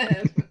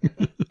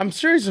 I'm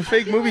serious, a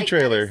fake I feel movie like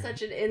trailer. That is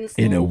such an insult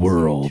In a to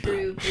world.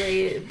 true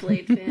Blade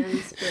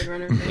fans, Blade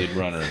Runner fans. Blade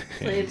Runner.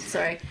 Blade,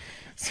 sorry.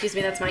 Excuse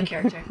me, that's my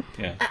character.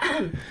 Yeah.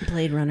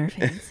 Blade Runner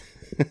fans.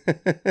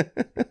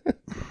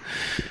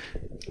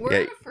 We're Yeah,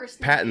 on a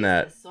first name patent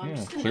that. basis, so I'm Yeah,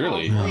 just gonna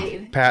clearly. call it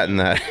Blade. Patting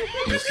that.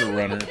 Mr.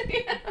 Runner.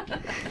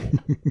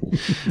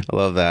 I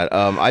love that.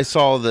 I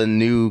saw the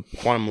new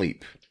Quantum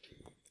Leap.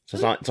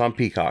 So it's on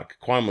Peacock.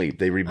 Quantum Leap.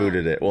 They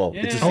rebooted it. Well,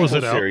 it's a Yeah. Oh, is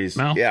sequel it out series.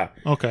 now? Yeah.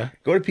 Okay.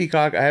 Go to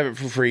Peacock. I have it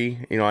for free.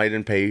 I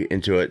didn't pay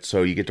into it,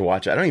 so you get to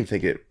watch it. I don't even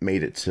think it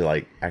made it to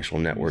like actual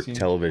network seen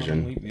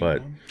television. Quantum Leap,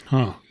 But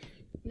Huh.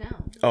 No.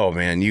 oh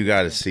man, you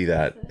got to see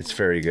that. It's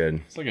very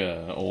good. It's like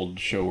an old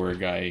show where a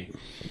guy,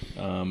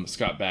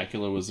 Scott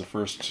Bakula was the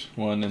first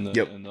one in the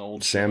Yep. in the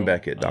old Sam show.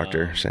 Beckett,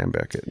 Doctor Sam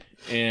Beckett.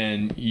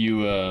 And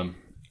you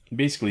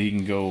basically he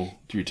can go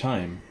through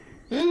time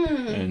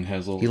and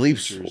has little He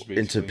leaps creatures, into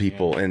basically,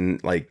 people yeah.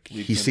 and like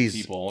Leaps he into sees.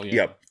 people, yeah.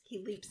 Yep. He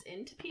leaps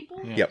into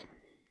people? Yeah. Yep.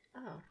 Oh.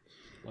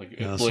 Like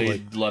Yeah, if so,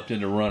 Blade leapt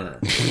into Runner.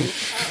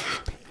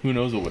 Who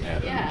knows what would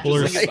happen? Yeah. Just Well,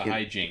 look at the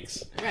there's-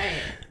 hijinks. Right.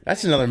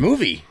 That's another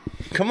movie.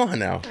 Come on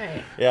now.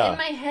 Right. Yeah. In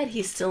my head,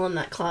 he's still in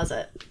that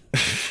closet.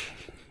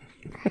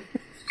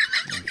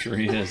 I'm sure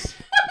he is.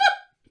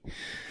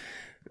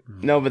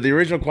 No, but the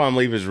original Quantum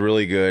Leap is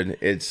really good.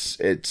 It's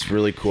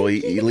really cool.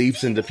 He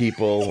leaps into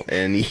people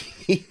and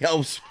he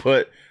helps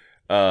put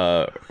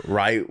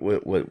right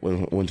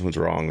when one's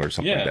wrong or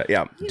something Yeah. like that.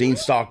 Yeah. Dean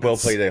Stockwell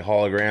played a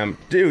hologram.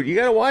 Dude, you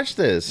gotta watch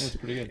this. That's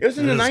pretty good. It was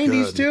in the That is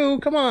 90s good. too.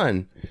 Come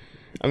on.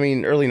 I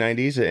mean, early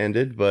 90s it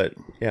ended, but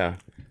yeah.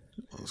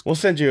 We'll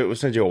send you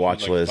a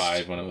watch Like list.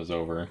 5 when it was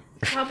over.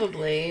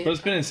 Probably. But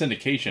it's been in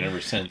syndication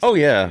ever since. Oh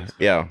yeah,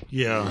 yeah.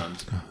 Yeah.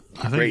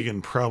 I think Great. you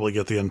can probably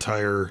get the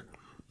entire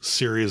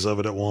series of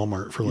it at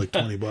Walmart for like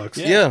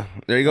 $20. Yeah.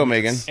 There you go,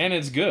 Megan. And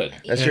it's good.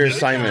 That's your Your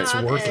assignment.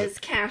 job worth it. as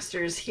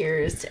casters here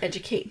is to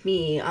educate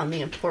me on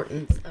the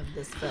importance of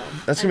this film.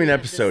 That's gonna be an I mean,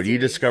 of this episode. You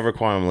series. discover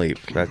Quantum Leap.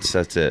 That's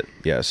it.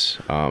 Yes.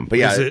 But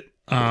yeah, Is it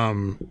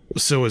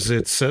so is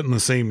it set in the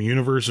same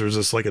universe, or is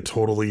this like a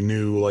totally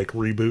new like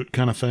reboot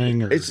kind of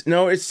thing? Or it's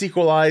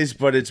sequelized,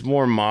 but it's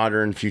more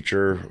modern,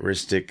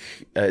 futuristic.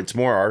 It's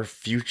more our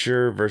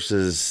future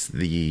versus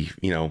the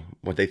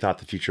what they thought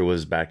the future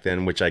was back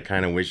then, which I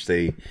kind of wish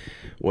they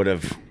would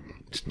have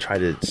tried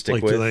to stick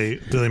like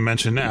with. do they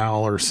mention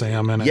Al or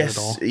Sam in it at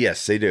all?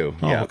 Yes, they do.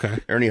 Oh, yeah. okay.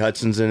 Ernie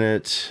Hudson's in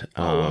it.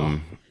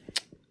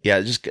 Yeah,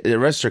 just the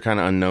rest are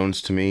kind of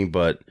unknowns to me,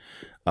 but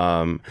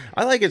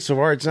I like it so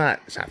far. It's not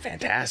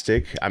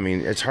fantastic. I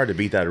mean, it's hard to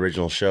beat that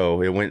original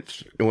show. It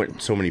went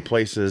so many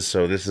places.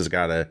 So this has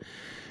got to,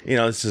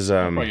 this is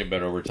Probably get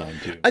better over time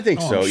too. I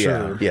think so.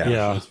 sure. Yeah.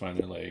 Yeah. Just find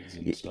their legs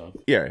and stuff.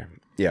 Yeah.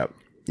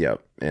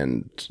 Yep.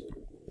 And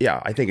yeah,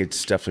 I think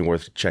it's definitely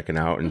worth checking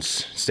out and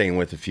staying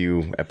with a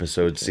few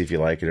episodes, see if you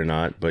like it or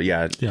not. But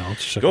yeah, Yeah,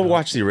 let's check go it out.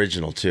 watch the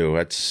original too.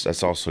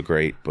 That's also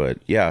great. But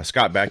yeah,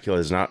 Scott Bakula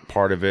is not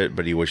part of it,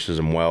 but he wishes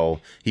him well.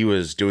 He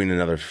was doing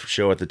another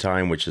show at the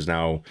time, which is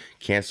now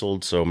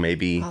canceled. So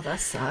maybe Oh, that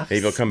sucks.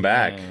 maybe he'll come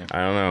back. I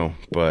don't know,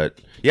 but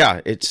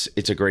yeah, it's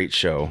a great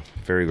show,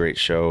 very great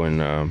show,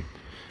 and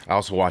I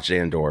also watched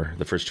Andor,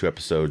 the first 2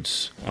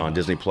 episodes on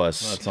Disney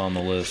Plus. That's on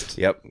the list.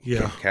 Yep.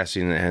 Yeah.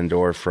 Cassian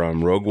Andor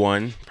from Rogue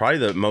One, probably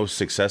the most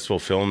successful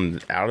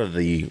film out of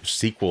the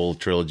sequel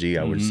trilogy,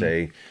 I would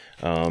say.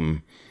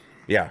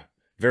 Yeah,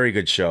 very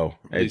good show.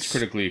 It's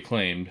critically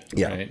acclaimed.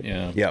 Yeah. Right?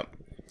 Yeah. Yep.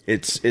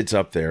 It's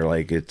up there.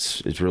 Like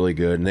it's really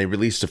good. And they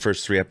released the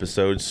first 3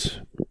 episodes,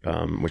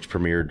 which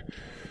premiered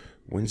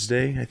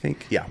Wednesday, I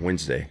think. Yeah,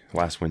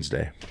 last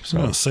Wednesday. So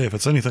I'm gonna say if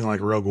it's anything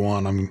like Rogue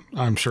One,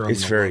 I'm sure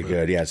it's gonna very love it.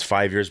 good. Yeah, it's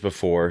 5 years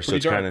before, so Pretty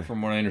it's dark, kind of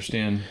from what I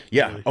understand.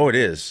 yeah. Oh, it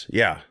is.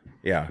 Yeah.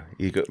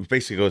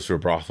 Basically goes to a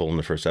brothel in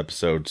the first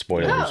episode.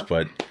 Spoilers, Oh.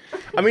 but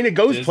I mean, it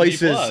goes Disney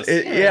places. Plus.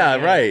 Yeah,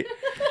 right.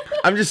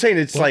 I'm just saying,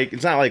 it's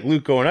not like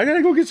Luke going, I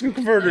gotta go get some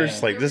converters.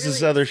 Yeah. Like this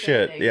is Really other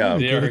shit. exciting. Yeah.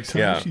 They are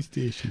Yeah. Tashi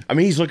Station. I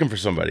mean, he's looking for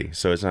somebody,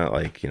 so it's not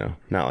like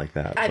not like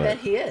that. I but bet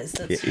he is.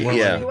 That's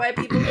yeah. why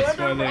people go That's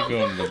why to they Rogue.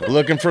 go into the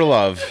looking for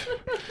love.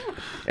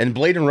 And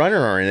Blade and Runner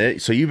are in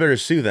it, so you better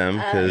sue them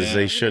because Yeah.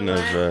 they You shouldn't know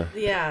have.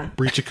 what? Yeah.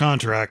 Breach of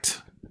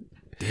contract.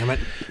 Damn it.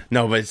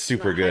 No, but it's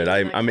super good.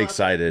 I'm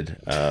excited.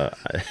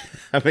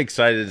 I'm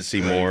excited to see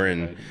more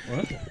and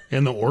what?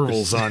 And the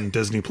Orville's on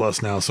Disney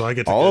Plus now, so I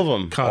get to all get of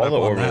them. caught All up the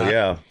on Orville, that.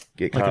 yeah.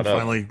 Get I caught can up.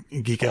 finally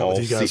geek out with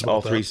you guys all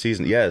about 3 that.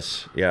 seasons.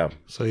 Yes, yeah.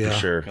 So yeah, for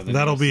sure. The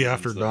that'll new be season's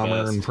after the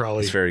Dahmer best. and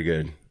probably It's very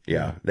good.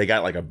 Yeah, they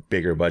got like a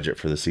bigger budget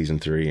for the season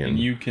 3, and And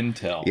you can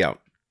tell. yeah.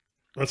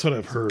 that's what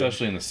I've heard.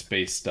 Especially in the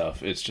space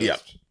stuff. It's just Yeah.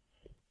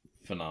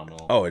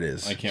 phenomenal. Oh, it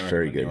is. I can't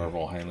Very recommend good. the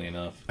Orville highly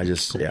enough. I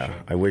just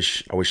I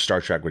wish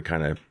Star Trek would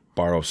kind of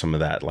borrow some of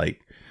that.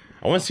 Like,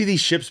 I want to see these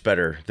ships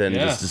better than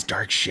Yeah. this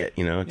dark shit.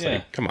 It's Yeah.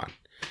 like, come on.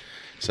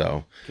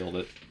 So Killed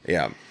it.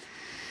 yeah,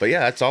 but yeah,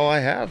 that's all I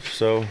have.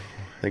 So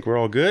I think we're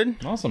all good.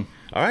 Awesome.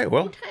 All right,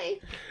 well, Hi.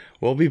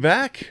 we'll be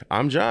back.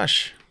 I'm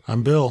Josh.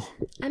 I'm Bill.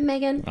 I'm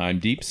Megan. I'm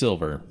Deep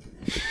Silver.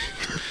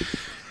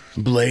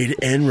 Blade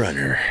and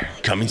Runner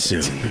coming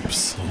soon.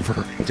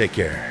 Silver. Take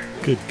care.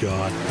 Good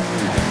God.